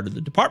Walmart or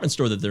the department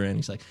store that they're in,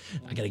 he's like,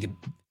 "I gotta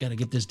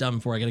get this done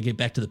before I gotta get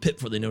back to the pit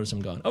before they notice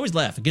I'm gone." I always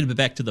laugh. Get it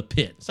back to the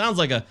pit. Sounds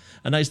like a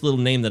nice little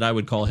name that I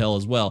would call hell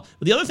as well.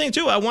 But the other thing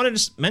too, I wanted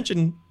to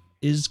mention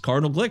is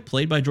Cardinal Glick,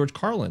 played by George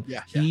Carlin.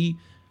 Yeah.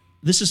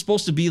 This is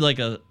supposed to be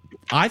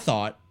I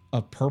thought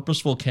a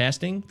purposeful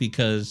casting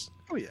because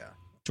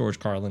George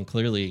Carlin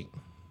clearly.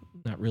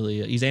 Not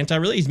really. He's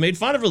anti-religion. He's made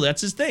fun of religion.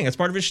 That's his thing. That's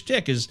part of his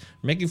shtick, is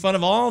making fun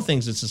of all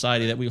things in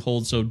society that we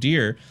hold so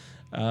dear.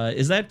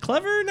 Is that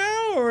clever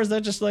now, or is that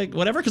just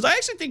whatever? Because I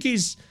actually think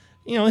he's,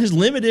 his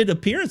limited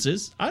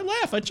appearances. I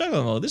laugh. I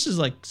chuckle. Oh, this is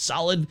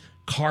solid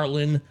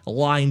Carlin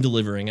line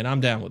delivering, and I'm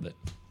down with it.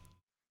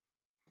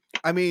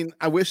 I mean,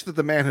 I wish that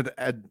the man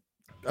had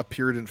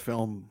appeared in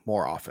film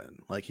more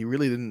often. Like he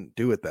really didn't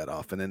do it that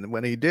often, and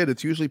when he did,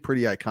 it's usually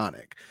pretty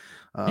iconic.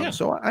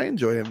 So I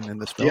enjoy him in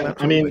this film. Yeah,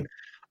 absolutely. I mean,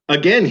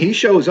 again, he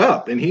shows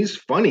up and he's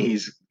funny.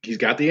 He's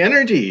got the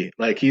energy,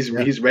 like he's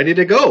ready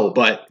to go.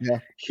 But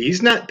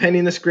he's not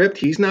penning the script.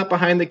 He's not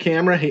behind the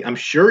camera. I'm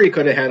sure he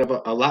could have had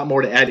a lot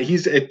more to add.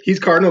 He's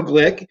Cardinal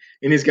Glick,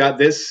 and he's got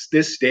this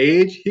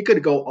stage. He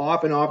could go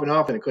off and off and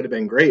off, and it could have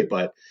been great.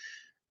 But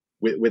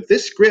with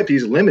this script,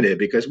 he's limited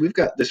because we've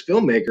got this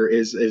filmmaker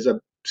is a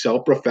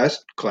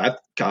self-professed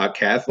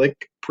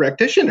Catholic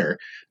practitioner.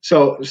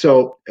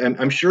 So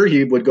I'm sure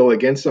he would go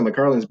against some of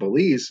Carlin's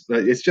beliefs,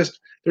 but it's just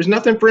there's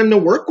nothing for him to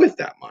work with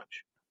that much.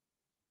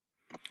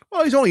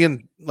 Well, he's only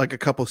in like a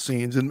couple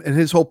scenes, and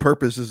his whole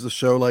purpose is to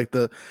show like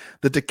the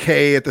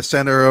decay at the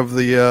center of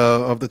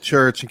the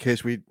church, in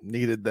case we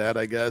needed that,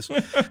 I guess.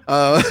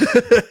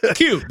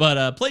 Cute,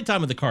 but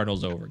playtime with the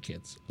Cardinals over,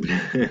 kids.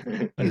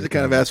 He's the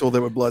kind of asshole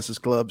that would bless his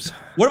clubs.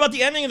 What about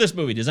the ending of this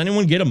movie? Does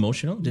anyone get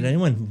emotional? Did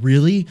anyone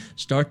really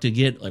start to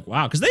get like,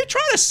 wow? Because they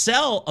try to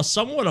sell a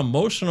somewhat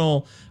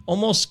emotional,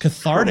 almost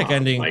cathartic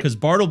ending. Because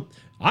Bartle,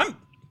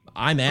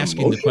 I'm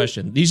asking the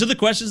question. These are the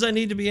questions that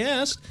need to be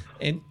asked.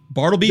 And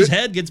Bartleby's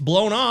head gets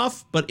blown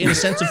off, but in a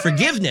sense of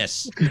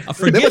forgiveness, a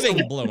forgiving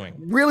blowing.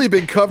 Really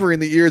been covering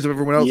the ears of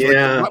everyone else.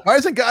 Yeah. Like, why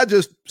doesn't God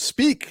just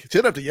speak?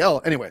 Shouldn't have to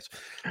yell. Anyways,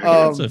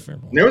 there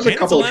was a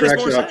couple of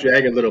tracks off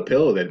Jagged Little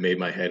Pill that made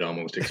my head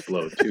almost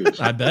explode too.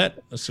 So. I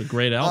bet that's a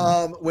great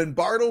album. When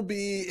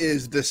Bartleby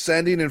is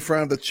descending in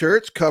front of the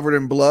church, covered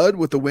in blood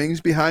with the wings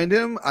behind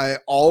him, I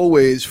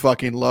always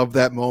fucking love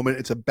that moment.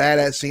 It's a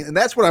badass scene, and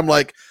that's what I'm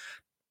like.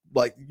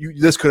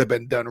 This could have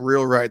been done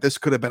real right. This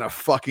could have been a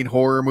fucking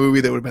horror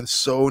movie that would have been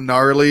so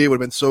gnarly. It would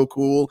have been so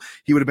cool.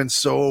 He would have been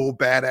so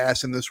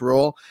badass in this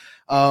role.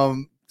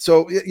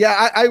 So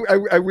yeah,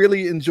 I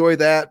really enjoy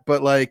that.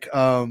 But like,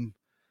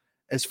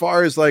 as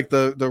far as like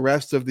the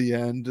rest of the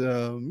end,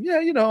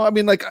 I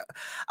mean, like,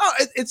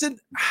 it's an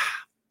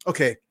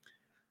okay.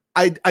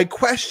 I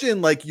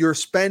question, like, you're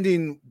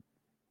spending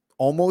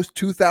almost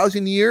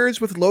 2,000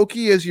 years with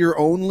Loki as your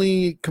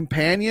only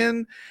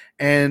companion,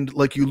 and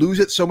like you lose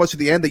it so much at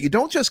the end that you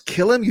don't just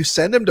kill him, you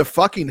send him to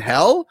fucking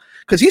hell,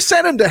 because he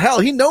sent him to hell.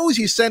 He knows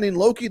he's sending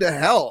Loki to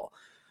hell.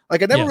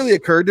 Like, it never really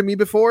occurred to me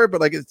before,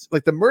 but like, it's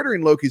like the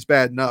murdering Loki's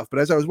bad enough. But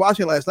as I was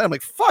watching it last night, I'm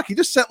like, fuck, he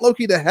just sent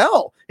Loki to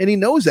hell, and he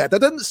knows that.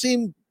 That doesn't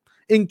seem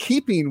in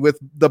keeping with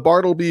the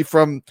Bartleby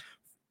from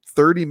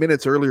 30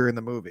 minutes earlier in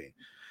the movie.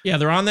 Yeah,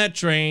 they're on that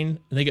train,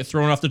 and they get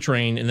thrown off the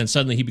train, and then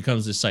suddenly he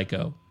becomes this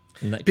psycho.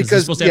 Because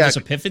he's supposed to have this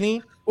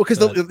epiphany. Well,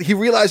 because he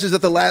realizes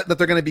that that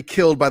they're going to be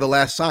killed by the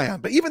last Scion.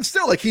 But even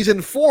still, like, he's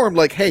informed,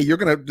 like, hey, you're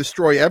going to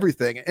destroy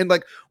everything. And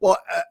like, well,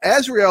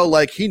 Azrael,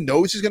 like, he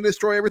knows he's going to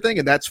destroy everything,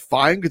 and that's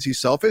fine because he's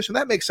selfish, and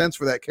that makes sense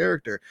for that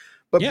character.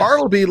 But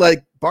Bartleby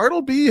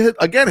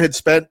had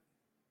spent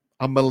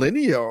a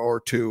millennia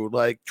or two,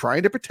 like,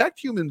 trying to protect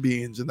human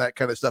beings and that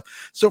kind of stuff.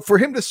 So for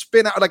him to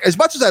spin out, like, as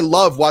much as I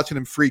love watching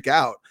him freak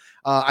out,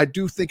 I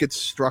do think it's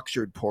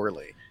structured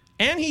poorly.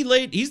 And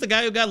he's the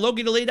guy who got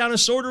Loki to lay down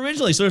his sword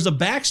originally. So there's a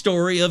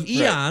backstory of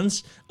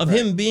eons of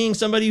him being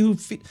somebody who,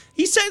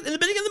 he said in the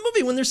beginning of the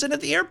movie when they're sitting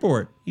at the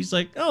airport, he's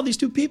like, oh, these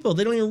two people,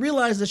 they don't even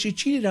realize that she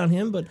cheated on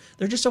him, but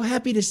they're just so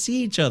happy to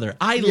see each other.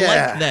 I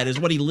like that, is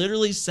what he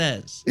literally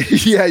says.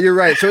 Yeah, you're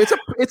right. So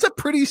it's a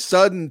pretty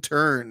sudden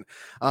turn.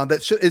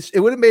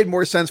 It would have made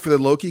more sense for the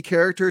Loki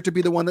character to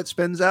be the one that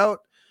spins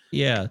out.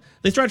 Yeah.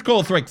 They tried to throw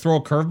a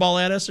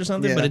curveball at us or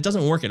something, but it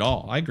doesn't work at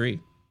all. I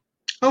agree.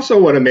 Also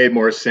would have made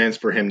more sense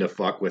for him to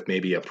fuck with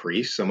maybe a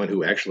priest, someone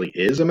who actually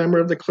is a member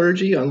of the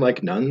clergy,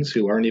 unlike nuns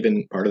who aren't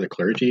even part of the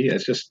clergy.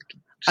 It's just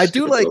I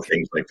do like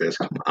things like this.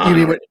 Come on.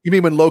 You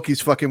mean when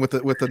Loki's fucking with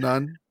the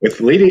nun?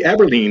 With Lady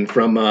Aberline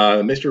from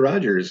Mr.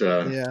 Rogers.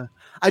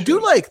 I do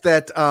like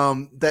that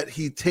that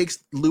he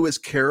takes Lewis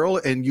Carroll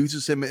and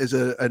uses him as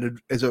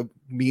a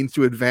means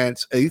to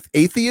advance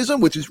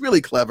atheism, which is really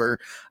clever.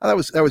 That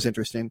was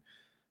interesting.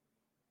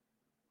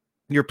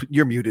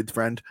 You're muted,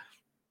 friend.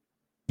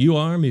 You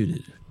are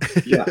muted.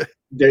 Yeah,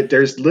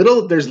 there's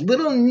little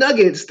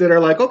nuggets that are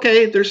like,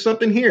 okay, there's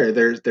something here.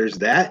 There's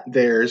that.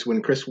 There's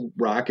when Chris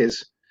Rock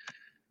is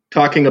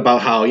talking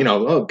about how,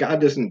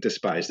 God doesn't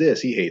despise this.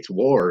 He hates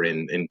war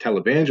and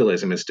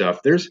televangelism and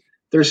stuff. There's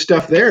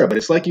stuff there, but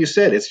it's like you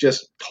said, it's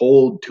just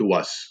told to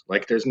us.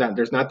 Like there's not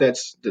that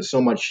so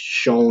much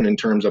shown in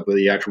terms of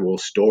the actual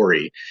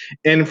story.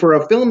 And for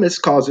a film that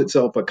calls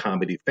itself a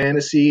comedy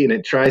fantasy, and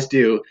it tries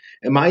to,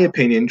 in my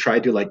opinion, try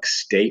to like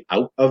stay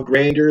out of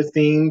grander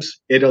themes,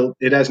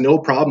 it has no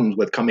problems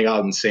with coming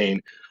out and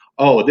saying,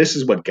 oh, this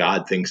is what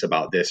God thinks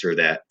about this or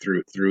that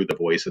through the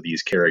voice of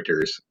these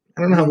characters.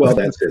 I don't know how well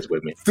that sits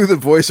with me. Through the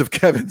voice of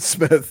Kevin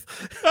Smith.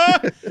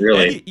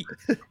 Really?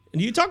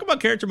 And you talk about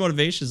character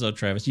motivations, though,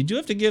 Travis. You do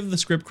have to give the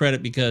script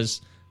credit,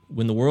 because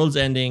when the world's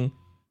ending,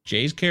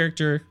 Jay's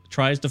character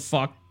tries to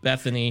fuck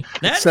Bethany.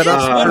 That is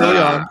early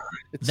on.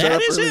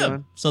 That is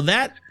him. So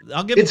that,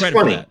 I'll give him credit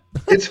for that.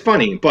 It's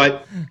funny,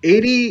 but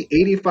 80,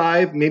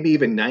 85, maybe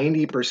even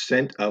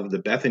 90% of the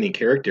Bethany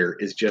character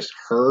is just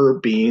her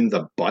being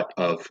the butt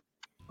of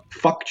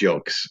fuck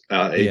jokes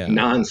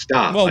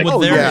nonstop. Well,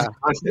 like,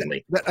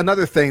 constantly.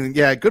 Another thing,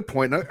 good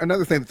point.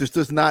 Another thing that just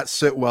does not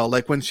sit well.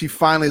 Like when she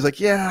finally is like,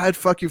 "Yeah, I'd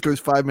fuck you if there was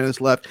 5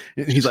 minutes left,"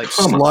 and he's like,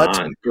 Come "Slut,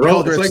 on,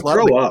 grow, it's like,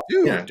 grow up,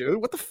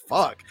 dude, what the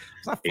fuck?"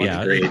 It's not funny.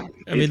 Yeah, great.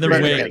 I mean, they're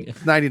way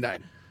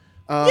 99.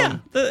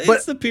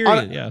 It's the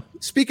period.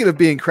 Speaking of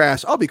being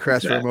crass, I'll be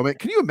crass for a moment.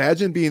 Can you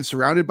imagine being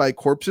surrounded by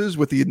corpses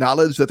with the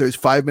knowledge that there's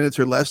 5 minutes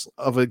or less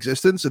of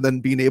existence, and then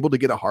being able to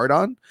get a hard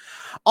on?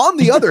 On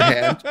the other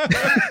hand,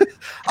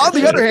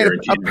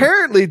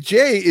 apparently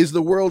Jay is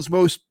the world's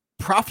most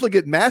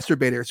profligate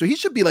masturbator, so he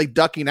should be like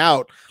ducking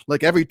out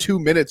like every 2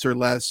 minutes or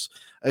less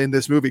in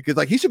this movie, because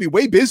like he should be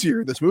way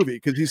busier in this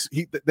movie, because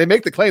they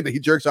make the claim that he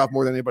jerks off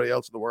more than anybody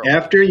else in the world.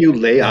 After you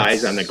lay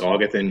eyes on the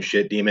Golgothan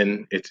shit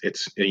demon,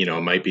 it's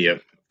it might be a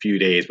few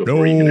days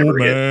before you can ever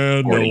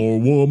get horny. No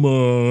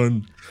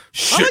woman.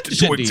 Shit, like the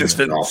shit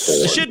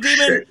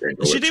demon.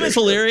 The shit demon's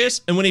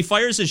hilarious, and when he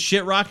fires his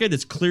shit rocket,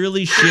 it's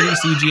clearly shitty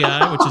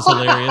CGI, which is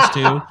hilarious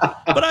too.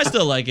 But I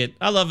still like it.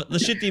 I love it. The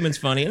shit demon's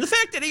funny, and the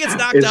fact that he gets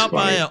knocked out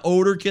by an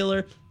odor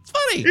killer, it's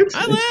funny.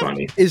 I laugh.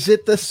 Funny. Is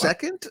it the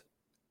second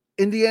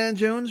Indiana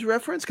Jones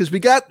reference? Because we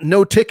got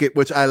No Ticket,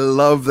 which I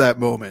love that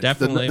moment.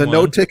 Definitely the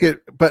No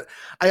Ticket, but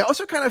I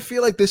also kind of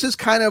feel like this is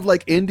kind of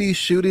like Indy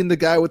shooting the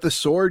guy with the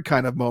sword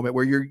kind of moment,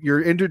 where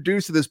you're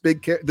introduced to this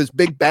big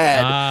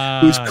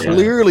bad who's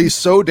clearly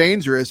so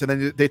dangerous, and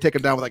then they take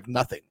him down with like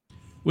nothing.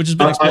 Which has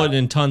been exploited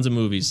in tons of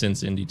movies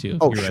since Indy 2.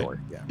 Oh, You're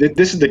sure. Right. Yeah.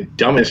 This is the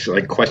dumbest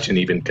question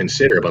to even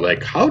consider, but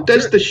like, how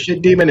does the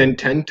shit demon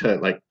intend to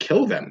like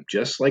kill them?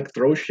 Just like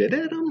throw shit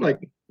at them? Like,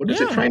 what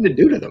is it trying to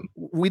do to them?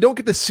 We don't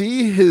get to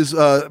see his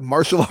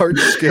martial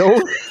arts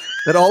skill.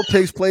 That all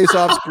takes place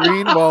off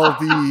screen while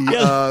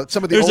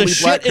some of the there's only a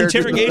black shit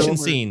interrogation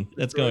scene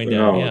that's going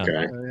down.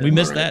 Okay. We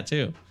missed that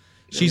too.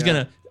 She's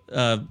gonna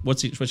what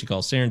she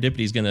calls Serendipity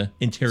is gonna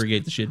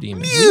interrogate the shit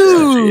demon.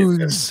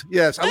 Muse.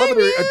 Yes, I love when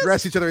they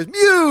address each other as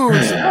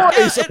Muse,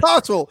 Maurice,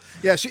 Apostle.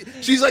 Yeah,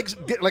 she's like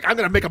I'm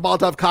gonna make a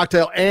Molotov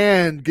cocktail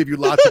and give you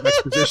lots of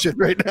exposition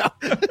right now.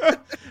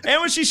 And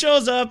when she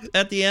shows up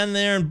at the end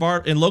there,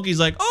 and Loki's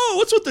like, "Oh,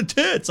 what's with the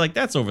tits?" Like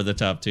that's over the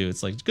top too.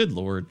 It's like, good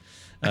lord.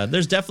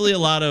 There's definitely a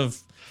lot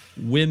of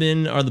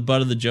women are the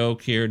butt of the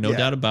joke here, no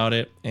doubt about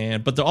it.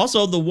 But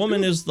also the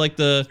woman is like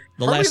the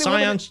last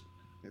scion.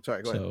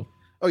 Sorry, go ahead. So,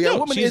 Oh yeah,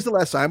 woman is the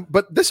last time,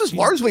 but this is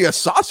largely a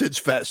sausage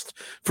fest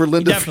for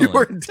Linda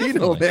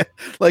Fiorentino, man.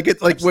 Like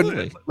it's like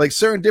when like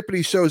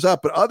Serendipity shows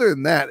up, but other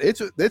than that,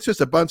 it's just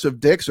a bunch of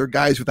dicks or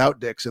guys without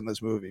dicks in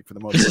this movie for the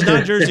most part. This is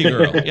not Jersey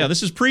Girl. Yeah,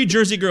 this is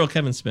pre-Jersey Girl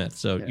Kevin Smith.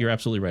 So you're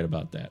absolutely right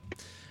about that.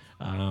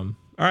 All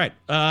right.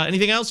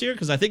 Anything else here?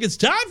 Because I think it's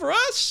time for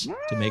us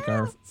to make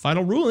our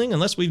final ruling,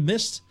 unless we've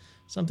missed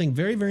something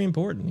very, very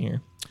important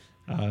here.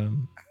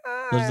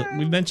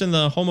 We've mentioned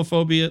the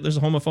homophobia. There's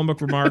a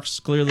homophobic remarks,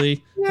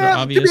 clearly. Yeah,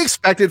 obvious. To be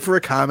expected for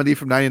a comedy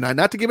from 99.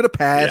 Not to give it a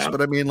pass,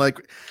 but I mean, like,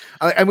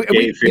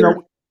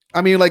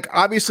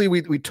 obviously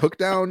we took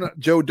down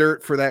Joe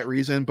Dirt for that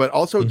reason, but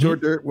also Joe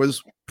Dirt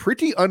was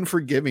pretty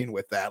unforgiving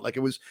with that. Like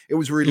it was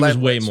relentless. It was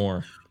way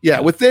more.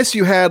 Yeah, with this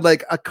you had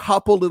like a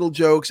couple little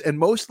jokes, and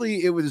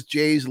mostly it was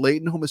Jay's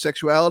latent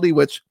homosexuality,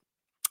 which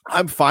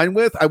I'm fine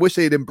with. I wish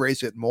they'd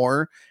embrace it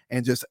more,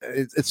 and just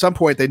at some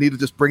point they need to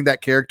just bring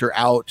that character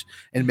out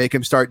and make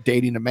him start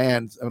dating a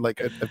man. Like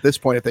at this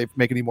point, if they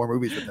make any more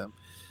movies with him,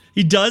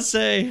 he does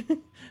say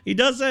when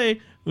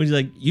he's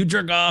like, "You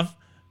jerk off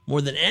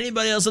more than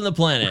anybody else on the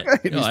planet."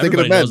 Right,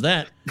 everybody knows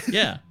that.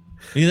 Yeah,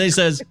 and then he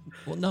says,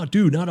 "Well, no,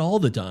 dude, not all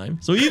the time."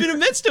 So he even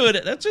admits to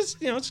it. That's just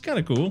it's kind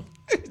of cool.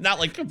 Not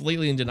like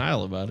completely in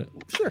denial about it.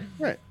 Sure,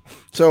 right.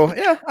 So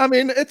yeah, I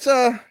mean it's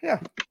all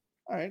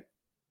right.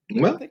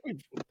 Well, I think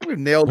we've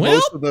nailed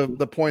most of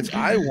the points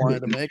I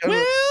wanted to make.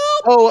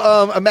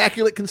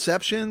 Immaculate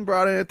Conception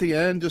brought in at the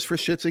end just for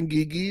shits and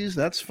giggies.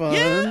 That's fun.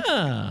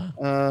 Yeah.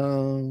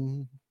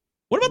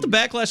 What about the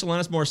backlash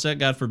Alanis Morissette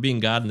got for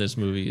being God in this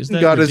movie? Is that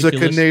God ridiculous?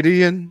 is a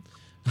Canadian.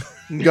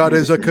 God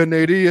is a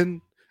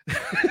Canadian.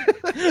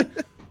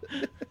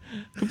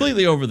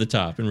 Completely over the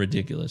top and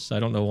ridiculous. I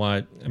don't know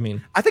why. I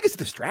mean, I think it's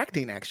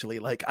distracting actually.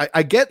 Like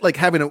I get like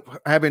having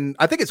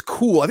I think it's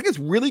cool. I think it's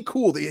really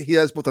cool that he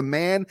has both a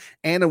man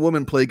and a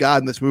woman play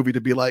God in this movie,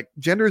 to be like,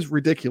 gender is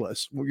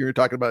ridiculous when you're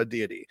talking about a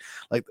deity.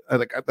 Like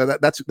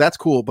that's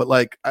cool, but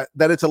like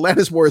that it's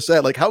Alanis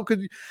Morissette. Like how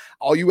could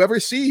all you ever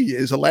see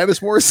is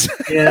Alanis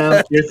Morissette?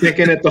 Yeah, you're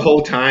thinking it the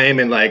whole time,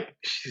 and like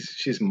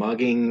she's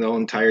mugging the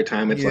entire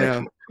time. It's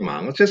like, come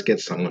on, let's just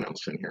get someone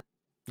else in here.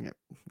 Yeah.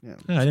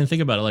 I didn't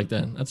think about it like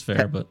that. That's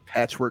fair, but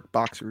patchwork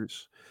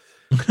boxers.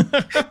 Lord.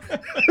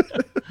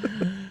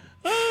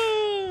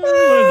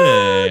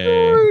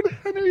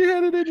 I knew you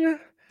had it in you.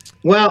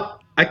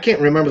 Well, I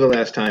can't remember the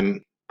last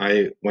time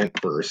I went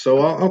first, so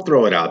I'll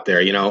throw it out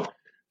there. Does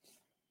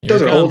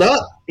it hold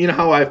up? You know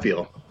how I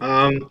feel.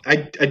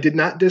 I did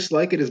not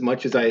dislike it as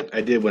much as I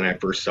did when I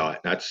first saw it.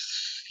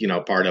 That's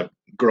part of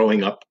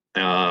growing up.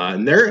 And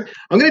I'm going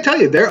to tell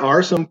you, there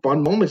are some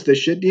fun moments. The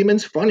shit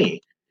demon's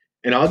funny,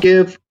 and I'll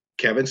give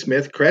Kevin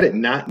Smith credit.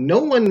 No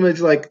one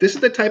was like, this is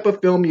the type of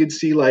film you'd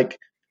see like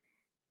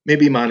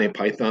maybe Monty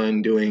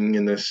Python doing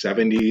in the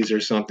 70s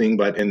or something,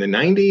 but in the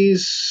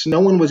 90s, no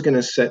one was going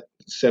to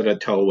set a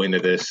toe into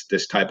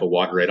this type of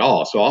water at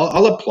all. So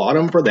I'll applaud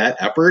them for that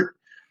effort.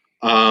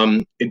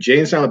 And Jay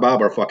and Silent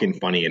Bob are fucking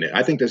funny in it.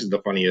 I think this is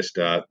the funniest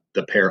the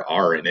pair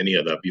are in any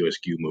of the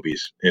USQ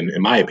movies, in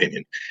my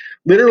opinion.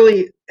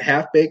 Literally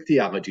half-baked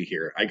theology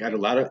here. I got a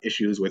lot of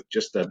issues with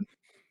just the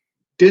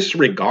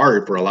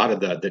disregard for a lot of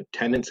the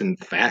tenets and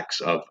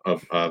facts of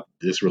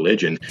this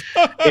religion.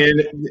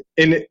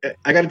 and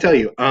I got to tell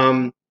you,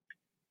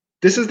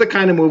 this is the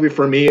kind of movie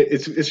for me.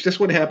 It's just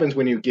what happens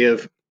when you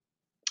give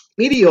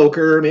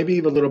mediocre, maybe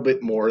even a little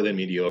bit more than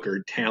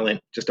mediocre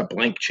talent just a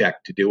blank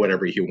check to do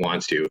whatever he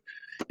wants to.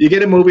 You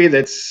get a movie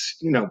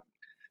that's,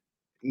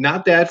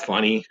 not that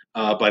funny,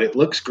 but it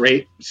looks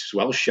great. It's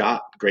well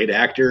shot, great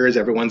actors,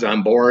 everyone's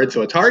on board.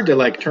 So it's hard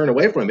to turn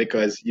away from it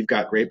because you've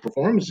got great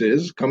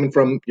performances coming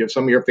from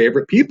some of your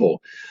favorite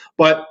people.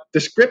 But the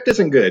script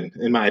isn't good,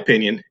 in my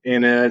opinion,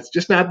 and it's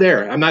just not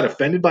there. I'm not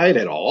offended by it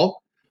at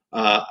all.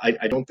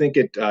 I don't think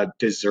it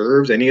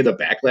deserves any of the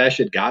backlash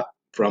it got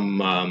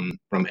from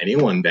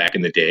anyone back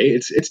in the day.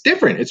 It's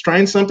different. It's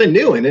trying something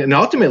new, and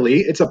ultimately,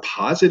 it's a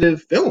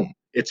positive film.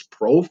 It's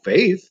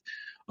pro-faith.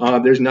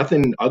 There's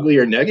nothing ugly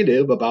or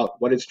negative about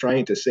what it's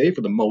trying to say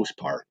for the most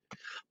part,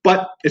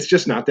 but it's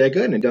just not that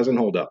good, and it doesn't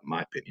hold up, in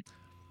my opinion.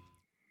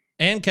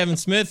 And Kevin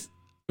Smith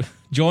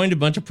joined a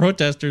bunch of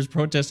protesters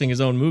protesting his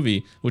own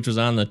movie, which was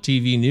on the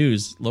TV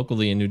news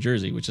locally in New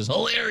Jersey, which is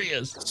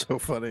hilarious. So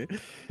funny.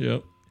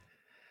 Yep.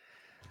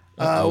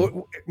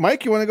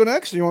 Mike, you want to go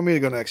next, or you want me to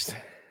go next?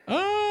 I'll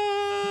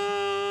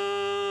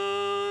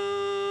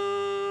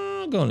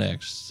go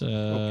next.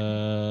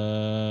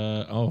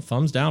 Oh,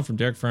 thumbs down from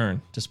Derek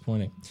Fern.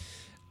 Disappointing.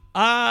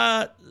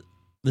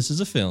 This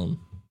is a film,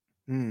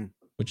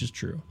 which is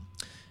true.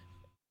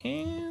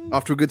 And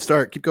off to a good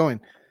start. Keep going.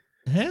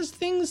 Has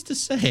things to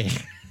say.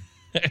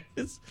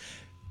 It's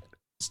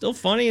still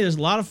funny. There's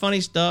a lot of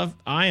funny stuff.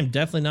 I am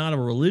definitely not a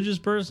religious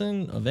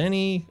person of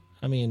any.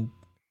 I mean,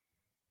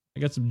 I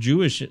got some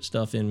Jewish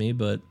stuff in me,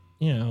 but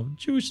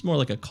Jewish is more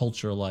like a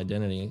cultural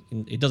identity.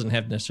 It doesn't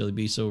have to necessarily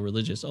be so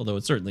religious, although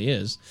it certainly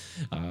is.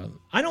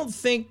 I don't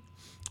think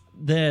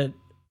that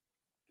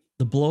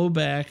the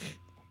blowback,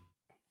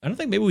 I don't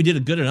think maybe we did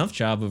a good enough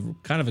job of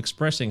kind of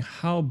expressing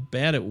how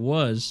bad it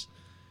was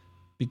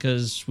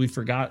because we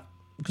forgot,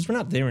 because we're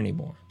not there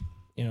anymore.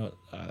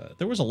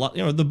 There was a lot,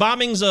 the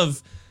bombings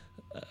of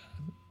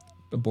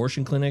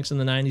abortion clinics in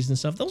the 90s and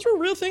stuff, those were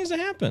real things that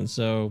happened.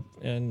 So,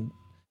 and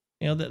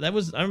that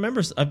was, I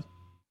remember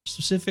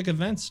specific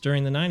events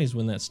during the 90s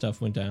when that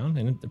stuff went down,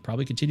 and it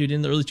probably continued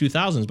in the early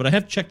 2000s, but I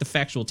have to check the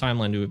factual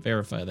timeline to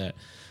verify that.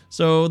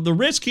 So the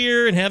risk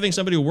here in having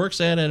somebody who works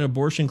at an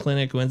abortion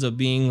clinic who ends up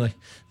being like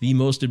the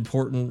most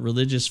important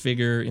religious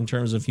figure in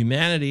terms of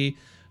humanity,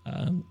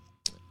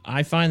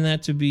 I find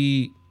that to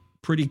be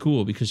pretty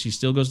cool because she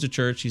still goes to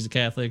church. She's a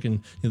Catholic,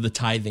 and the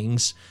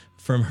tithings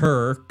from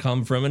her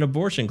come from an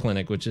abortion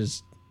clinic,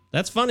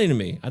 that's funny to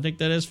me. I think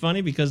that is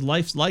funny because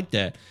life's like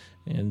that.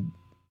 And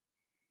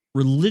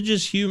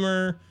religious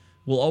humor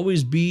will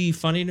always be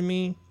funny to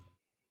me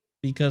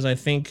because I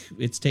think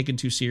it's taken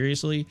too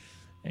seriously.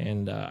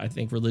 And I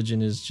think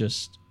religion is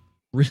just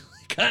really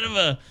kind of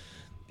a,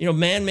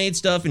 man-made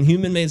stuff and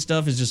human-made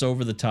stuff is just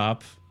over the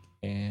top.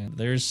 And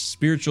there's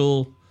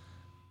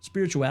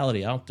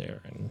spirituality out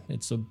there, and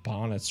it's a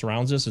bond that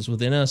surrounds us. It's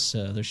within us.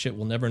 There's shit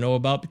we'll never know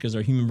about because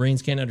our human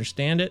brains can't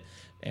understand it.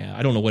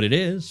 I don't know what it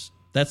is.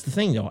 That's the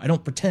thing, though. I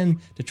don't pretend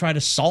to try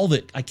to solve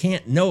it. I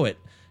can't know it.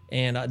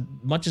 And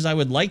much as I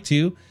would like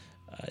to,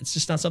 it's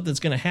just not something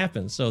that's going to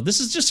happen. So this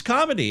is just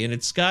comedy, and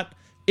it's got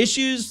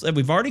issues that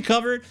we've already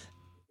covered.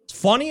 It's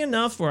funny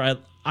enough where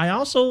I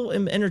also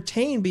am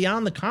entertained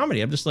beyond the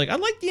comedy. I'm just like, I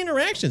like the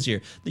interactions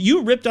here.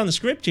 You ripped on the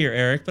script here,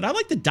 Eric, but I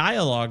like the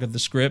dialogue of the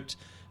script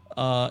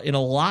in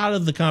a lot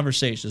of the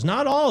conversations.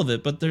 Not all of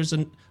it, but there's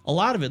a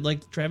lot of it.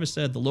 Like Travis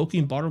said, the Loki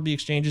and Bartleby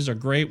exchanges are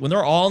great when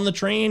they're all on the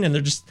train and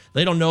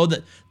they don't know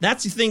that.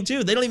 That's the thing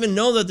too. They don't even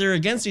know that they're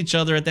against each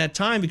other at that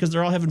time because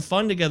they're all having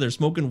fun together,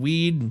 smoking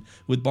weed and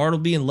with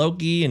Bartleby and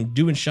Loki and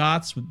doing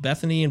shots with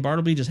Bethany and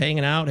Bartleby, just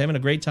hanging out, having a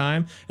great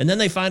time. And then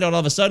they find out all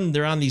of a sudden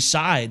they're on these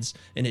sides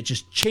and it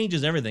just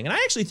changes everything. And I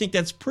actually think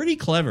that's pretty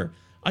clever.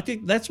 I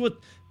think that's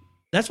what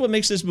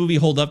makes this movie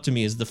hold up to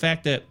me, is the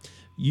fact that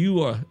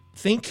you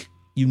think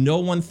you know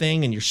one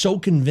thing and you're so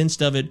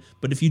convinced of it,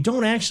 but if you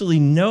don't actually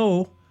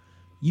know,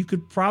 you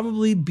could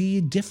probably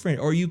be different,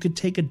 or you could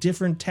take a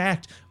different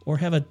tact or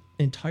have an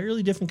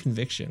entirely different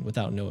conviction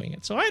without knowing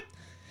it. So I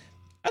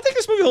think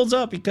this movie holds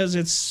up because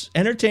it's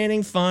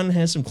entertaining, fun,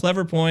 has some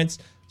clever points,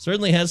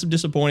 certainly has some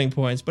disappointing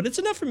points, but it's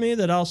enough for me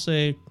that I'll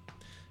say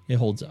it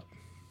holds up.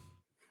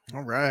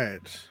 All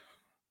right.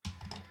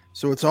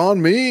 So it's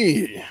on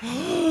me.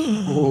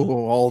 Oh,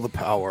 all the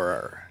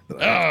power.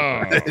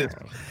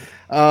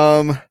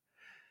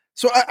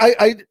 So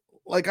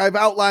I've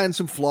outlined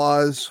some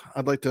flaws.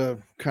 I'd like to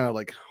kind of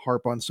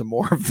harp on some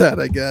more of that,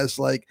 I guess.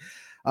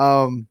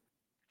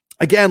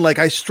 Again,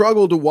 I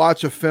struggle to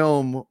watch a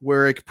film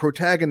where a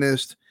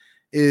protagonist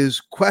is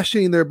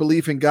questioning their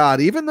belief in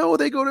God, even though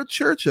they go to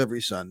church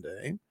every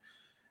Sunday.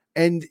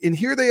 And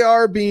here they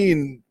are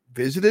being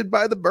visited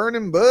by the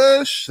burning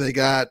bush. They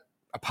got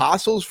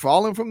apostles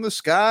falling from the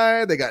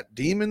sky. They got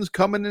demons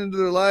coming into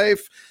their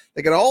life.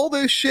 They got all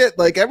this shit,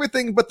 like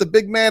everything but the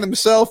big man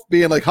himself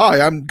being like, hi,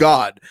 I'm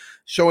God,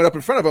 showing up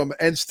in front of him.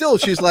 And still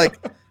she's like,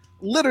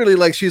 literally,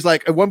 like, she's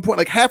like, at one point,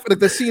 like half of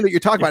the scene that you're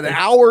talking about, an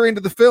hour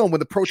into the film when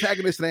the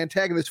protagonist and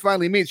antagonist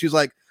finally meet, she's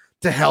like,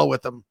 to hell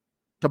with them.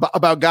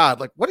 About God,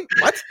 like what?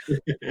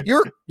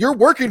 You're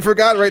working for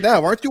God right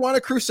now, aren't you on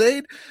a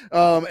crusade?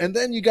 And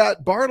then you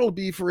got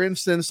Bartleby, for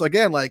instance,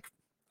 again, like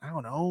I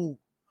don't know,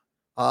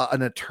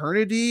 an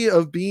eternity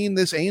of being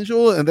this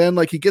angel, and then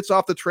like he gets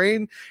off the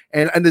train,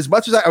 and as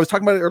much as I was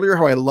talking about it earlier,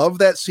 how I love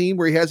that scene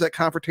where he has that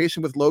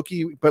confrontation with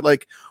Loki, but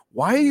like,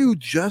 why are you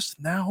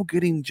just now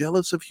getting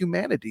jealous of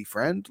humanity,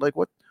 friend? Like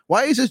what?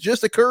 Why is this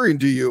just occurring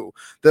to you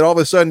that all of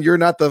a sudden you're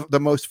not the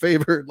most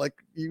favored? Like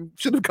you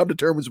should have come to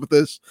terms with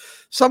this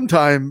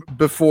sometime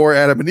before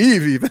Adam and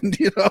Eve, even,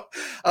 you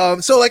know?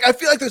 So like, I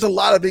feel like there's a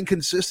lot of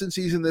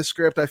inconsistencies in this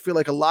script. I feel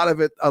like a lot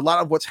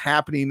of what's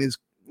happening is,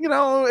 you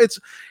know,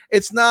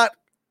 it's not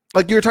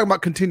like you were talking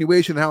about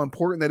continuation and how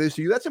important that is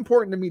to you. That's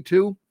important to me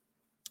too.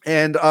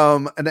 And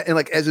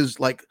like, as is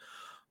like,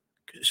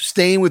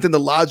 staying within the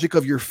logic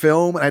of your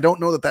film. And I don't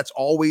know that that's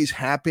always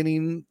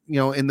happening, you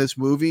know, in this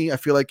movie. I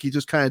feel like he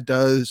just kind of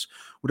does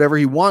whatever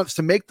he wants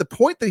to make the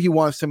point that he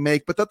wants to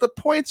make, but that the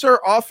points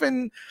are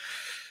often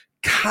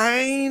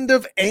kind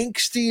of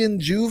angsty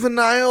and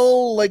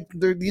juvenile. Like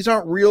these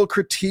aren't real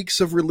critiques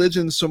of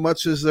religion so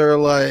much as they're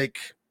like,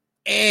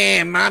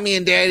 mommy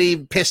and daddy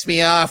pissed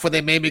me off when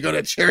they made me go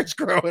to church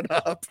growing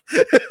up.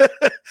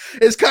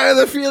 It's kind of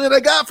the feeling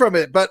I got from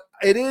it, but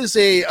it is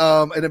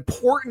an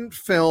important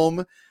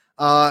film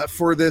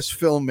for this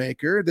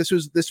filmmaker. This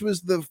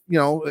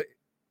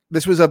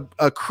was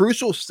a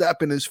crucial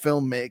step in his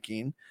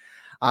filmmaking.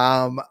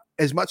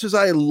 As much as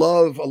I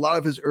love a lot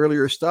of his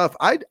earlier stuff,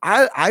 I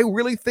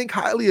really think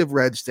highly of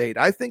Red State.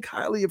 I think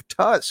highly of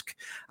Tusk.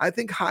 I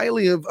think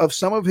highly of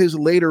some of his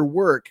later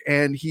work,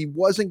 and he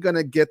wasn't going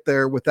to get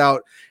there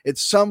without at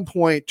some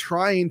point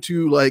trying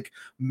to like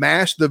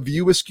mash the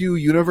View Askew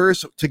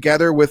universe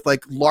together with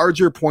like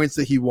larger points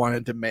that he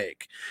wanted to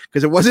make.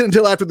 Because it wasn't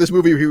until after this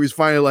movie he was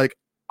finally like,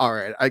 all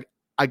right,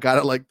 I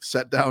gotta like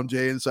set down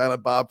Jay and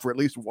Silent Bob for at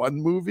least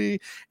one movie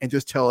and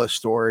just tell a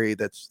story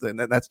that's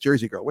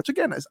Jersey Girl, which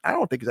again I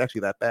don't think is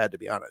actually that bad, to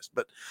be honest,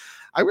 but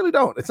I really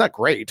don't. It's not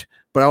great,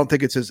 but I don't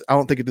think it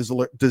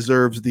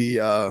deserves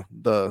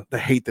the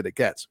hate that it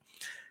gets.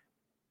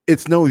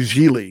 It's no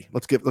Gigli.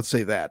 Let's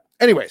say that.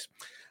 Anyways,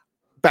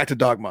 back to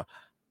Dogma.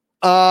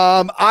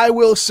 I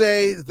will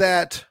say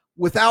that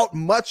without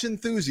much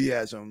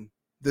enthusiasm,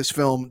 this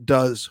film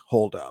does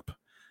hold up.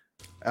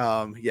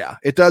 Yeah,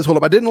 it does hold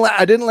up. I didn't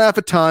laugh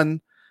a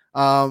ton,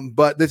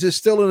 but this is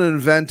still an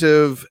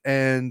inventive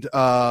and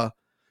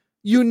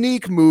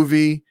unique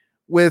movie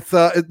with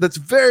that's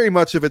very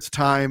much of its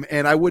time.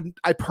 And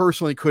I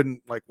personally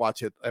couldn't like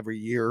watch it every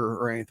year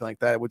or anything like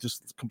that. It would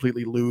just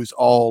completely lose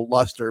all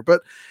luster. But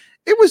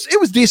it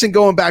was decent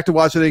going back to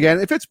watch it again.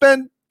 If it's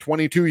been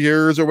 22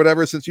 years or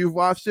whatever since you've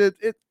watched it,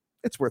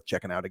 it's worth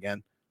checking out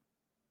again.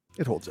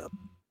 It holds up.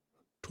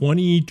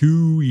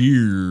 22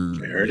 years.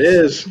 There it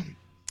is.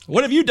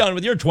 What have you done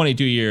with your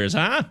 22 years,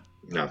 huh?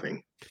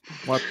 Nothing.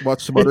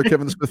 Watch some other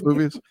Kevin Smith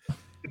movies.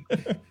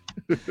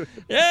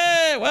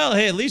 Yeah, well,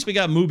 hey, at least we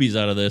got movies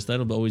out of this.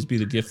 That'll always be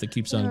the gift that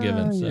keeps on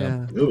giving. So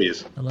Yeah.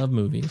 Movies. I love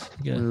movies.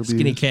 You got a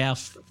skinny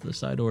calf, the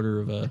side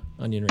order of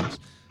onion rings.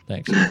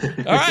 Thanks.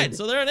 All right,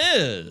 so there it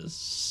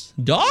is.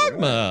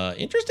 Dogma.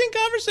 Interesting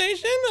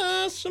conversation.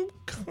 Some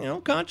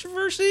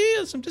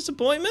controversy, some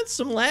disappointments,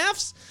 some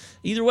laughs.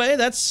 Either way,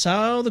 that's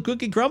how the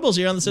cookie crumbles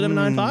here on the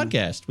Cinema 9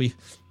 podcast. We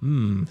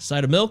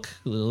side of milk,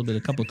 a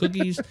couple of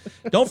cookies.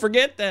 Don't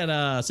forget that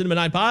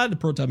cinema9pod,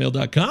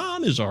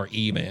 protonmail.com is our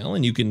email,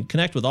 and you can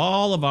connect with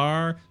all of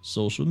our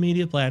social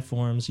media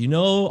platforms. You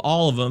know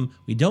all of them.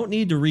 We don't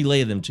need to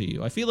relay them to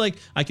you. I feel like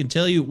I can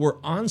tell you we're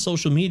on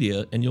social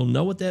media, and you'll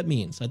know what that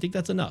means. I think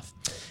that's enough.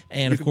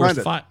 And of course,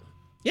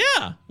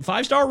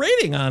 5-star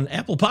rating on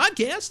Apple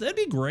Podcasts. That'd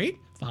be great.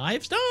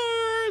 5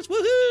 stars.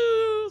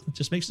 Woohoo! It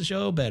just makes the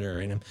show better,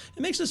 and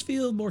it makes us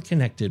feel more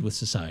connected with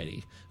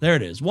society. There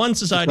it is. One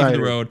society for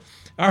the road.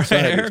 All right,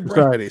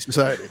 Eric.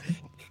 Society.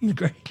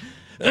 Great.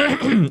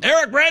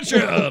 Eric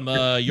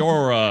Brancham,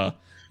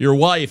 your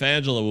wife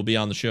Angela will be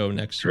on the show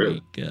next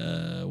week.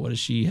 What does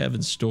she have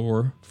in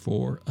store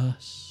for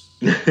us?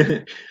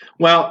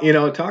 Well,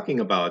 talking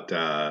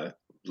about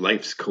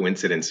life's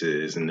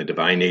coincidences and the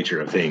divine nature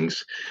of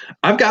things,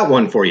 I've got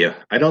one for you.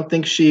 I don't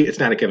think it's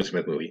not a Kevin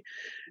Smith movie.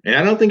 And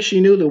I don't think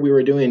she knew that we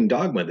were doing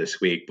Dogma this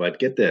week, but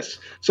get this.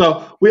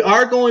 So we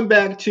are going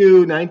back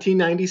to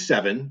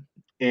 1997,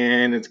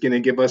 and it's going to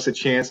give us a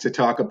chance to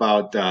talk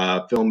about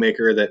a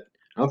filmmaker that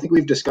I don't think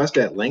we've discussed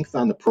at length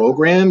on the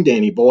program,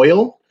 Danny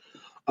Boyle.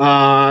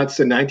 It's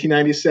a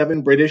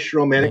 1997 British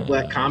romantic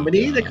black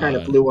comedy that kind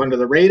of flew under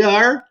the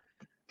radar.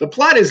 The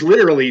plot is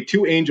literally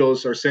two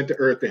angels are sent to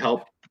Earth to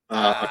help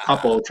a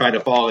couple try to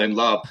fall in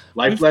love.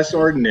 Life Less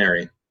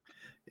Ordinary.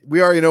 We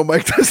already know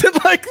Mike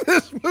doesn't like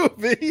this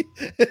movie.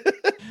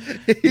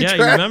 Yeah,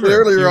 you remember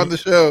earlier on the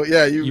show.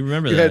 Yeah, you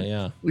remember that?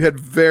 Yeah, we had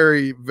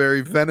very,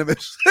 very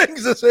venomous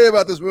things to say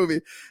about this movie.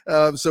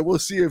 So we'll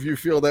see if you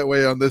feel that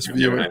way on this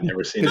viewing. I've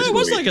never seen no, this it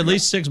was movie. like at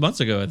least 6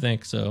 months ago, I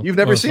think. So you've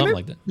never seen something it?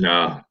 like that.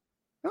 No.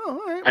 Oh, all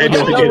right. I had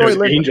no Well, idea there was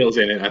Delroy Lindo. angels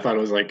in it. I thought it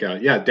was like,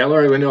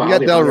 Delroy Lindo. We got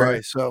Holly Delroy,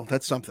 Hunter. so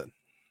that's something.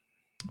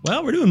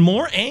 Well, we're doing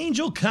more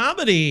angel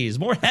comedies,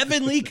 more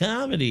heavenly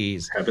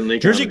comedies. Heavenly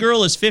Jersey comedy.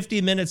 Girl is 50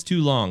 minutes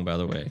too long, by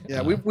the way.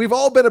 Yeah, we've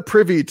all been a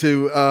privy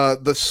to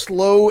the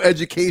slow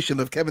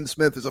education of Kevin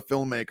Smith as a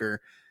filmmaker.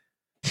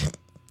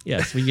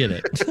 Yes, we get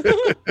it.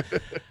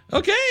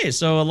 Okay,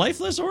 so A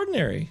Life Less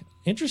Ordinary.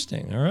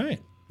 Interesting. All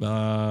right.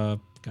 God,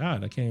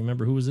 I can't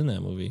remember who was in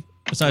that movie.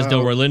 Besides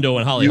Delroy Lindo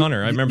and Holly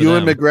Hunter. I remember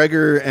Ewan that.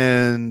 McGregor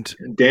and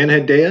Dan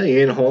Hedaya,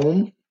 Ian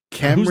Holm.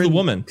 Cameron Who's the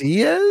woman?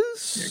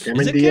 Diaz?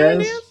 Cameron Is it Diaz. Cameron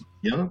Diaz?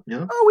 Yeah.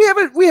 Oh,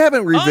 we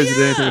haven't revisited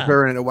yeah. anything with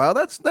her in a while.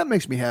 That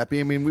makes me happy.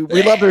 I mean,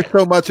 we loved her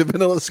so much in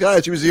Vanilla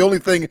Sky. She was the only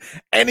thing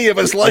any of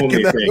us liked in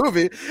only that thing.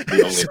 movie.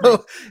 The only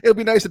So it'll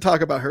be nice to talk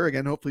about her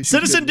again. Hopefully, she's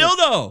Citizen good.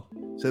 Dildo.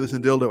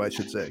 Citizen Dildo, I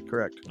should say.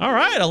 Correct. All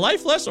right, A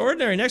Life Less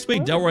Ordinary. Next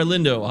week, Delroy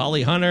Lindo,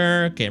 Holly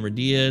Hunter, Cameron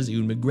Diaz,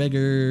 Ewan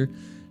McGregor,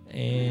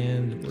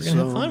 and we're going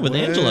to have fun with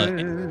Angela.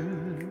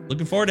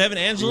 Looking forward to having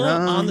Angela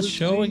on the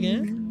show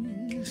again.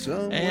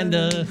 And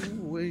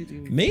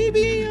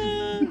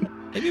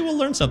maybe we'll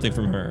learn something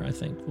from her, I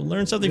think. We'll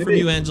learn something from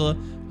you, Angela.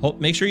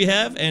 Make sure you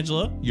have,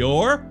 Angela,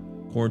 your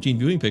quarantine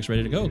viewing picks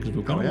ready to go because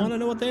we kind of want to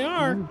know what they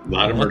are. A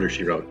lot of Murder,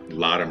 She Wrote.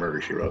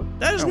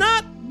 That is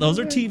not. Those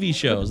are TV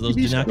shows. Those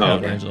do not shows.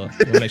 count, Okay. Angela. I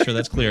want to make sure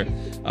that's clear.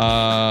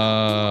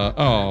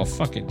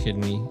 Fucking kidding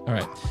me. All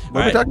right.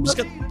 What are we talking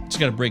about? Just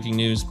got a breaking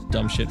news,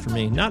 dumb shit for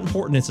me. Not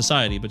important in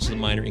society, but just a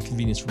minor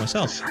inconvenience for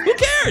myself. Who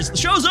cares? The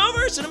show's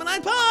over. Cinema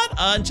 9 Pod.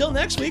 Until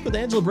next week with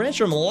Angela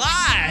Branstrom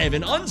live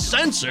and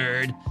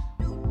uncensored.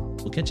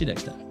 We'll catch you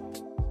next time.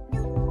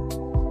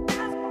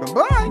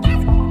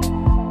 Bye-bye.